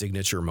that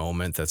signature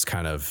moment that's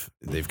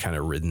they've kind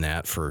of ridden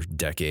that for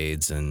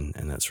decades, and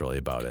that's really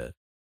about it.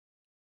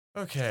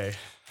 Okay.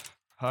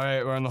 All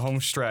right, we're on the home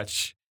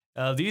stretch.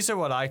 These are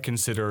what I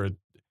consider,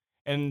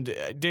 and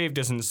Dave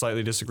doesn't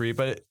slightly disagree,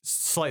 but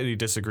slightly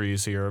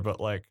disagrees here.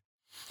 But like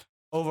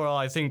overall,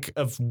 I think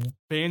of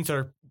bands that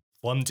are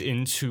lumped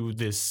into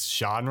this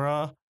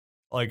genre.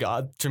 Like,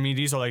 to me,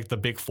 these are like the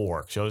big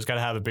four. So always got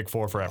to have a big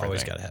four for everything.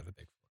 Always got to have a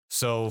big four.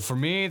 So for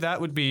me, that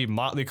would be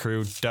Motley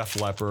Crue, Def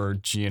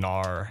Leppard,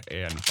 GNR,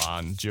 and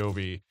Bon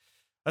Jovi.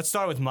 Let's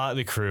start with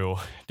Motley Crue.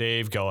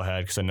 Dave, go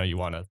ahead, because I know you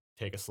want to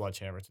take a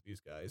sledgehammer to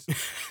these guys.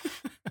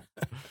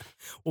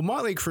 Well,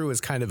 Motley Crue is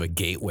kind of a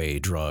gateway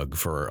drug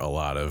for a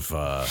lot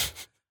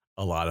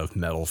of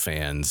metal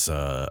fans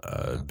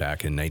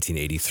back in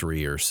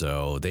 1983 or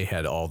so. They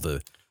had all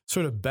the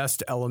sort of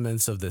best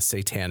elements of the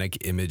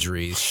satanic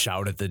imagery,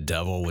 shout at the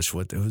devil, which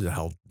who the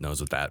hell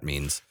knows what that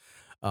means.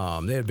 They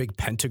had a big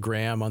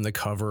pentagram on the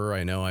cover.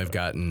 I know I've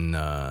gotten,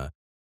 I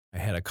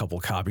had a couple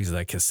copies of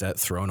that cassette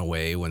thrown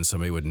away when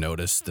somebody would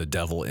notice the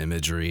devil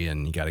imagery,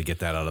 and you got to get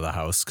that out of the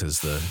house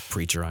because the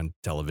preacher on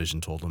television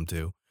told them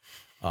to.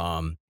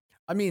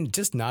 I mean,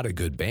 just not a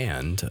good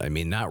band. I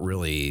mean, not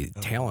really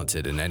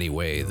talented in any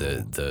way.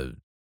 The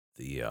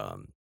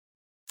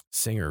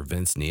singer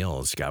Vince Neil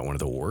has got one of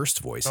the worst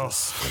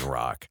voices in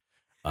rock.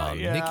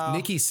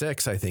 Nikki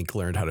Sixx, I think,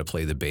 learned how to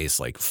play the bass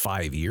like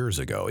 5 years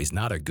ago. He's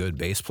not a good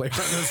bass player on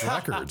those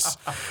records.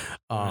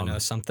 I know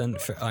something.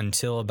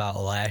 Until about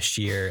last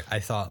year, I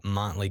thought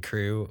Motley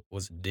Crue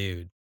was a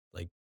dude.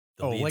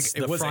 Like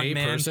it was a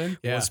person?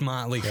 Yeah. was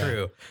Motley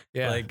Crue.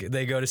 Yeah. Like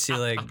they go to see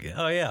I'm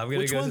gonna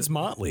Which go. one's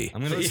Motley?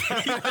 I'm gonna.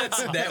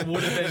 That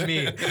would have been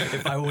me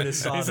if I would have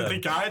saw Is it them. the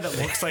guy that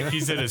looks like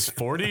he's in his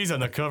 40s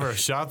on the cover of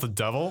Shot the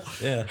Devil?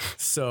 Yeah.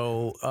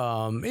 So,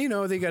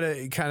 they got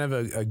a kind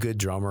of a good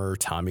drummer,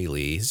 Tommy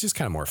Lee. He's just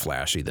kind of more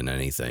flashy than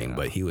anything,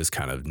 but he was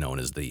kind of known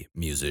as the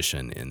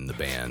musician in the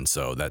band.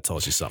 So that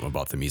tells you something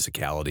about the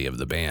musicality of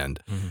the band.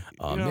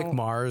 Mick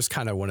Mars,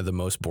 kind of one of the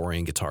most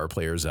boring guitar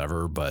players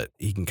ever, but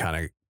he can kind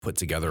of put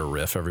together a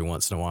riff every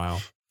once in a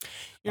while.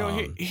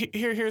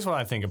 Here's what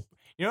I think of.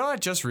 You know what I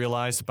just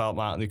realized about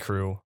Motley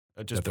Crue?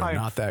 That they're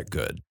not that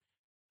good.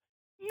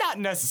 not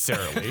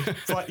necessarily,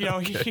 but you know,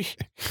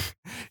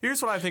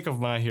 here's what I think of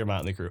when I hear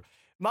Motley Crue.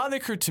 Motley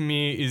Crue to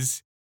me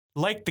is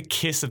like the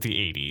Kiss of the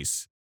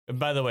 80s. And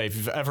by the way, if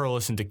you've ever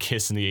listened to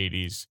Kiss in the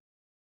 80s,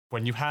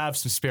 when you have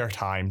some spare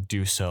time,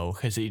 do so,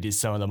 because it is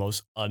some of the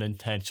most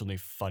unintentionally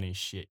funny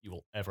shit you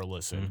will ever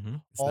listen. Mm-hmm.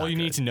 All you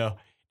need to know,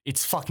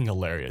 it's fucking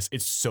hilarious.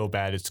 It's so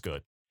bad, it's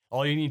good.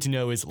 All you need to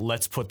know is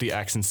let's put the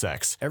X in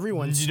sex. You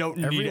don't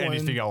need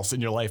anything else in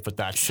your life but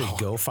that should song.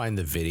 go find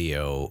the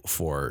video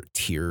for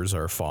Tears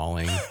Are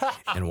Falling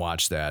and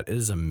watch that. It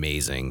is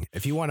amazing.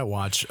 If you want to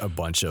watch a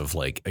bunch of,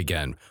 like,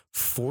 again,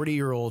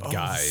 40-year-old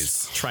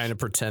guys trying to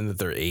pretend that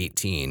they're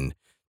 18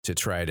 to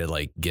try to,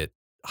 like, get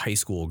high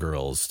school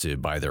girls to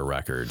buy their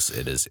records,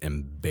 it is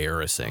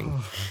embarrassing.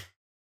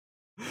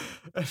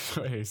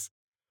 Anyways,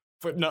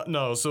 but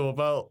no. So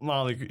about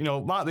Motley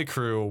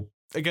Crue,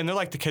 again, they're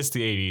like the Kiss of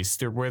the 80s.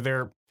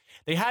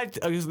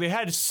 They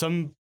had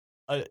some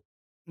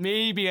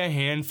maybe a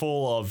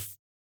handful of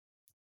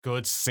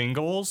good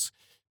singles,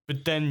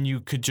 but then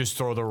you could just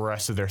throw the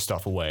rest of their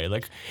stuff away.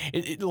 Like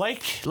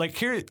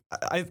here,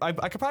 I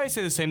could probably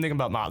say the same thing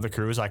about Motley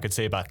Crue as I could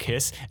say about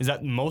Kiss, is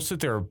that most of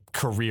their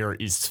career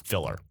is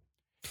filler.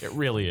 It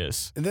really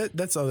is. And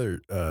that's another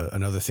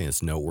thing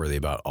that's noteworthy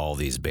about all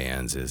these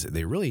bands is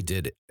they really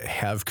did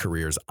have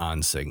careers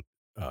on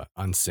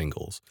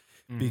singles.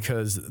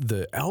 Because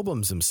the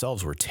albums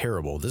themselves were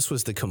terrible. This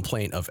was the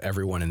complaint of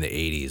everyone in the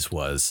 80s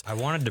was... I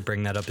wanted to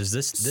bring that up. Is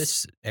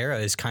this era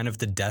is kind of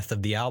the death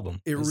of the album.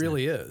 It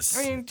really is.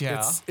 I mean,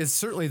 yeah. It's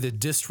certainly the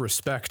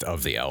disrespect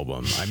of the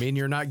album. I mean,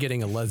 you're not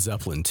getting a Led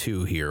Zeppelin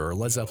 2 here or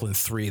Led Zeppelin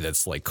 3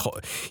 that's like,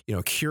 you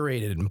know,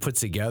 curated and put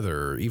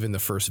together. Even the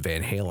first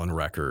Van Halen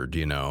record,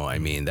 you know, I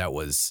mean, that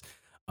was...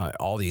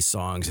 all these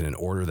songs in an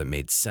order that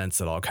made sense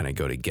that all kind of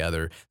go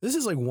together. This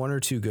is like one or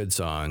two good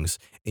songs,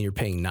 and you're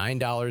paying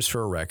 $9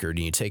 for a record,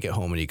 and you take it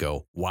home and you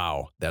go,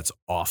 wow, that's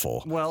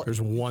awful. Well, there's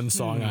one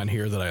song on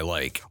here that I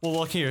like. Well,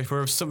 look here,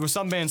 for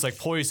some bands like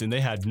Poison,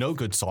 they had no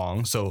good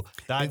songs, so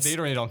they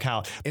really don't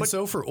count. And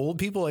so for old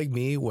people like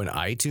me, when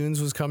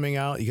iTunes was coming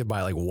out, you could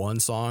buy like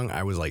one song.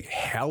 I was like,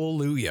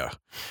 hallelujah.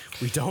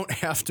 We don't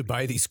have to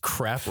buy these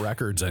crap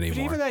records anymore.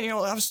 But even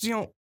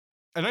that,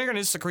 I know you're going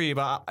to disagree,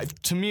 but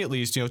to me at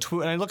least,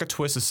 and I look at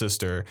Twisted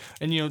Sister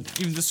and, even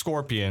the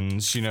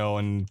Scorpions,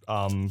 and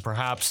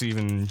perhaps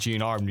even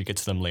GNR when you get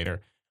to them later.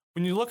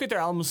 When you look at their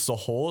albums as a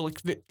whole, like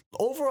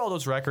overall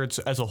those records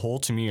as a whole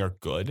to me are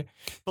good.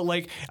 But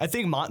like, I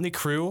think Motley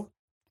Crue,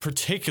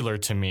 particular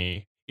to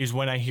me, is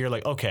when I hear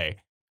like, okay,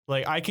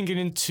 like I can get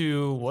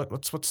into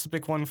what's the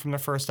big one from their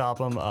first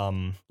album,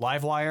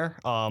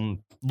 Livewire,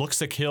 Looks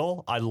to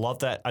Kill. I love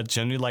that. I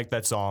genuinely like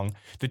that song.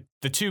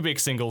 The two big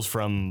singles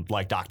from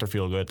like Dr.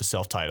 Feelgood, the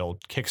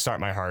self-titled, Kickstart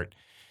My Heart,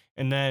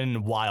 and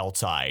then Wild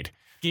Side.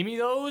 Give me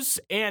those,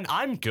 and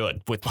I'm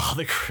good with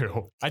Motley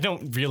Crue. I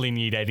don't really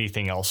need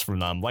anything else from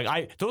them.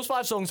 Like those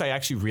 5 songs I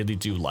actually really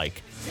do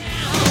like.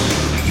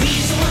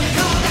 He's the one that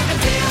called that can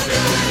feel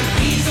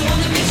good. He's the one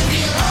that makes you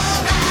feel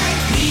alright.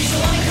 He's the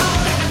one that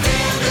called that can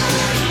feel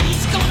good.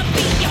 He's gonna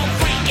be your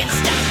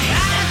Frankenstein.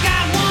 I've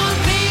got one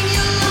thing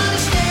you'll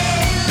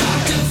understand.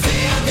 Dr.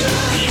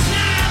 Feelgood. He's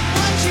not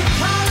what you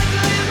call a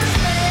glamour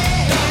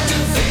man.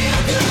 Dr.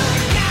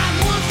 Feelgood. Got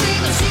one thing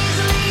that's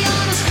easily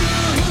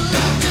understood.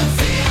 Dr.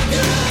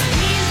 Feelgood.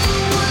 He's the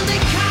one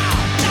they call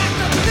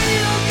Dr.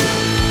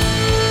 Feelgood.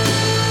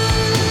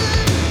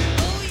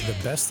 The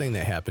best thing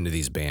that happened to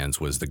these bands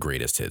was the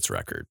Greatest Hits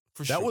record.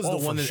 That was the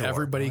one that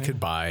everybody could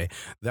buy.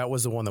 That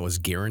was the one that was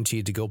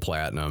guaranteed to go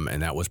platinum,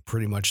 and that was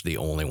pretty much the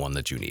only one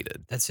that you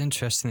needed. That's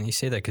interesting that you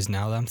say that, because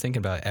now that I'm thinking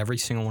about it, every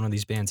single one of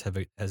these bands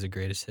has a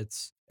Greatest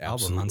Hits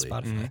album on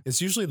Spotify. Mm-hmm.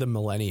 It's usually the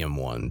Millennium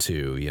one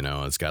too.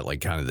 It's got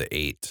like kind of the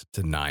 8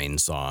 to 9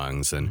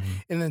 songs, and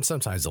then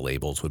sometimes the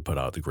labels would put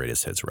out the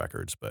Greatest Hits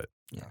records. But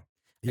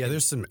yeah,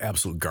 there's some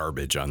absolute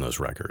garbage on those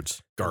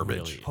records.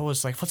 Garbage. Really?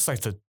 What's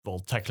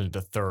technically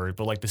the third,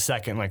 but like the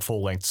second like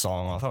full length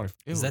song. I thought,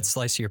 Is that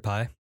Slice Your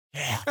Pie?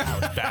 Yeah,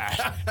 that was bad.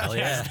 Hell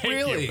yeah.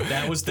 Really?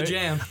 That was the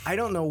jam. I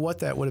don't know what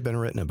that would have been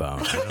written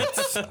about.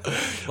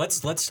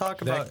 Let's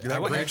talk about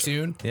that great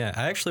tune. Yeah,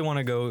 I actually want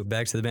to go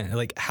back to the band.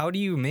 Like, how do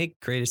you make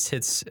Greatest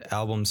Hits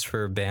albums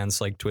for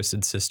bands like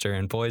Twisted Sister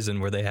and Poison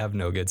where they have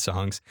no good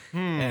songs?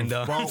 And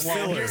well,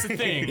 here's the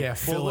thing. Yeah,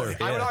 filler.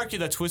 I would argue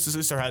that Twisted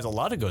Sister has a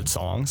lot of good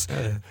songs.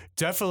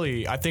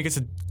 Definitely, I think it's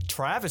a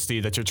travesty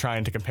that you're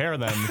trying to compare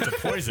them to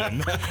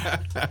Poison.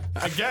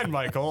 Again,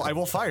 Michael, I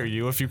will fire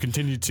you if you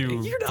continue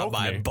to. You're not poke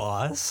my me.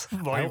 boss.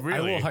 I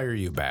Really? will hire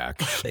you back.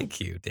 Thank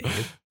you,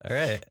 Dave. All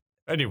right.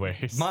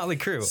 Anyways, Motley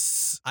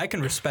Crue. I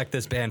can respect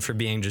this band for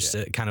being just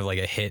a kind of like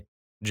a hit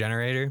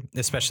generator,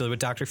 especially with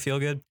Dr.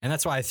 Feelgood. And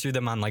that's why I threw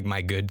them on like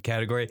my good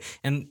category.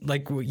 And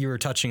like what you were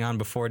touching on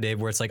before, Dave,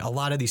 where it's like a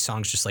lot of these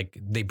songs just like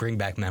they bring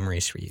back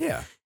memories for you.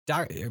 Yeah.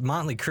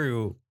 Motley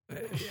Crue,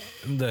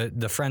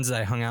 the friends that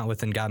I hung out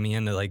with and got me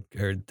into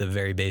or the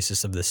very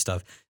basis of this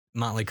stuff,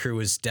 Motley Crue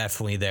was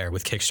definitely there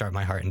with Kickstart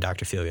My Heart and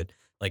Dr. Feelgood.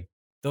 Like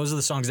those are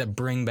the songs that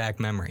bring back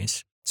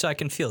memories. So I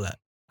can feel that.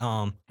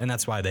 And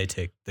that's why they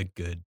take the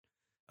good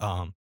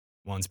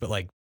ones. But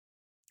like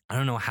I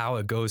don't know how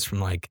it goes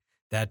from like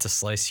that to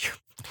slice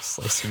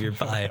of your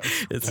pie.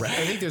 It's I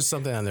think there's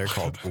something on there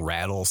called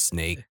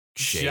Rattlesnake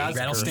Shake. Yeah,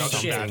 Rattlesnake another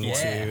Shake, bad one.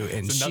 yeah. Too.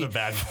 And It's another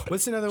bad one.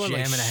 what's another one? jam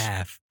like, and a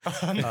half.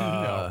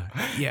 No.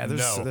 Yeah,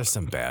 No. there's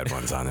some bad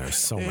ones on there.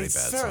 So many bad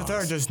songs.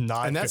 They're just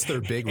not. And that's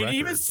their big And record.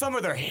 even some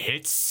of their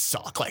hits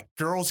suck. Like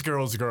Girls,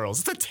 Girls,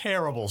 Girls. It's a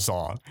terrible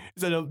song.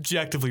 It's an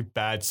objectively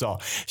bad song.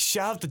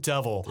 Shout out the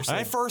Devil. When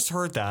I first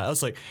heard that, I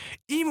was like,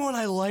 even when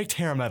I liked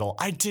hair metal,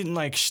 I didn't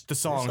like the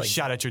song like-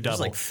 Shout at Your There's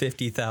Devil. like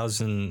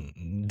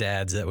 50,000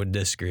 dads that would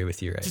disagree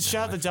with you right now.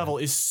 Shout at the Devil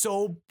is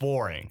so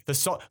boring. The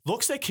song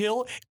Looks That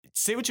Kill,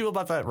 say what you will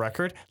about that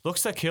record.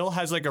 Looks That Kill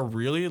has like a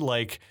really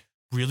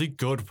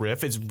good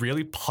riff. It's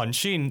really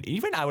punchy and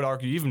even, I would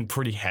argue, even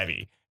pretty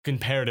heavy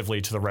comparatively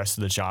to the rest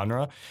of the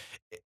genre.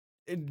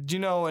 You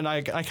know, and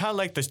I kind of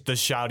like the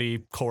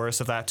shouty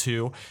chorus of that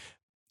too.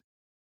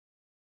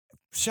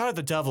 Shout at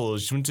the Devil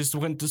is when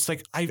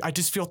like I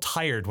just feel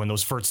tired when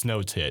those first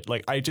notes hit.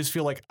 Like I just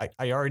feel like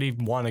I already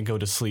want to go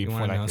to sleep You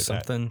when want I to know hear that.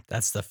 something?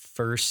 That's the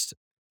first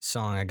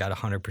song I got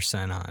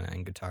 100% on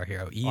in Guitar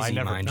Hero. Easy,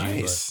 never- mind you.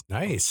 Nice,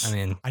 nice. But, I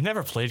mean, I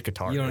never played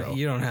Guitar Hero.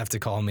 you don't have to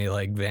call me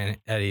like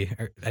Eddie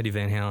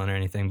Van Halen or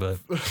anything, but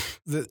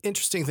The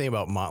interesting thing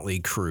about Motley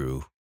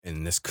Crue,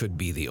 and this could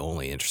be the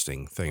only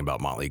interesting thing about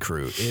Motley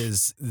Crue,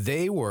 is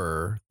they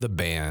were the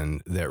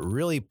band that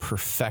really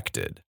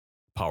perfected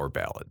power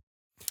ballad.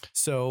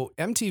 So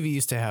MTV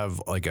used to have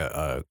like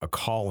a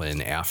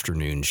call-in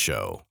afternoon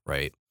show,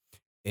 right?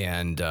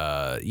 And,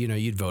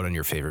 you'd vote on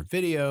your favorite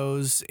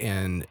videos,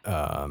 and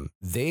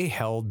they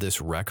held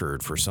this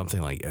record for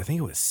something like, I think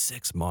it was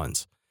 6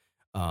 months,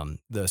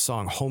 the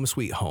song Home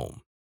Sweet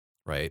Home,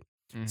 right?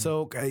 Mhm.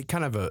 So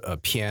kind of a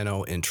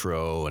piano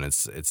intro, and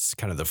it's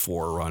kind of the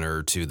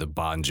forerunner to the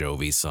Bon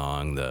Jovi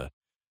song, what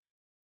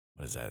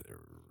is that?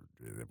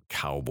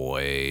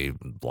 Cowboy,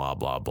 blah,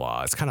 blah,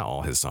 blah. It's kind of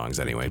all his songs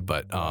anyway,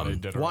 but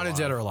Wanted, Dead or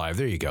Dead or Alive.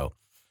 There you go.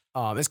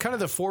 It's kind of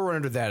the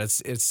forerunner to that.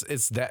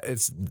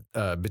 It's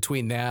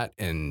between that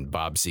and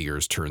Bob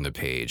Seger's Turn the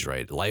Page,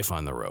 right? Life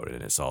on the Road,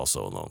 and it's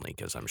also lonely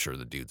because I'm sure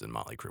the dudes in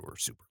Motley Crue were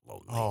super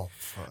lonely. Oh,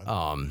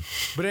 fun.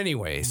 But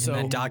anyway, so so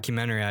in that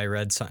documentary I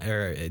read,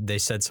 they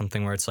said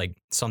something where it's like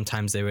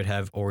sometimes they would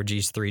have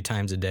orgies 3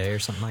 times a day or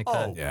something like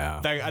that. Oh,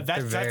 yeah. that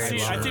They're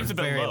very I think it's a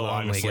bit very low,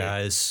 lonely honestly.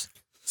 guys.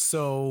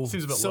 So,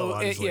 Seems a bit low,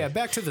 honestly. yeah,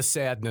 back to the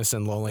sadness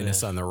and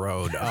loneliness on the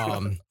road.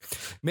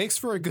 Makes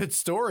for a good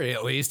story,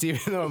 at least,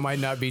 even though it might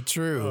not be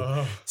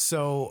true.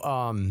 So,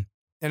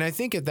 and I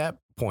think at that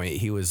point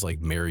he was like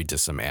married to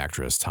some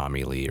actress,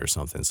 Tommy Lee or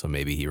something. So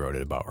maybe he wrote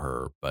it about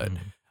her, but,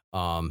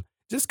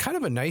 just kind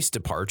of a nice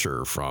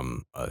departure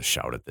from a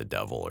Shout at the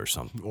Devil or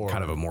something, Or-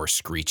 kind of a more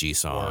screechy Or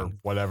song.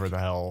 whatever the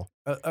hell.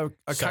 A kind of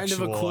a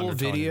sexual cool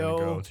undertone you're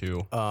gonna video.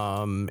 go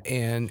to.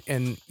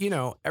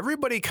 And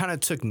everybody kind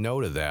of took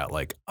note of that,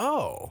 like,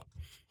 oh,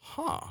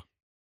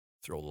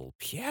 throw a little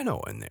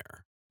piano in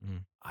there.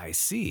 Mm. I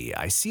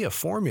see a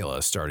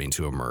formula starting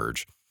to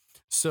emerge.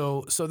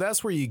 So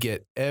that's where you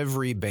get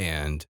every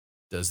band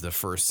does the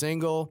first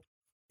single,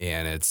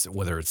 and it's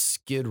whether it's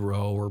Skid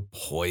Row or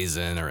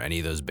Poison or any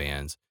of those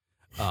bands.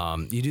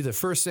 You do the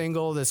first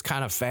single that's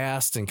kind of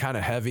fast and kind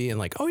of heavy, and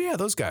like, oh yeah,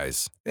 those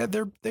guys, yeah,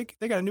 they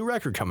got a new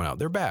record coming out,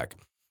 they're back.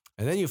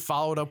 And then you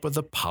follow it up with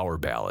a power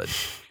ballad,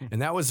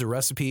 and that was the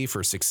recipe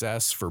for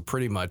success for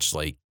pretty much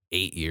like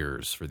 8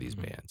 years for these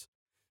bands.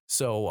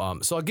 So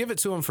I'll give it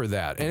to them for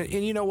that. And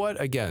you know what?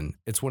 Again,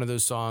 it's one of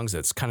those songs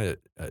that's kind of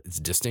it's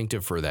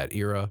distinctive for that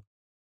era.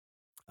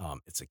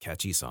 It's a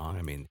catchy song.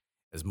 I mean,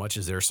 as much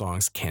as their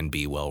songs can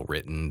be well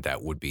written,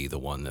 that would be the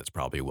one that's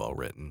probably well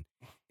written.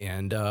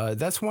 And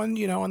that's one,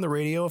 on the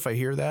radio, if I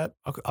hear that,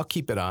 I'll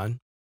keep it on.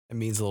 It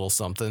means a little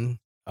something,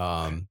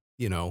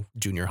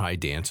 junior high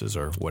dances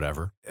or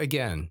whatever.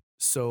 Again,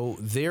 so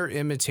they're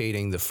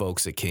imitating the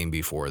folks that came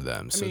before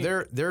them. So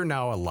they're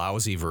now a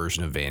lousy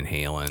version of Van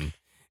Halen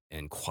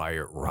and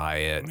Quiet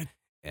Riot.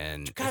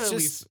 And gotta it's at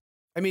just,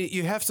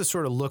 you have to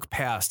sort of look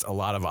past a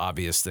lot of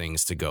obvious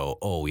things to go,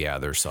 oh yeah,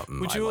 there's something.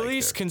 Would I you at like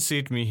least there.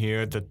 concede to me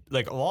here that,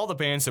 like, of all the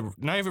bands that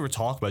not even we're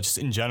talking about, just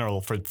in general,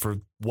 for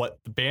what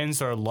the bands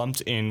that are lumped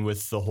in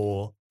with the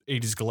whole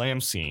 80s glam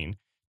scene,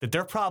 that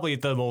they're probably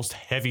the most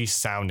heavy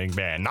sounding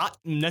band. Not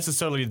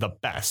necessarily the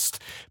best,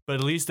 but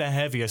at least the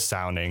heaviest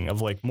sounding,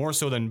 of like more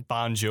so than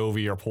Bon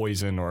Jovi or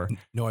Poison or.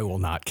 No, I will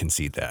not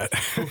concede that.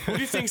 Who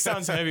do you think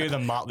sounds heavier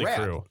than Motley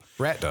Crue?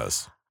 Rat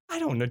does. I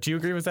don't know. Do you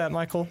agree with that,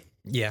 Michael?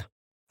 Yeah.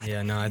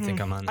 Yeah, no, I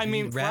think I'm on. I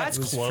mean, Rat Rat's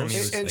was- for close, me,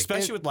 was like-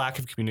 especially with lack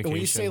of communication. When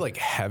you say like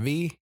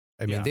heavy,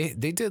 I mean,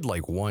 they did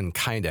like one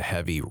kind of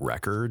heavy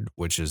record,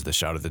 which is the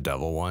Shout at the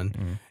Devil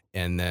one.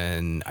 And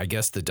then I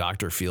guess the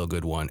Dr.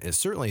 Feelgood one is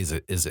certainly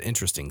is an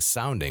interesting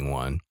sounding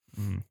one.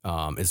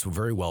 It's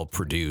very well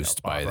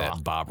produced by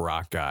that Bob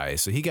Rock guy.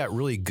 So he got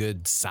really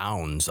good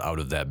sounds out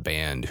of that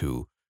band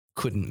who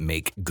couldn't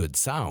make good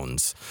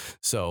sounds.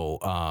 So,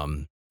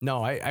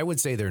 no, I would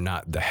say they're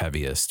not the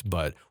heaviest,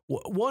 but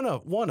one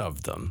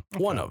of them.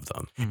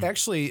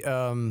 Actually,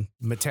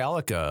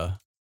 Metallica,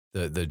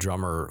 the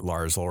drummer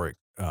Lars Ulrich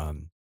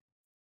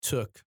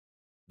took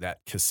that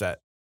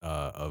cassette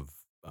of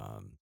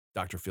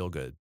Dr.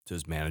 Feelgood to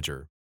his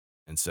manager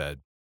and said,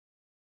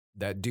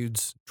 that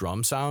dude's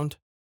drum sound,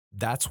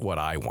 that's what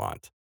I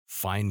want.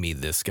 Find me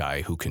this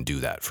guy who can do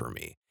that for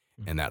me.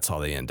 And that's how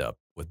they end up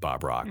with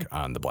Bob Rock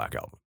on the Black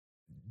Album.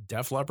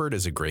 Def Leppard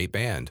is a great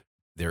band.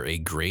 They're a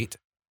great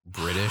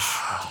British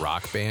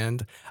rock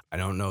band. I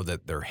don't know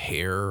that they're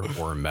hair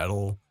or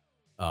metal.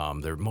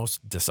 They're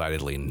most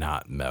decidedly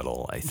not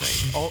metal, I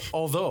think.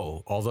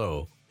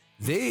 Although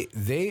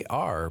they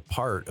are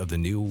part of the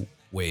new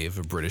wave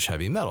of British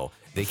heavy metal.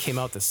 They came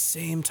out the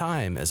same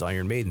time as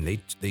Iron Maiden.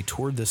 They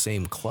toured the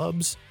same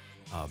clubs.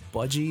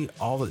 Budgie,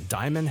 all the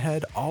Diamond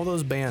Head, all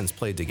those bands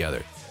played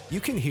together. You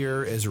can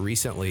hear as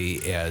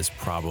recently as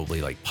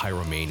probably like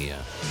Pyromania.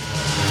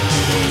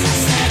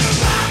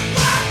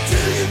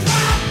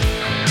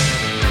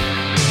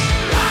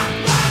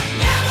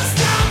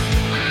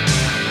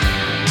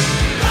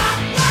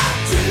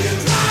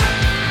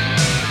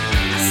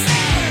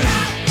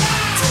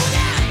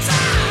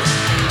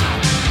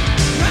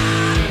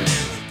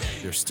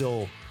 They're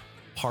still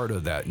part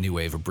of that new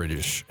wave of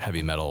British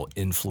heavy metal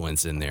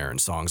influence in there,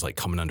 and songs like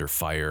Coming Under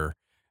Fire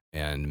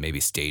and maybe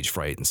Stage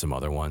Fright and some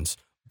other ones.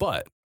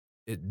 But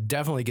it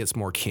definitely gets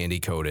more candy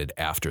coated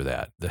after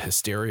that. The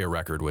Hysteria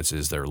record, which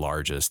is their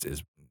largest,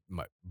 is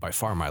by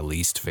far my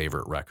least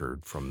favorite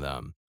record from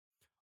them.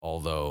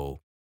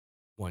 Although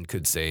one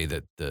could say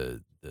that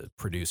the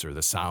producer,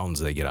 the sounds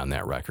they get on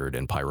that record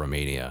and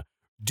Pyromania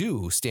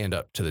do stand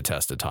up to the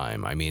test of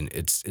time. I mean,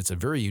 it's a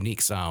very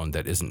unique sound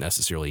that isn't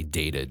necessarily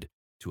dated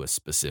to a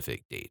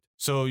specific date.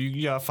 So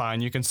yeah,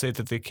 fine. You can say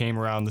that they came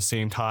around the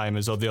same time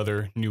as all the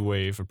other new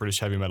wave of British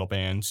heavy metal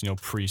bands. You know,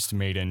 Priest,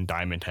 Maiden,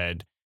 Diamond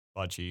Head,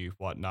 Budgie,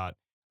 whatnot.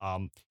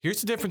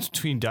 Here's the difference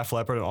between Def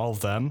Leppard and all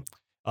of them.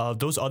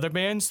 Those other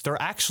bands,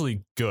 they're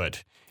actually good,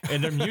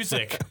 and their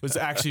music was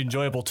actually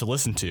enjoyable to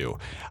listen to.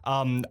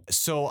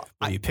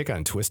 You pick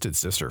on Twisted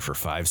Sister for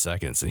 5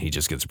 seconds, and he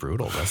just gets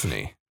brutal, doesn't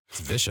he? It's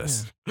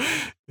vicious.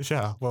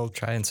 Yeah. Well,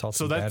 Try insult.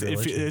 so that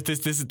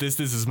this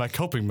is my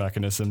coping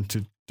mechanism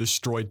to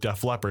destroy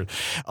Def Leppard.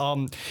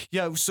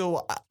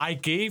 So I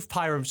gave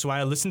So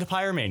I listened to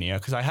Pyromania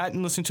because I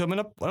hadn't listened to him in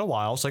a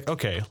while. I was like,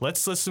 okay,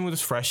 let's listen with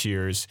his fresh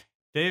ears.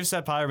 Dave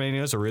said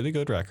Pyromania is a really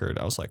good record.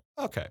 I was like,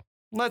 okay,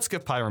 let's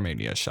give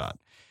Pyromania a shot.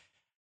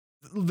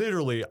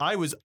 Literally, I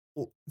was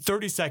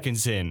 30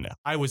 seconds in.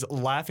 I was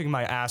laughing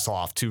my ass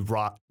off to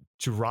rock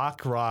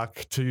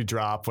till you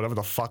drop, whatever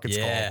the fuck it's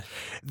called.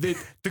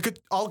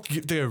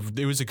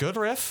 It was a good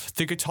riff.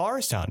 The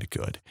guitar sounded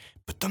good,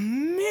 but the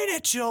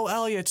minute Joe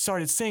Elliott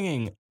started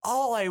singing,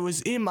 all I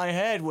was in my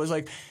head was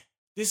like,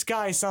 this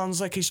guy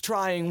sounds like he's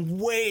trying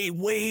way,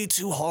 way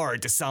too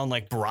hard to sound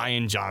like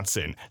Brian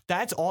Johnson.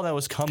 That's all that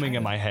was coming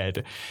in my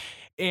head,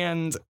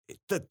 and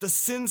the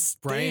synths.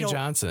 Brian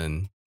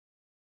Johnson,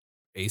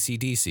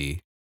 AC/DC,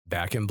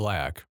 Back in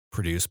Black,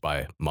 produced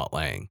by Mutt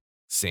Lange.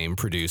 Same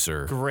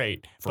producer.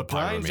 Great. But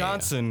Brian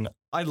Johnson,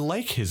 I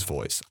like his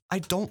voice. I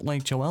don't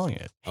like Joe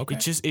Elliott. Okay.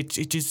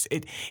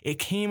 It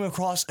came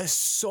across as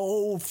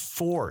so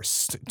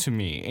forced to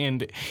me.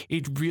 And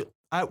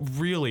I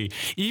really,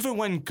 even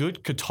when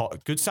good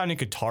sounding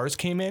guitars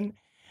came in,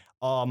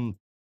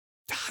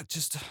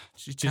 just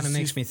kind of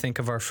makes me think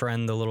of our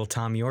friend, the little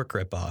Tom York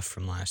ripoff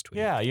from last week.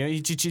 Yeah,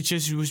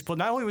 he was. But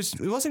not only it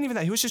wasn't even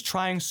that. He was just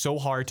trying so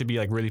hard to be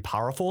like really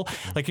powerful.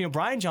 Like, you know,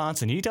 Brian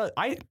Johnson. He does.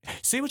 I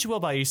say what you will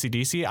about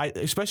AC/DC.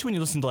 Especially when you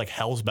listen to like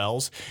Hell's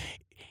Bells.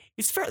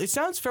 It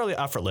sounds fairly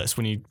effortless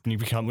when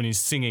he's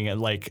singing at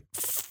like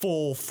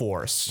full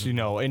force, you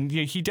know. And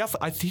he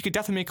could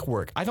definitely make it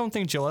work. I don't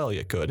think Joe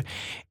Elliott could.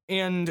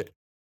 And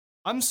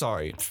I'm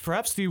sorry,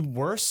 perhaps the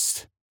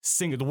worst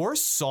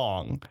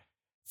song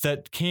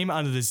that came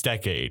out of this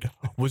decade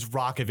was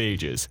Rock of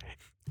Ages.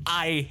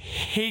 I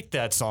hate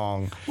that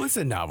song. Well, it's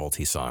a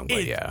novelty song,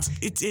 but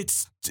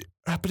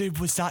but it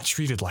was not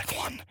treated like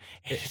one.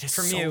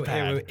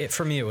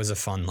 For me, it was a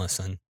fun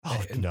listen.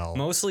 Oh, no.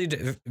 Mostly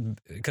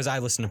because I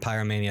listened to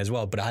Pyromania as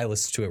well, but I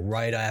listened to it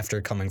right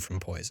after coming from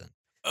Poison.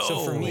 So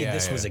for me,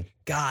 this was a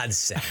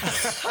godsend.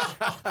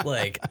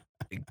 Like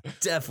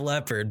Def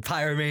Leppard,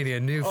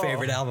 Pyromania, new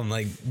favorite album.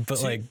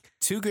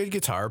 Two good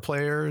guitar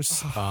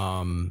players.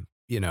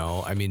 You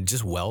know, I mean,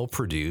 just well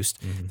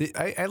produced.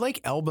 Mm-hmm. I like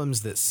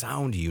albums that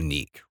sound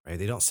unique, right?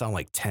 They don't sound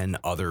like 10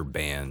 other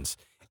bands.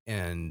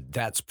 And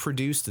that's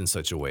produced in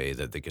such a way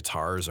that the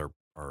guitars are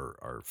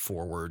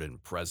forward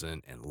and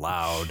present and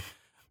loud.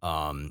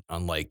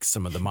 Unlike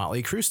some of the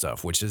Motley Crue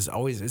stuff, which is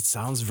always, it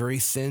sounds very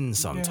thin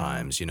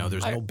sometimes. You know,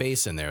 there's no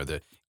bass in there.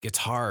 The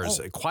guitars,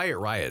 Quiet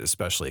Riot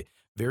especially,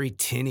 very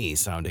tinny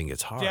sounding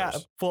guitars. Yeah,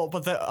 well,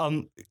 but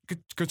the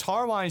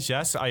guitar wise,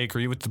 yes, I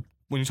agree with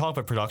when you talk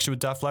about production with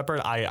Def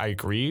Leppard, I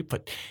agree,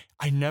 but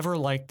I never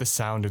liked the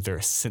sound of their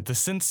synth. The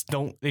synths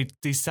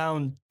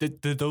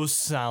those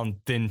sound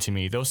thin to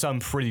me. Those sound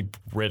pretty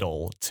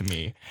brittle to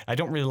me. I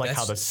don't really like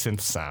how the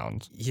synths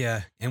sound.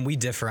 Yeah, and we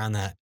differ on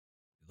that,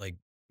 like,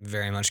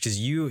 very much, because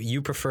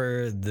you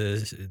prefer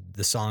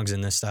the songs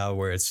in this style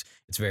where it's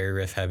very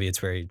riff heavy. It's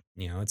very,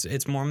 you know,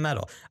 it's more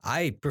metal.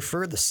 I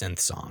prefer the synth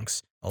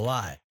songs a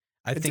lot.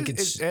 I think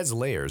it adds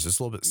layers. It's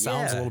a little bit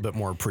sounds a little bit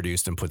more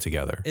produced and put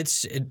together.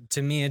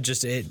 To me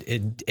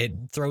it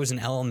throws an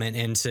element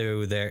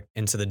into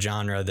the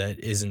genre that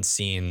isn't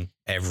seen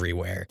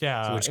everywhere.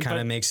 Yeah, which kind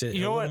of makes it.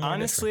 You know what?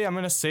 Honestly, I'm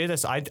gonna say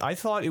this. I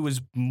thought it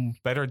was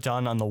better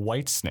done on the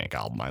Whitesnake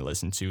album I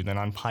listened to than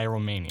on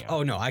Pyromania.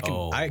 Oh no,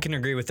 I can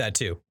agree with that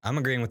too. I'm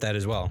agreeing with that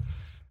as well.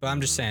 But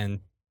I'm just saying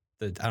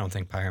that I don't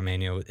think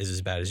Pyromania is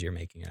as bad as you're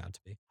making it out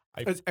to be.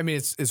 I mean,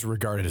 it's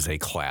regarded as a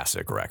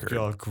classic record.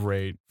 Oh,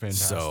 great,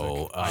 fantastic.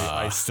 So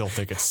I still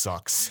think it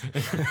sucks.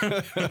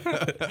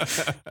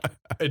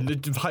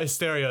 And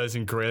Hysteria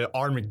isn't great.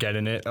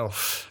 Armageddon it. Oh,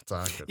 it's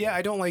not good. Yeah,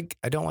 I don't like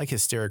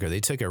Hysterica. They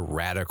took a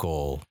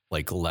radical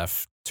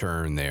left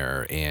turn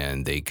there,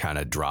 and they kind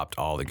of dropped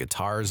all the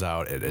guitars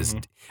out. It is, I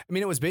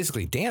mean, it was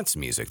basically dance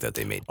music that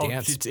they made.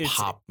 Dance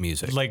pop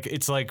music.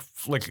 It's like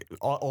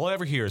all I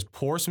ever hear is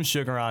 "Pour Some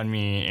Sugar on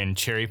Me" and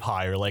 "Cherry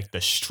Pie" are like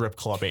the strip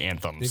club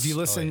anthems. If you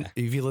listen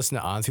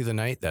to On Through the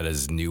Night, that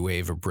is new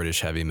wave of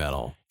British heavy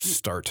metal,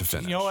 start to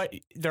finish. You know what?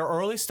 Their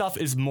early stuff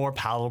is more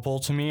palatable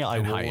to me. I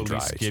will at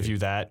least give you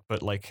that.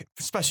 But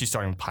especially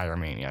starting with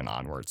Pyromania and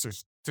onwards,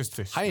 there's just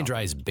High and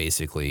Dry is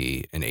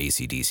basically an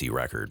AC/DC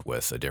record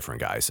with a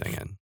different guy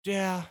singing.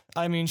 Yeah,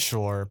 I mean,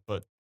 sure,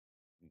 but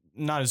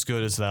not as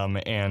good as them.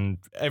 And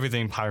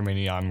everything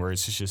Pyromania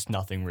onwards is just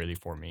nothing really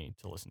for me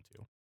to listen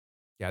to.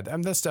 Yeah,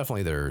 that's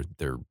definitely their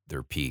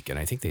peak. And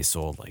I think they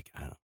sold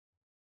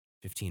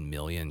 15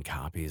 million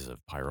copies of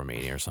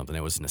Pyromania or something.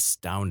 It was an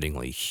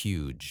astoundingly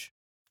huge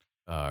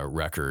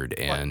record,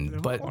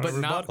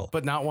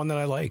 but not one that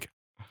I like.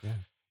 Yeah.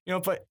 I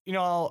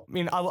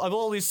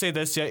will at least say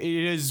this. Yeah, it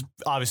is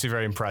obviously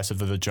very impressive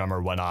that the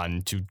drummer went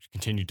on to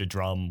continue to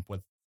drum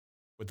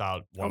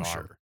without one arm.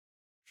 Sure.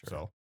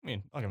 So, I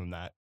mean, I'll give him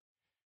that.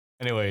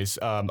 Anyways,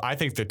 I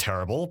think they're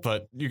terrible,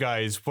 but you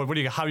guys,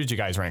 how did you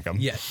guys rank them?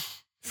 Yeah.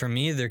 For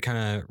me, they're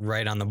kind of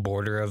right on the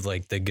border of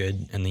the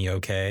good and the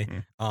okay.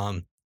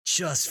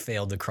 Just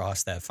failed to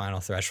cross that final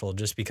threshold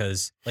just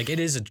because it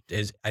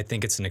is I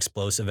think it's an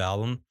explosive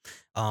album.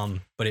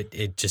 But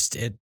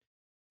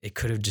it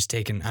could have just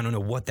taken, I don't know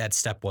what that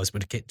step was,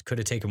 but it could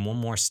have taken one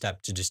more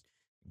step to just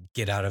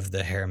get out of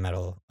the hair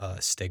metal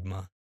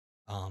stigma.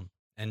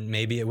 And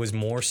maybe it was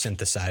more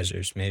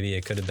synthesizers. Maybe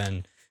it could have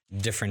been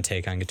different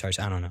take on guitars.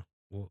 I don't know.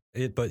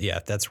 But yeah,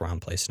 that's where I'm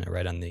placing it,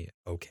 right on the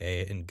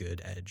okay and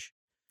good edge.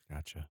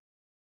 Gotcha.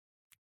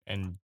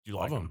 And you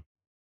love them?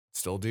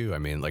 Still do. I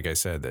mean, like I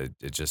said,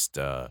 it just,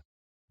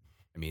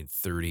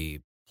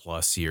 30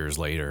 plus years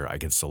later, I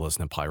can still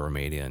listen to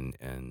Pyromania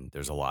and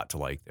there's a lot to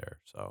like there.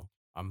 So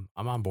I'm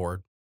on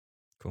board.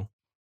 Cool.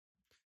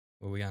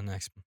 What we got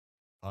next?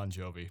 Bon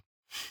Jovi.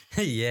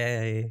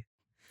 Yay.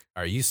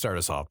 All right, you start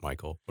us off,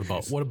 Michael.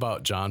 What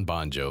about John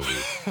Bon Jovi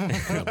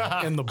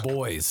and the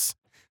boys?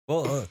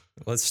 Well,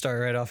 let's start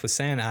right off with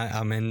saying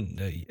I'm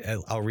in.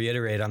 I'll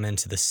reiterate, I'm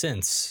into the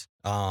synths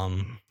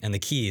and the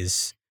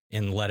keys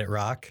in "Let It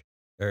Rock."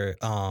 It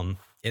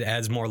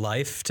adds more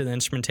life to the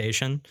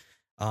instrumentation,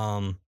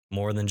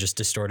 more than just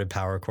distorted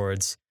power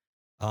chords.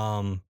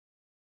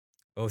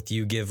 Both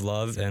 "You Give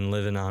Love" and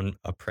 "Living on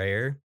a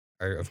Prayer"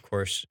 are, of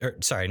course,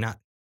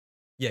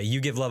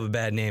 "You Give Love a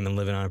Bad Name" and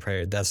 "Living on a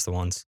Prayer." That's the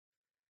ones.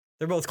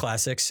 They're both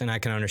classics, and I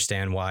can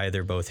understand why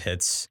they're both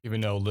hits.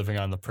 Even though "Living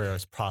on the Prayer"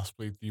 is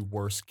possibly the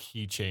worst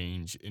key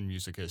change in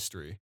music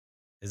history.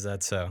 Is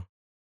that so?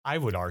 I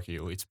would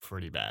argue it's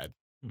pretty bad.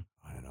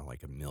 I don't know,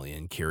 a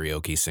million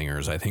karaoke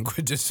singers, I think,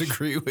 would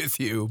disagree with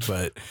you,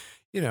 but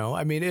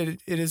it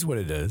is what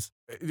it is.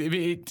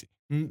 Maybe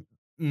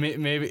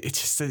it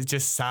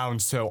just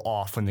sounds so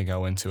off when they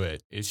go into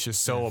it. It's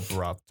just so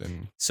abrupt.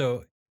 And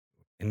so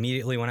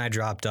immediately when I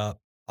dropped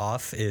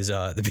off is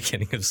the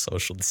beginning of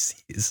 "Social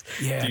Disease."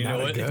 Yeah, do you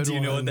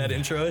know what that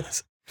intro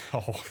is?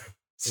 Oh,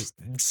 just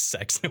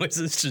sex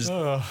noises just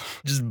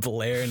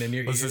blaring in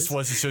your ears.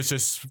 Was it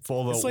just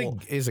full of?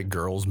 It's is it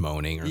girls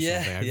moaning or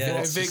something?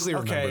 Yeah. I vaguely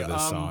remember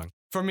this song.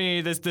 For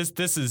me, this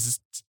is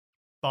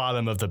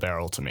bottom of the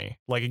barrel to me.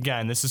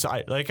 Again, this is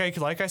like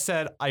I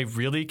said, I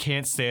really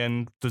can't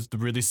stand the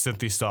really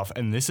synthy stuff,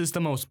 and this is the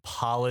most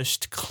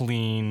polished,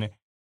 clean,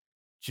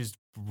 just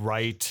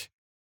bright,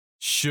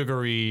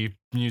 sugary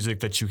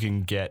music that you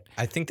can get.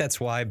 I think that's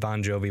why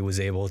Bon Jovi was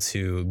able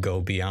to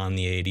go beyond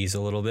the 80s a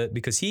little bit,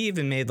 because he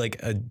even made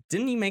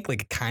didn't he make a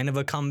kind of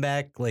a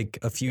comeback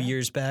a few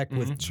years back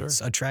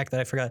with a track that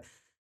I forgot?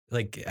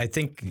 I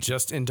think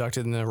just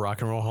inducted in the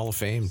Rock and Roll Hall of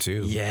Fame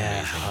too.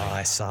 Yeah.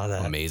 I saw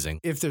that.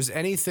 Amazing. If there's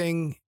any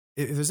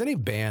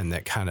band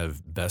that kind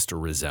of best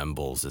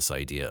resembles this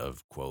idea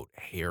of quote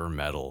hair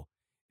metal,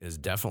 is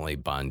definitely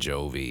Bon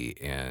Jovi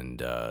and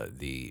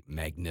the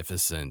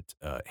magnificent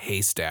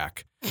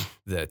haystack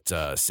that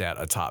sat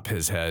atop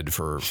his head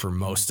for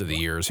most of the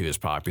years he was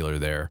popular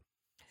there.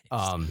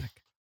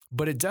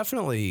 But it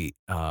definitely,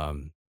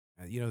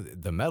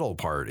 the metal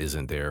part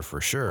isn't there for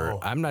sure.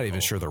 I'm not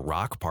even sure the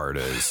rock part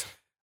is.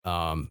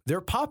 They're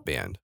a pop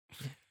band.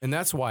 And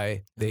that's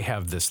why they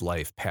have this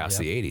life past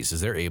the 80s,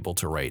 is they're able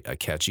to write a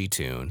catchy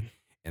tune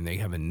and they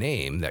have a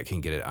name that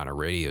can get it on a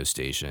radio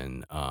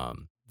station.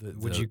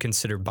 Would you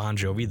consider Bon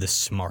Jovi the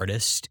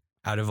smartest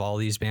out of all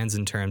these bands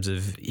in terms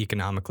of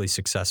economically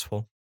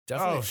successful.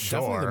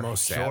 Definitely the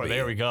most savvy. Sure,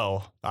 there we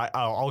go.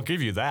 I'll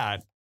give you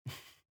that.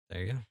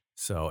 There you go.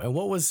 So, and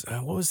what was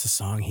the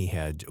song he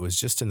had? It was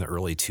just in the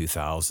early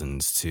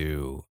 2000s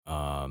too.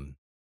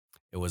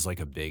 It was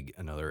like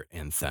another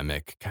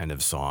anthemic kind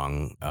of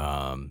song.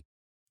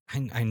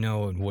 I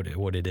know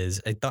what it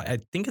is. I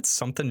think it's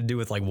something to do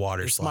with like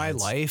water It's slides.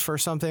 My Life or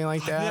something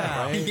like that,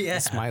 Yeah. right? Yeah.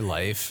 It's My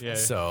Life. Yeah.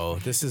 So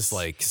this is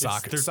like their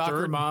soccer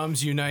third-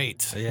 moms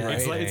unite. Yeah. right?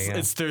 It's like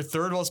it's their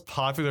third most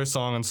popular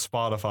song on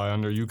Spotify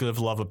under "You Give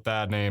Love a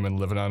Bad Name" and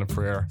 "Living on a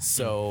Prayer."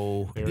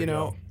 So, There we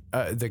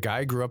the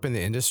guy grew up in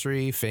the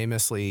industry.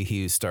 Famously,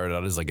 he started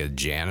out as like a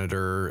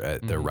janitor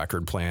at the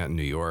record plant in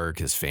New York.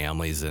 His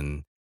family's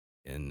in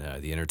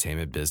the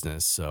entertainment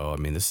business. So, I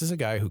mean, this is a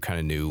guy who kind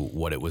of knew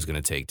what it was going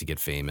to take to get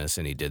famous,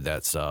 and he did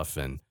that stuff.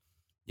 And,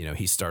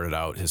 he started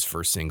out, his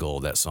first single,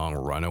 that song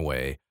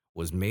Runaway,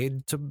 was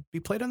made to be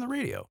played on the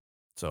radio.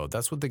 So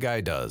that's what the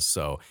guy does.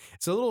 So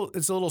it's a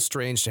little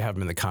strange to have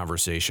him in the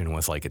conversation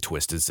with like a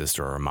Twisted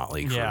Sister or a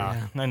Motley Crue.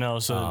 Yeah, I know.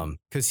 So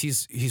Because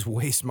he's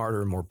way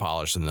smarter and more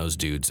polished than those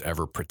dudes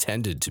ever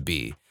pretended to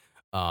be.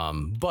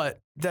 But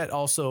that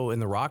also in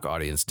the rock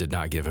audience did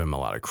not give him a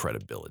lot of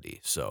credibility.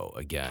 So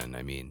again,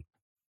 I mean,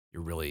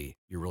 you're really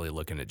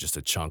looking at just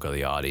a chunk of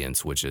the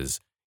audience, which is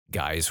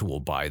guys who will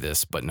buy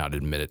this but not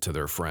admit it to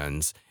their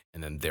friends,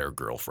 and then their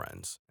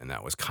girlfriends. And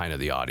that was kind of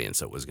the audience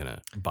that was going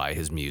to buy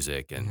his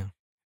music. And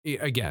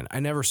again, I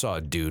never saw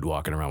a dude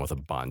walking around with a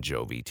Bon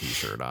Jovi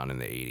t-shirt on in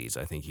the 80s.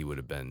 I think he would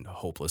have been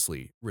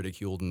hopelessly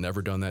ridiculed and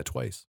never done that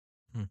twice.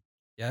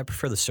 Yeah, I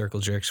prefer the Circle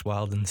Jerks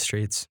 "Wild in the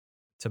Streets"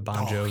 to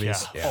Bon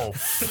Jovi's. Yeah.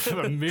 Oh,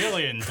 a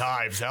million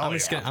times. Hell I'm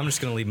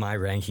just gonna leave my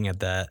ranking at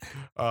that.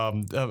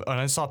 When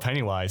I saw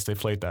Pennywise, they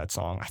played that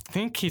song. I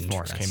think Keith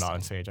Morris came out on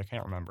Interesting. stage. I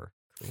can't remember.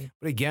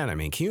 But again, I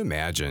mean, can you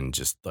imagine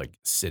just like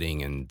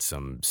sitting in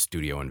some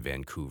studio in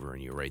Vancouver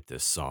and you write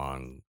this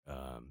song,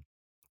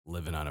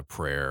 "Living on a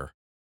Prayer,"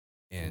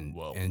 and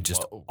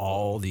just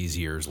all these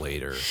years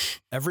later,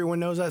 everyone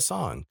knows that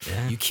song.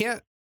 Yeah. You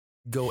can't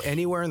go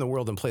anywhere in the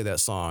world and play that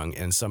song,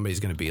 and somebody's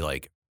going to be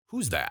like,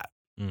 "Who's that?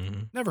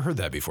 Mm-hmm. Never heard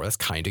that before. That's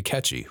kind of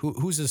catchy.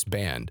 Who's this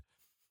band?"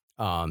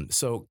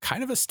 So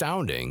kind of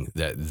astounding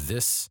that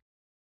this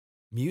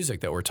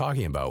music that we're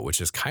talking about, which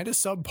is kind of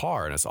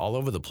subpar and it's all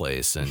over the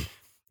place, and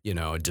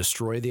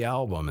Destroy the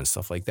Album and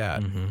stuff like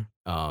that,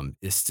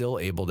 is still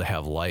able to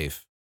have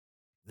life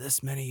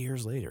this many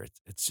years later.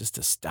 It's just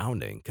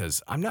astounding,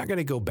 because I'm not going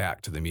to go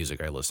back to the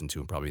music I listened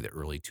to in probably the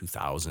early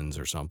 2000s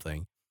or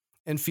something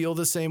and feel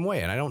the same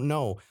way. And I don't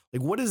know,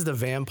 like, what is the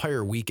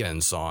Vampire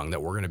Weekend song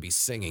that we're going to be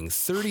singing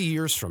 30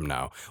 years from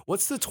now?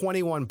 What's the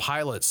 21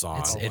 Pilot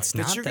song It's that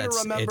not you're going to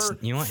that- remember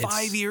it's- you know what,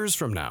 5 years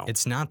from now?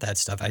 It's not that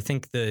stuff. I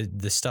think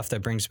the stuff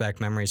that brings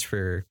back memories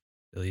for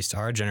at least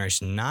our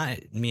generation, not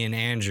me and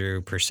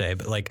Andrew per se,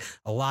 but like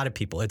a lot of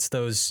people, it's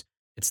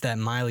that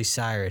Miley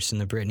Cyrus and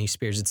the Britney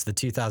Spears. It's the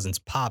 2000s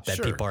pop that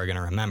Sure. people are going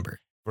to remember.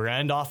 We're gonna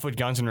end off with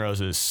Guns N'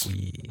 Roses.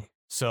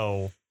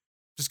 So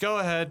just go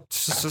ahead.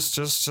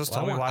 Just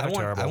tell me why they're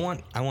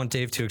terrible. I want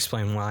Dave to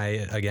explain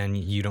why, again,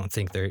 you don't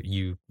think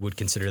you would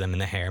consider them in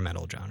the hair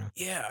metal genre.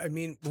 Yeah, I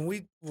mean, when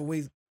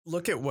we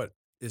look at what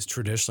is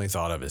traditionally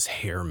thought of as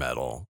hair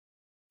metal,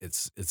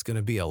 it's going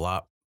to be a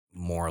lot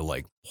more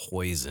like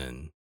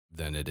Poison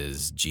than it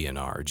is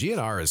GNR.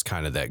 GNR is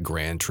kind of that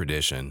grand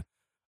tradition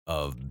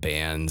of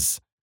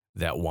bands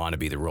that want to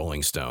be the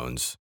Rolling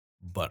Stones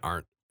but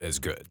aren't as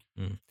good.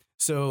 Mm.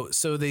 So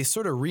they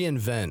sort of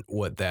reinvent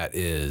what that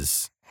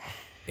is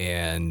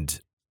and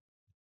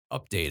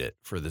update it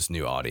for this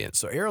new audience.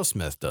 So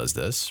Aerosmith does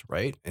this,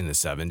 right? In the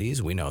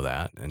 70s, we know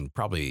that, and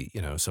probably,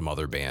 some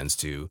other bands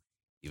too,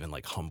 even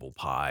like Humble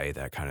Pie,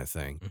 that kind of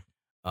thing.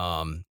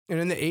 And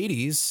in the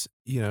 80s,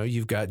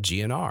 you've got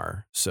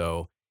GNR.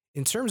 So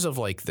in terms of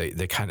like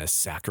the kind of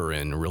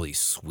saccharine, really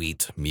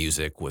sweet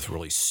music with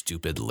really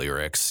stupid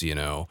lyrics,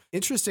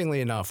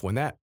 interestingly enough, when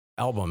that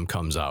album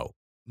comes out,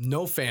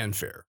 no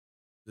fanfare.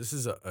 This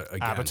is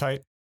again,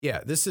 Appetite.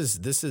 yeah, this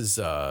is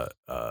an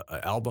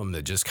album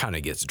that just kind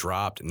of gets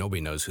dropped. Nobody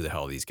knows who the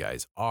hell these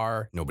guys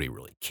are. Nobody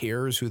really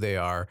cares who they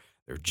are.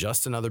 They're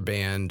just another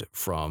band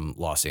from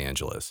Los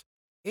Angeles.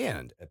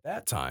 And at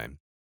that time,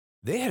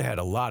 they had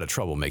a lot of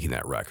trouble making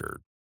that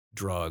record.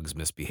 Drugs,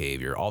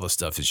 misbehavior, all the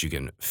stuff that you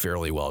can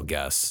fairly well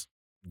guess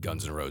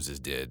Guns N' Roses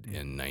did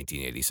in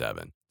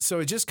 1987. So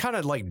it just kind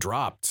of like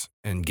dropped,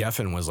 and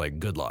Geffen was like,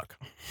 good luck.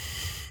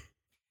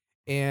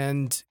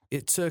 And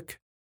it took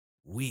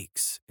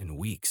weeks and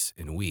weeks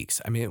and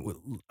weeks. I mean,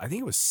 I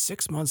think it was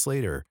 6 months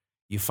later,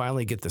 you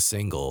finally get the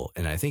single,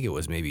 and I think it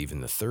was maybe even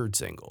the third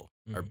single,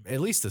 or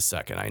at least the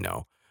second, I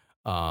know.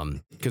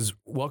 Because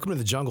Welcome to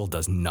the Jungle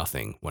does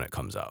nothing when it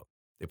comes out.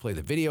 They play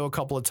the video a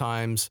couple of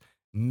times,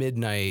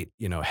 midnight,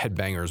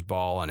 Headbangers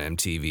Ball on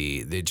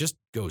MTV. It just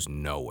goes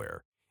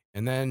nowhere.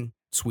 And then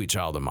Sweet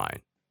Child of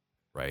Mine,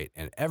 right?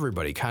 And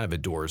everybody kind of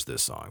adores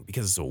this song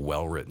because it's a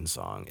well-written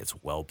song. It's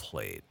well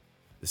played.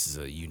 This is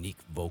a unique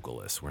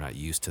vocalist. We're not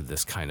used to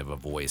this kind of a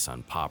voice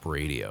on pop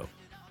radio.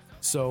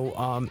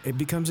 So it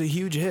becomes a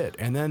huge hit.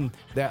 And then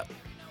that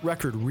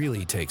record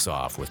really takes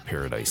off with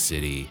Paradise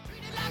City.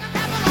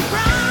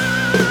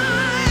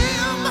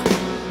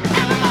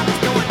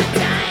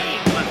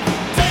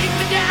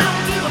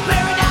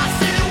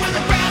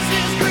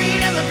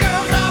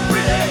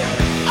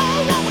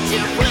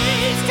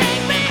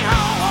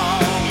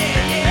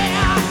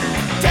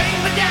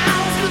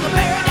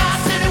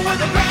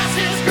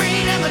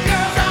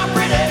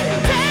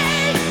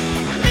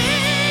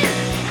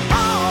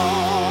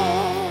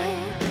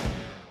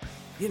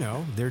 You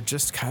know, they're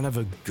just kind of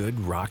a good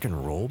rock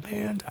and roll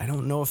band. I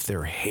don't know if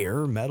they're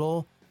hair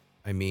metal.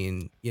 I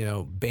mean, you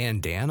know,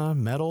 bandana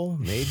metal,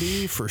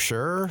 maybe for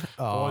sure.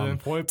 Top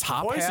Poison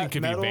hat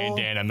could metal, be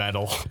bandana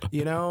metal.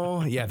 You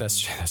know, yeah,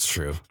 that's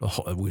true.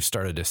 We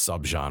started a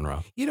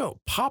subgenre. You know,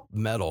 pop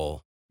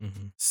metal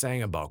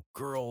sang about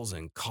girls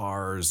and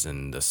cars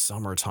and the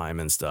summertime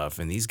and stuff,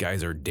 and these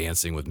guys are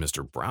dancing with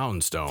Mr.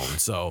 Brownstone.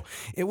 So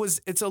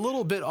it's a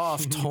little bit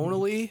off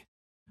tonally.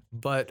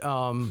 But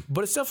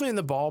it's definitely in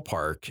the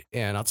ballpark.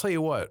 And I'll tell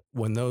you what,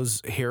 when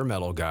those hair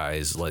metal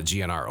guys let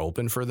GNR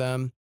open for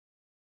them,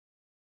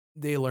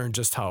 they learned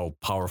just how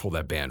powerful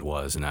that band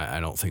was. And I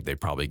don't think they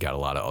probably got a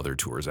lot of other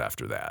tours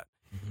after that.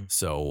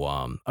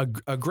 So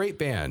a great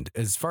band.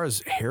 As far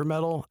as hair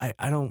metal,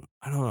 I don't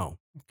know.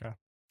 Okay.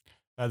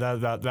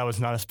 That was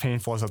not as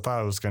painful as I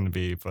thought it was going to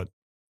be, but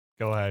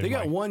go ahead. They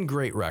got Mike. one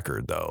great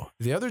record, though.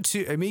 The other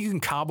two, I mean, you can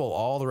cobble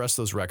all the rest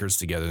of those records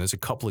together. And there's a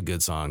couple of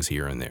good songs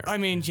here and there. I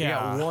mean, You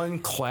yeah. got one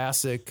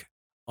classic,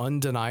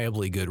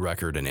 undeniably good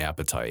record in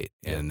Appetite,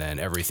 and then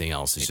everything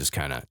else is just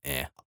kind of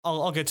eh.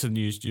 I'll get to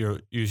use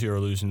your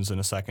illusions in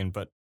a second,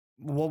 but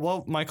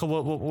what Michael,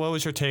 what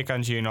was your take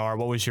on GNR?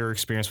 What was your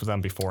experience with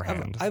them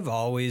beforehand? I've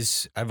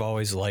always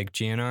liked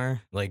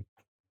GNR. Like,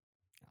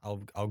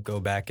 I'll go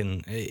back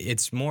and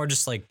it's more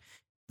just like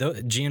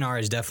GNR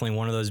is definitely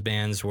one of those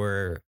bands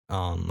where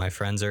my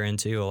friends are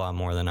into a lot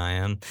more than I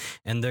am,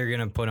 and they're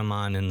gonna put them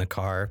on in the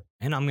car,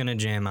 and I'm gonna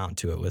jam out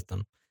to it with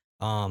them.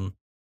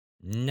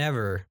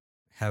 Never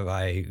have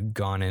I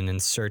gone in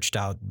and searched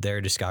out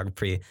their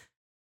discography,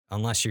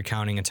 unless you're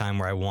counting a time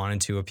where I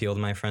wanted to appeal to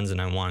my friends and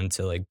I wanted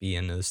to like be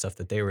into the stuff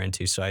that they were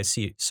into. So I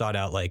sought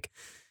out, like,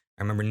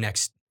 I remember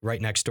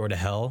Right Next Door to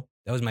Hell.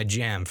 That was my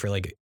jam for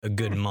like a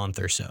good month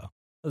or so.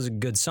 It was a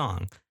good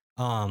song.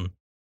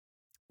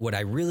 What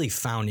I really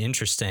found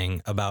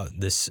interesting about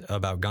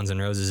Guns N'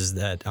 Roses is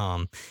that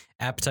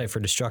Appetite for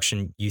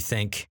Destruction, you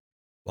think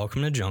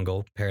Welcome to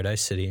Jungle,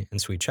 Paradise City, and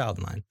Sweet Child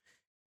of Mine.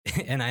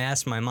 And I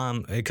asked my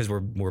mom, because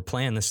we're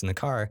playing this in the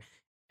car,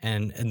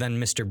 and then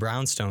Mr.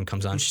 Brownstone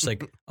comes on. She's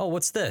like, "Oh,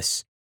 what's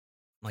this?"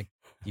 I'm like,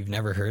 "You've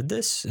never heard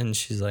this?" And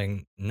she's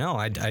like, "No,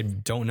 I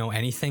don't know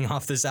anything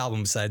off this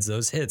album besides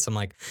those hits." I'm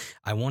like,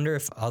 I wonder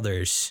if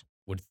others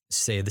would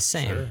say the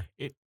same.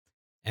 Sure.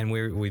 And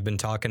we've been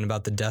talking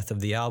about the death of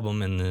the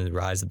album and the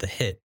rise of the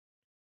hit.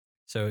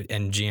 So,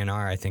 and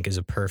GNR, I think, is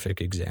a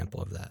perfect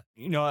example of that.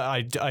 You know,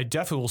 I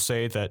definitely will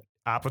say that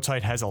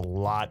Appetite has a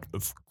lot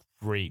of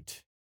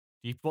great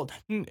deep. Well,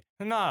 maybe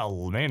not a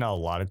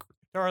lot of.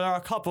 There are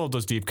a couple of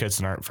those deep cuts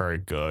that aren't very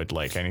good.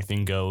 Like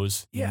Anything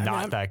Goes,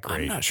 not that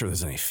great. I'm not sure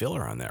there's any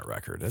filler on that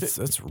record.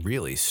 That's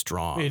really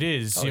strong. It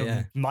is. Oh, You know,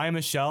 yeah. Maya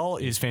Michelle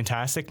is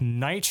fantastic.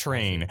 Night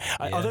Train.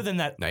 Other than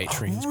that, Night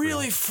Train's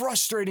really great.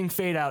 frustrating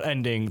fade out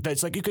ending.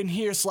 That's like you can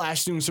hear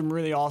Slash doing some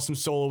really awesome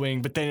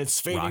soloing, but then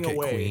it's fading Rocket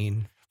away.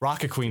 Queen.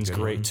 Rocket Queen's Good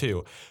great one.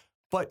 too.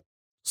 But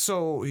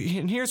so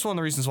and here's one of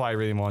the reasons why I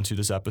really want to do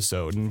this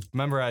episode. And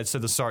remember, I said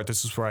at the start,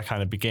 this is where I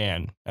kind of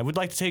began. I would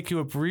like to take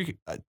you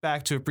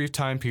back to a brief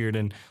time period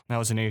when I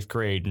was in 8th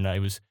grade and I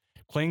was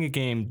playing a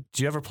game.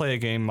 Do you ever play a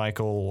game,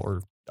 Michael,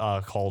 or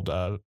called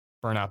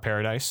Burnout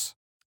Paradise?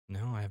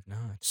 No, I have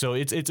not. So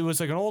it was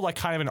like an old, like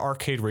kind of an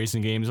arcade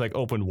racing game. It's like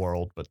open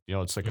world, but you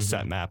know, it's like a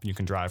set map and you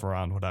can drive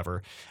around,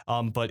 whatever.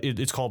 But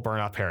it's called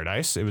Burnout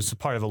Paradise. It was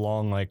part of a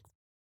long like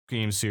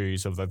game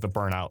series of the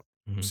Burnout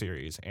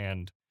series.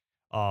 And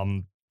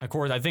of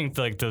course, I think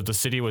like the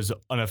city was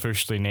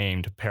unofficially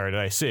named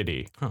Paradise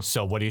City. Huh.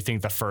 So what do you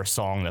think the first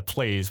song that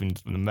plays when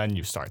the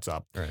menu starts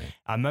up? Right.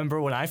 I remember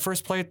when I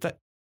first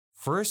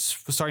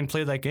starting to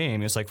play that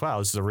game, it's like, wow,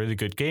 this is a really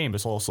good game.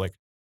 It's also like,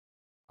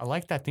 I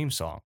like that theme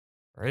song.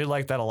 I really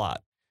like that a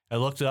lot. I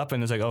looked it up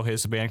and it's like, okay,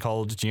 it's a band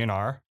called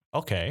GNR.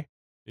 Okay.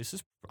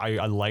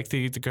 I like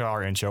the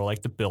guitar intro, I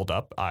like the build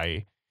up.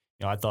 I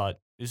thought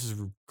this is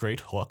great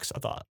hooks. I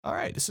thought, all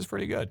right, this is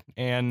pretty good.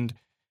 And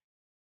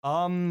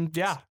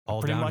yeah,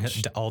 All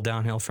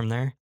downhill from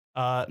there.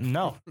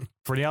 no,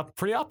 pretty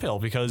uphill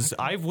because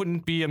I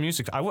wouldn't be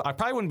I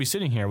probably wouldn't be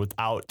sitting here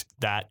without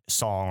that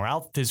song,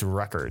 without this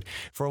record.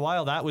 For a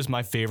while, that was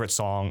my favorite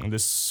song.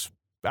 This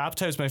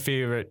Appetite was my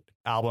favorite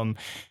album.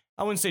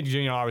 I wouldn't say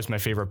GNR was my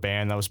favorite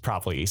band. That was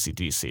probably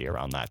AC/DC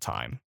around that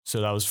time. So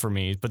that was for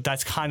me. But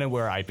that's kind of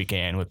where I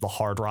began with the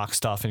hard rock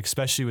stuff, and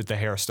especially with the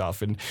hair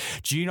stuff. And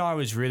GNR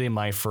was really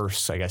my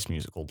first, I guess,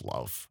 musical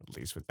love, at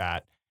least with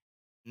that.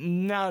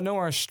 Now,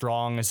 nowhere as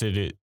strong as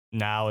it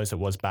now as it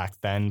was back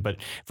then. But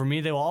for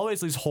me, they will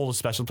always at least hold a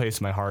special place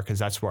in my heart because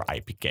that's where I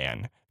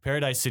began.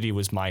 Paradise City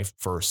was my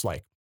first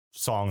like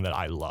song that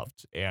I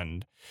loved.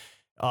 And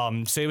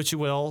Say what you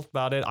will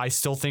about it. I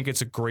still think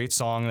it's a great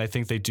song, and I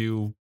think they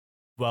do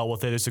well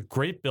with it. It's a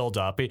great build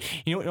up.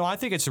 I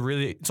think it's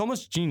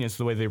almost genius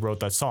the way they wrote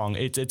that song.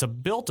 It's a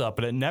build up,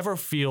 but it never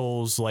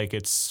feels like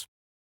it's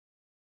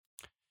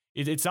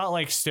not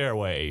like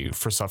Stairway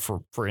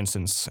for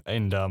instance,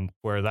 and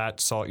where that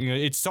song,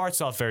 it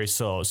starts off very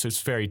slow, so it's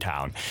fairy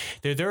town.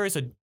 There's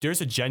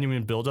a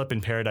genuine buildup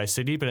in Paradise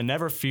City, but it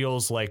never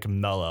feels like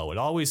mellow. It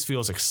always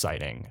feels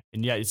exciting,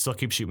 and yet it still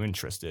keeps you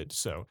interested.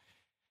 So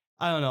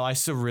I don't know. I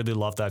still really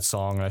love that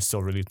song. I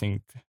still really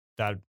think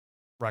that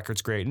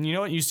record's great. And you know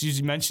what?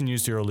 You mentioned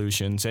Use Your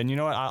Illusions, and you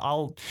know what?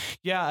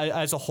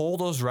 As a whole,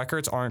 those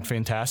records aren't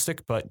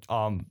fantastic, but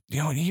I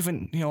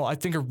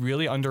think a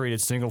really underrated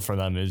single for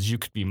them is You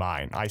Could Be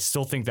Mine. I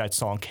still think that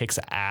song kicks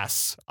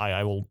ass.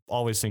 I will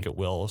always think it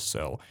will.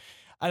 So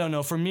I don't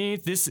know. For me,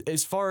 this,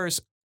 as far as,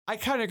 I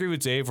kind of agree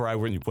with Dave where I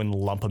wouldn't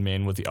lump them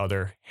in with the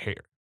other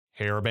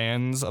hair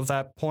bands of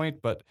that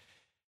point, but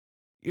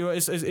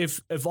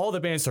if all the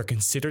bands are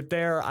considered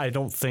there, I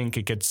don't think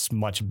it gets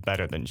much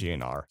better than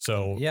GNR.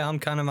 So yeah, I'm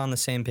kind of on the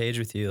same page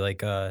with you.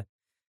 Like,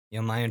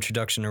 my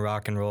introduction to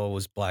rock and roll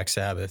was Black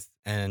Sabbath,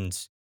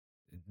 and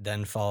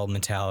then followed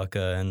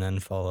Metallica, and then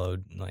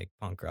followed like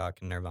punk rock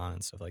and Nirvana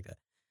and stuff like that.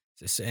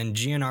 And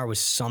GNR was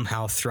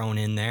somehow thrown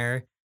in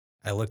there.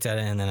 I looked at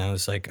it and then I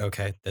was like,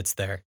 okay, that's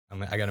there.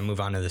 I got to move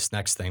on to this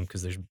next thing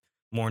because there's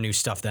more new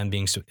stuff that I'm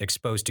being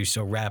exposed to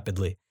so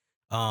rapidly.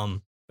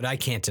 But I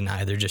can't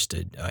deny they're just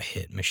a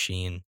hit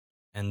machine,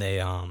 and they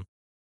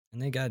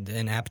got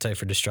an Appetite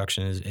for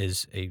Destruction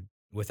is a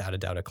without a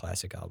doubt a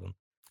classic album.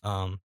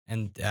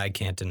 And I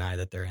can't deny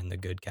that they're in the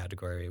good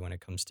category when it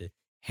comes to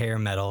hair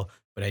metal,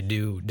 but I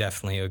do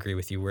definitely agree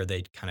with you where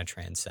they kind of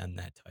transcend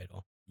that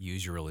title.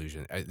 Use Your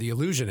Illusion. The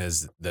illusion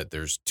is that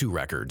there's two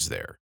records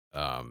there.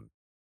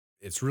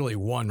 It's really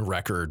one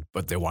record,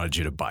 but they wanted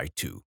you to buy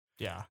two.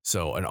 Yeah.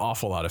 So an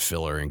awful lot of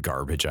filler and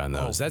garbage on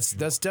those. That's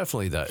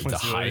definitely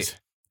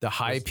the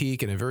high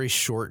peak in a very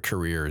short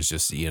career is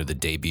just, the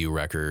debut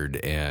record.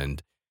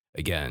 And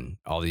again,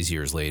 all these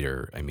years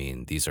later, I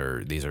mean, these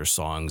are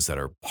songs that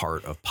are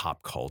part of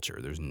pop culture.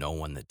 There's no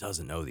one that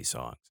doesn't know these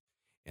songs,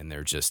 and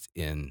they're just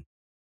in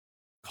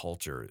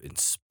culture, in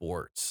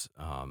sports,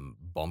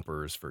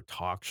 bumpers for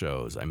talk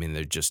shows. I mean,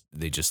 they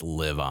just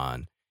live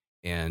on.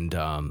 And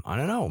I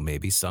don't know,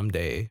 maybe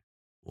someday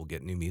we'll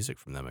get new music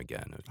from them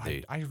again.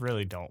 I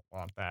really don't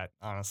want that,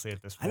 honestly,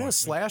 at this point. I know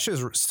Slash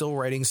is still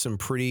writing some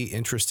pretty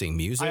interesting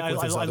music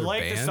with his other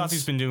like bands. the stuff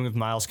he's been doing with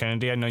Miles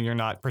Kennedy. I know you're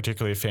not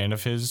particularly a fan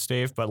of his,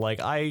 Dave, but like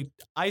I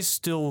think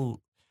still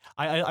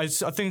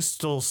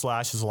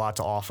Slash has a lot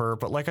to offer.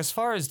 But like as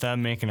far as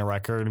them making a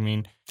record, I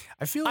mean,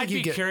 I feel like I'd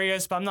be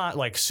curious, but I'm not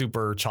like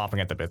super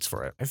chomping at the bits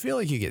for it. I feel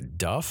like you get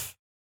Duff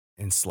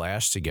and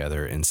Slash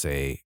together and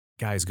say,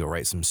 guys, go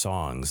write some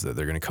songs that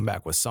they're going to come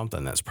back with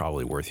something that's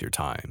probably worth your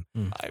time.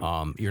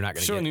 You're not going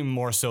to certainly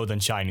more so than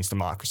Chinese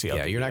Democracy.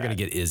 Yeah, you're not going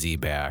to get Izzy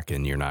back,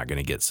 and you're not going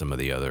to get some of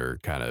the other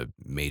kind of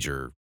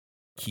major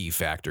key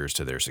factors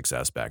to their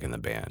success back in the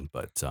band.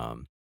 But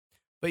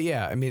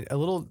yeah, I mean, a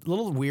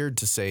little weird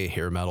to say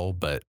hair metal,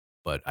 but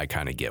I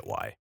kind of get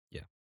why.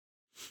 Yeah.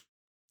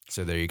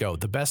 So there you go.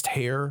 The best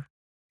hair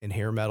in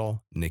hair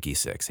metal, Nikki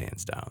Sixx,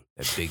 hands down.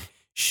 That big,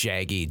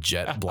 shaggy,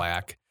 jet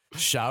black.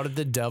 Shout at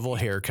the devil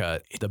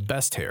haircut, the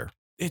best hair.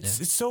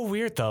 It's so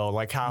weird though,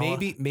 like how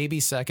maybe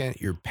second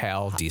your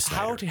pal D.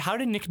 Snyder. How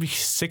did Nikki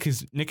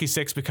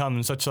Sixx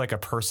become such like a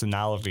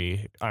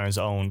personality on his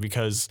own?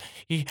 Because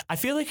I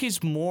feel like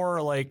he's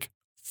more like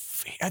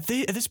at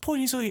this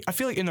point I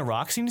feel like in the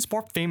rock scene he's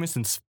more famous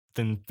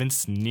than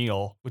Vince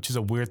Neil, which is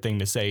a weird thing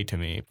to say to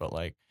me, but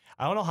like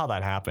I don't know how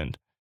that happened.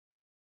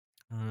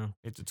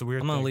 It's a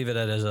weird. I'm gonna leave it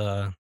as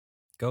a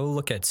go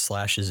look at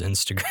Slash's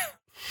Instagram.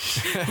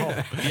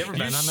 You ever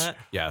been on that?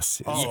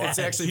 Yes. Oh, it's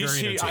actually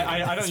very entertaining.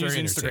 I don't use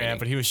Instagram,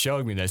 but he was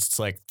showing me this. It's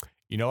like,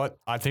 you know what?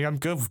 I think I'm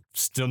good.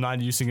 Still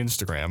not using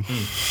Instagram.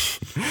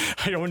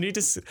 I don't need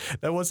to.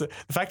 The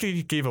fact that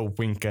he gave a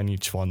wink on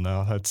each one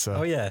though. That's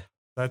oh yeah.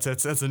 That's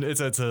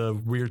a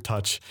weird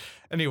touch.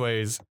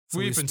 Anyways, so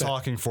we've been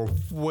talking for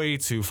way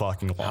too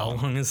fucking long.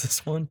 How long is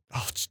this one?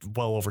 Oh,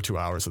 well over 2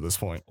 hours at this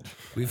point.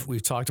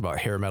 We've talked about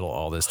hair metal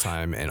all this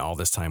time, and all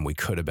this time we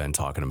could have been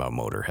talking about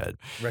Motorhead.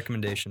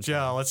 Recommendations.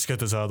 Yeah, let's get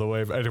this out of the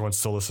way. If anyone's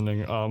still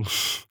listening, all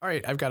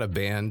right, I've got a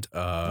band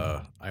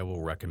I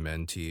will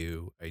recommend to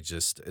you.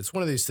 It's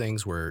one of these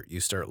things where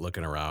you start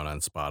looking around on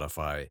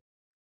Spotify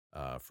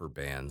for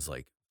bands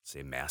like,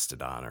 say,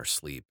 Mastodon or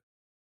Sleep.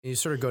 You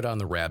sort of go down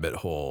the rabbit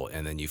hole,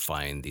 and then you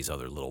find these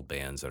other little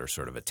bands that are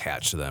sort of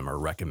attached to them or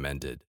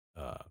recommended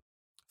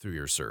through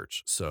your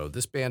search. So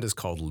this band is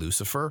called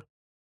Lucifer.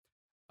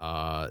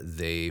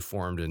 They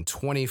formed in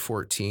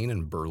 2014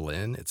 in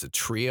Berlin. It's a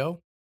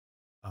trio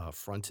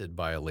fronted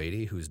by a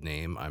lady whose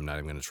name I'm not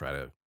even going to try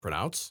to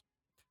pronounce.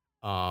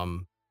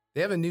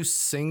 They have a new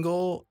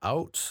single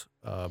out,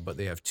 but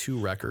they have 2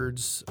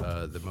 records.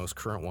 The most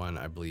current one,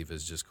 I believe,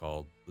 is just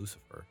called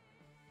Lucifer.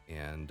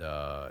 And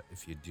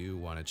if you do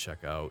want to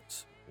check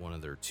out one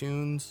of their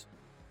tunes,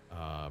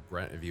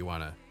 Brent, if you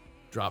want to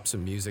drop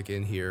some music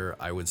in here,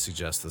 I would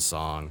suggest the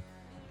song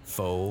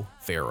Faux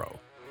Pharaoh.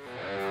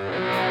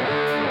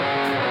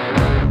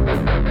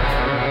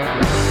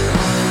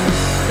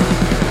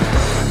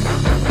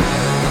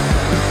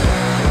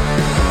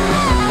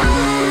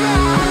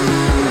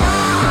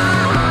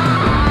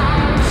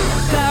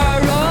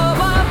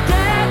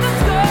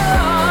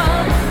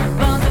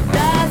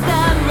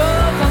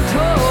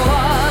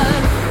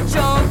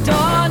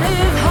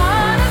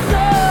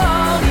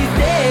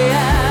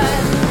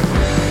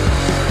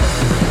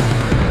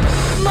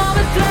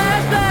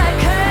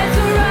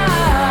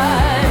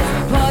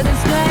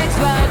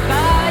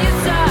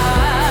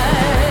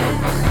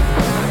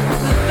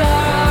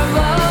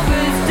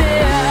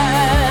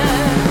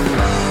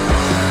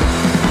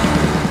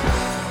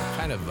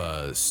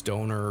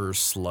 Stoner,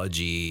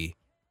 sludgy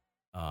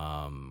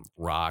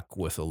rock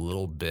with a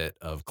little bit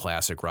of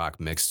classic rock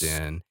mixed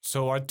in.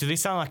 So do they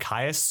sound like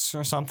Highest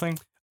or something?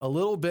 A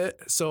little bit.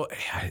 So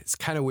it's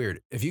kind of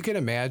weird. If you can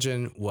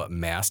imagine what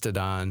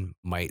Mastodon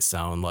might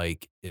sound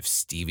like if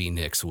Stevie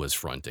Nicks was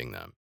fronting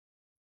them.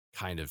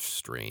 Kind of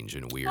strange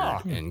and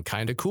weird and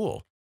kind of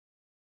cool.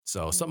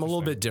 So something a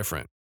little bit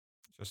different.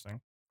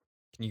 Interesting.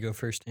 Can you go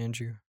first,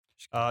 Andrew?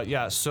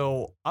 Yeah,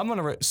 so I'm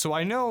going to... So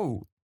I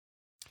know...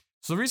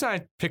 So the reason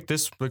I picked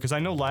this, because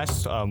I know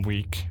last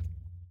week,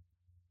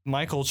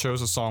 Michael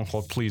chose a song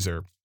called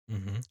Pleaser.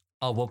 Mm-hmm.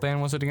 Oh, what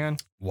band was it again?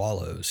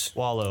 Wallows.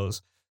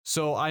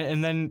 So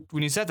and then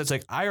when you said that, it's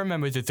like, I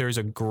remember that there's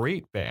a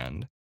great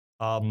band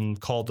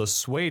called the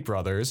Suede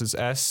Brothers. It's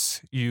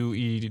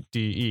Suede.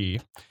 They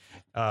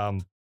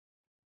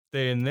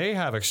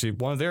have actually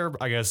one of their,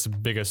 I guess,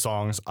 biggest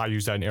songs. I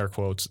use that in air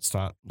quotes. It's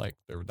not like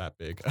they're that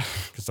big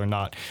because they're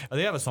not.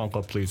 They have a song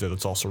called Pleaser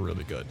that's also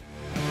really good.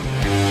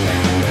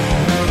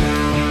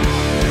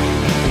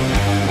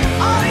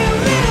 Are you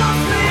little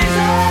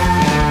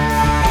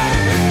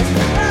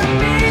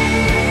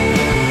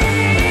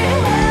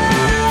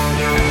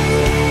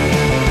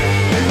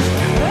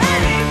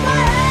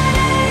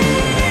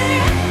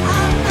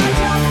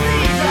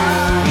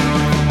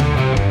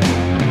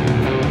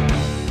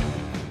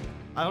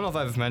I don't know if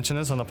I've mentioned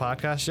this on the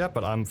podcast yet,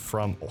 but I'm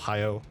from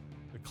Ohio,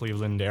 the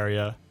Cleveland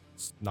area.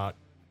 It's not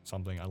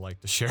something I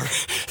like to share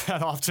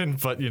that often,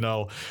 but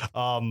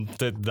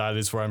that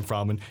is where I'm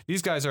from. And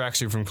these guys are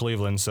actually from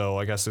Cleveland, so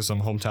I guess there's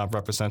some hometown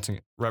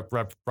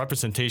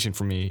representation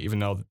for me, even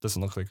though it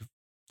doesn't look like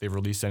they've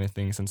released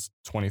anything since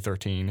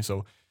 2013.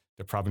 So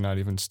they're probably not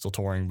even still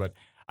touring. But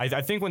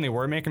I think when they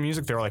were making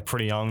music, they were like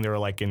pretty young. They were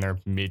like in their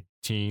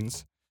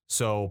mid-teens.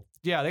 So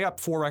yeah, they got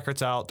 4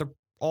 records out. They're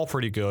all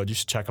pretty good. You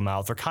should check them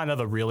out. They're kind of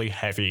a really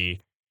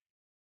heavy,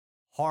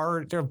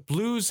 they're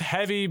bluesy,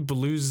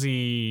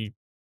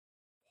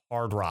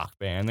 hard rock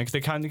band.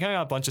 They kind of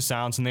got a bunch of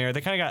sounds in there.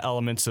 They kind of got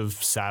elements of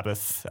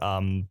Sabbath,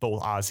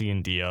 both Ozzy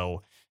and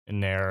Dio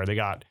in there.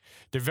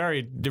 They're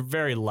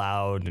very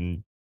loud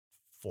and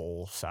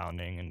full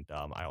sounding, and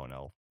I don't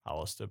know how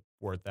else to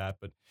word that,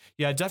 but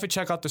yeah, definitely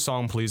check out the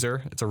song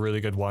Pleaser. It's a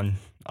really good one.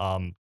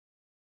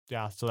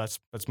 Yeah, so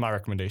that's my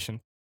recommendation.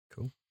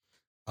 Cool.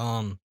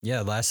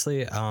 Yeah,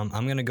 lastly,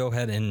 I'm going to go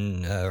ahead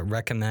and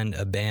recommend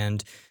a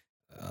band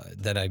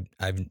that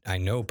I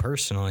know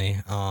personally.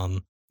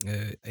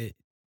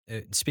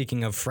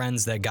 Speaking of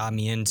friends that got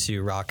me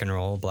into rock and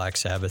roll, Black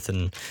Sabbath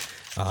and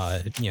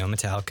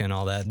Metallica and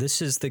all that,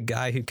 this is the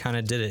guy who kind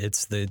of did it.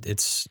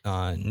 It's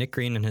Nick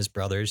Green and his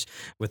brothers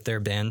with their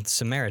band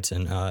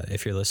Samaritan.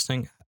 If you're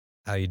listening,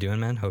 how you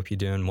doing, man? Hope you're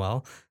doing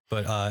well.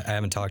 But I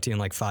haven't talked to you in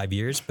like 5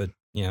 years, but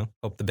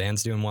hope the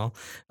band's doing well.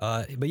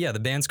 But yeah, the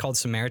band's called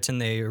Samaritan.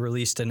 They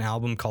released an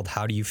album called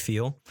How Do You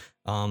Feel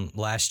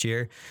last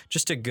year.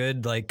 Just a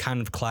good, like,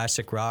 kind of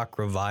classic rock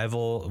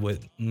revival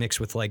mixed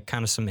with like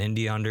kind of some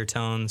indie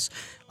undertones.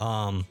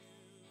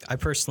 I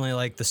personally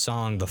like the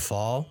song The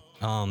Fall.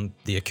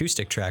 The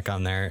acoustic track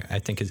on there, I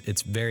think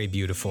it's very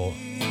beautiful.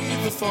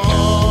 The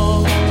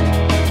fall.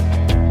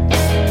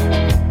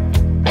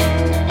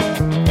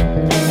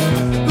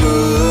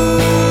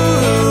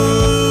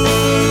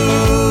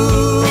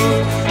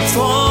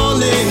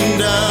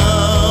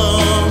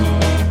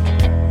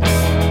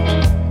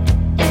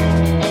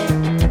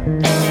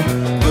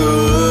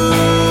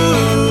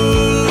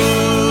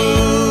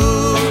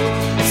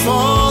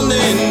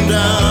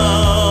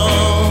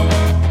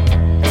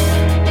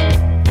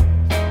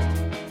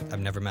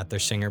 Their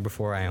singer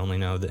before. I only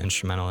know the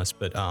instrumentalist,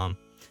 but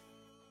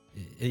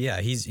yeah,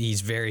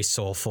 he's very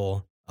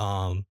soulful.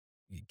 Can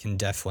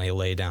definitely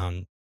lay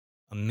down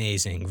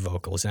amazing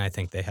vocals, and I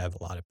think they have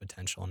a lot of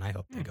potential, and I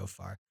hope they go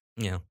far.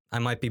 I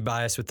might be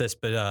biased with this,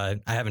 but I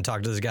haven't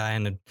talked to this guy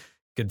in a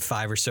good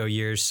 5 or so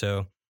years,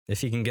 so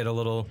if you can get a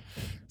little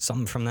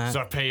something from that. It's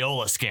a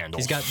payola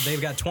scandal.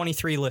 They've got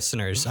 23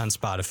 listeners on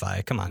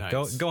Spotify. Come on,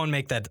 Nice. go and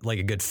make that like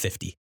a good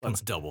 50. Let's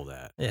double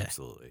that. Yeah.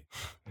 Absolutely.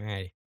 All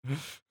right.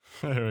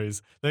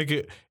 Anyways, thank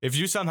you. If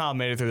you somehow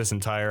made it through this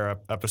entire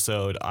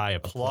episode, I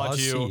applaud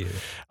you.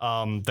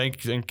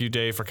 Thank you,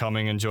 Dave, for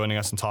coming and joining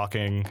us and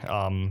talking.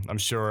 I'm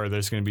sure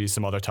there's going to be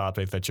some other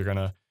topic that you're going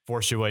to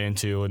force your way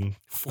into and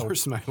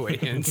Force my way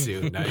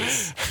into.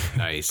 Nice.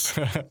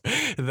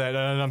 that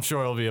I'm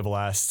sure it'll be a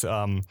blast,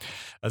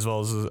 as well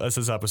as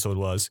this episode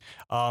was.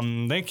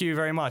 Thank you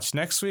very much.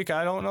 Next week,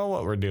 I don't know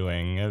what we're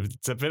doing.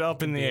 It's a bit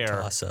up in the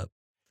air. Toss up.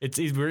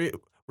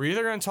 We're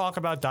either going to talk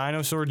about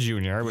Dinosaur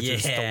Jr., which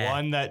is the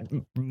one that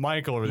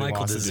Michael really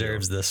wants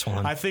deserves to do. this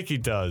one. I think he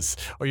does.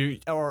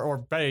 Or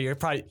better, you're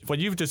probably what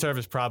you deserve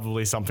is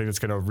probably something that's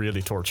going to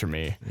really torture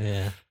me.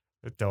 Yeah.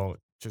 Don't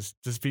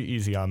just be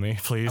easy on me,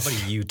 please. How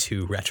about a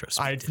U2 I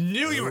retrospective?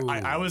 knew you were.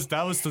 That was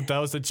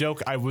the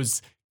joke. I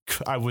was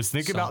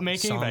thinking about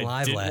making, but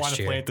I didn't want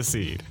to plant the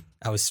seed.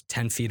 I was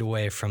 10 feet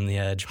away from the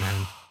edge,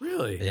 man.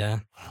 Really?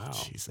 Yeah. Wow.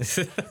 Jesus.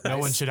 No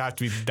one should have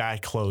to be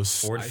that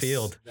close. Ford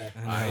Field.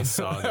 I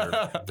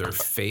saw their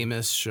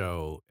famous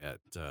show at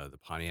the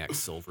Pontiac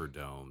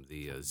Silverdome,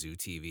 the Zoo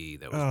TV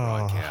that was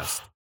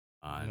broadcast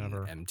on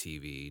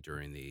MTV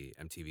during the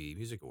MTV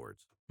Music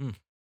Awards.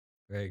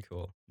 Very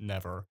cool.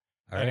 Never.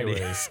 Alrighty.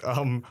 Anyways,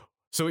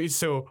 so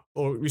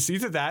it's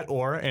either that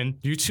or, and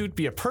you two would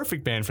be a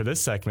perfect band for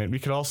this segment. We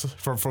could also,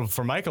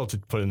 for Michael to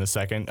put in the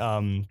second,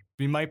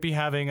 we might be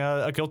having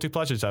a Guilty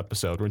Pleasures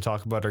episode. We're going to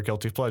talk about our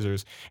Guilty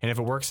Pleasures. And if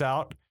it works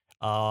out,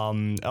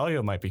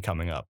 Elio might be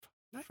coming up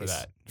for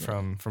that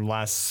from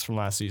last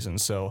season.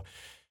 So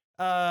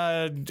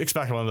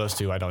expect one of those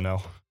two. I don't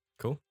know.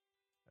 Cool.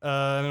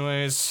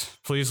 Anyways,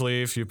 please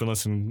leave. You've been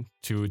listening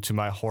to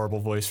my horrible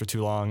voice for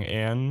too long.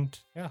 And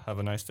yeah, have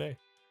a nice day.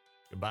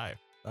 Goodbye.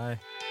 Bye.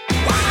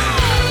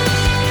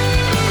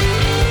 Wow!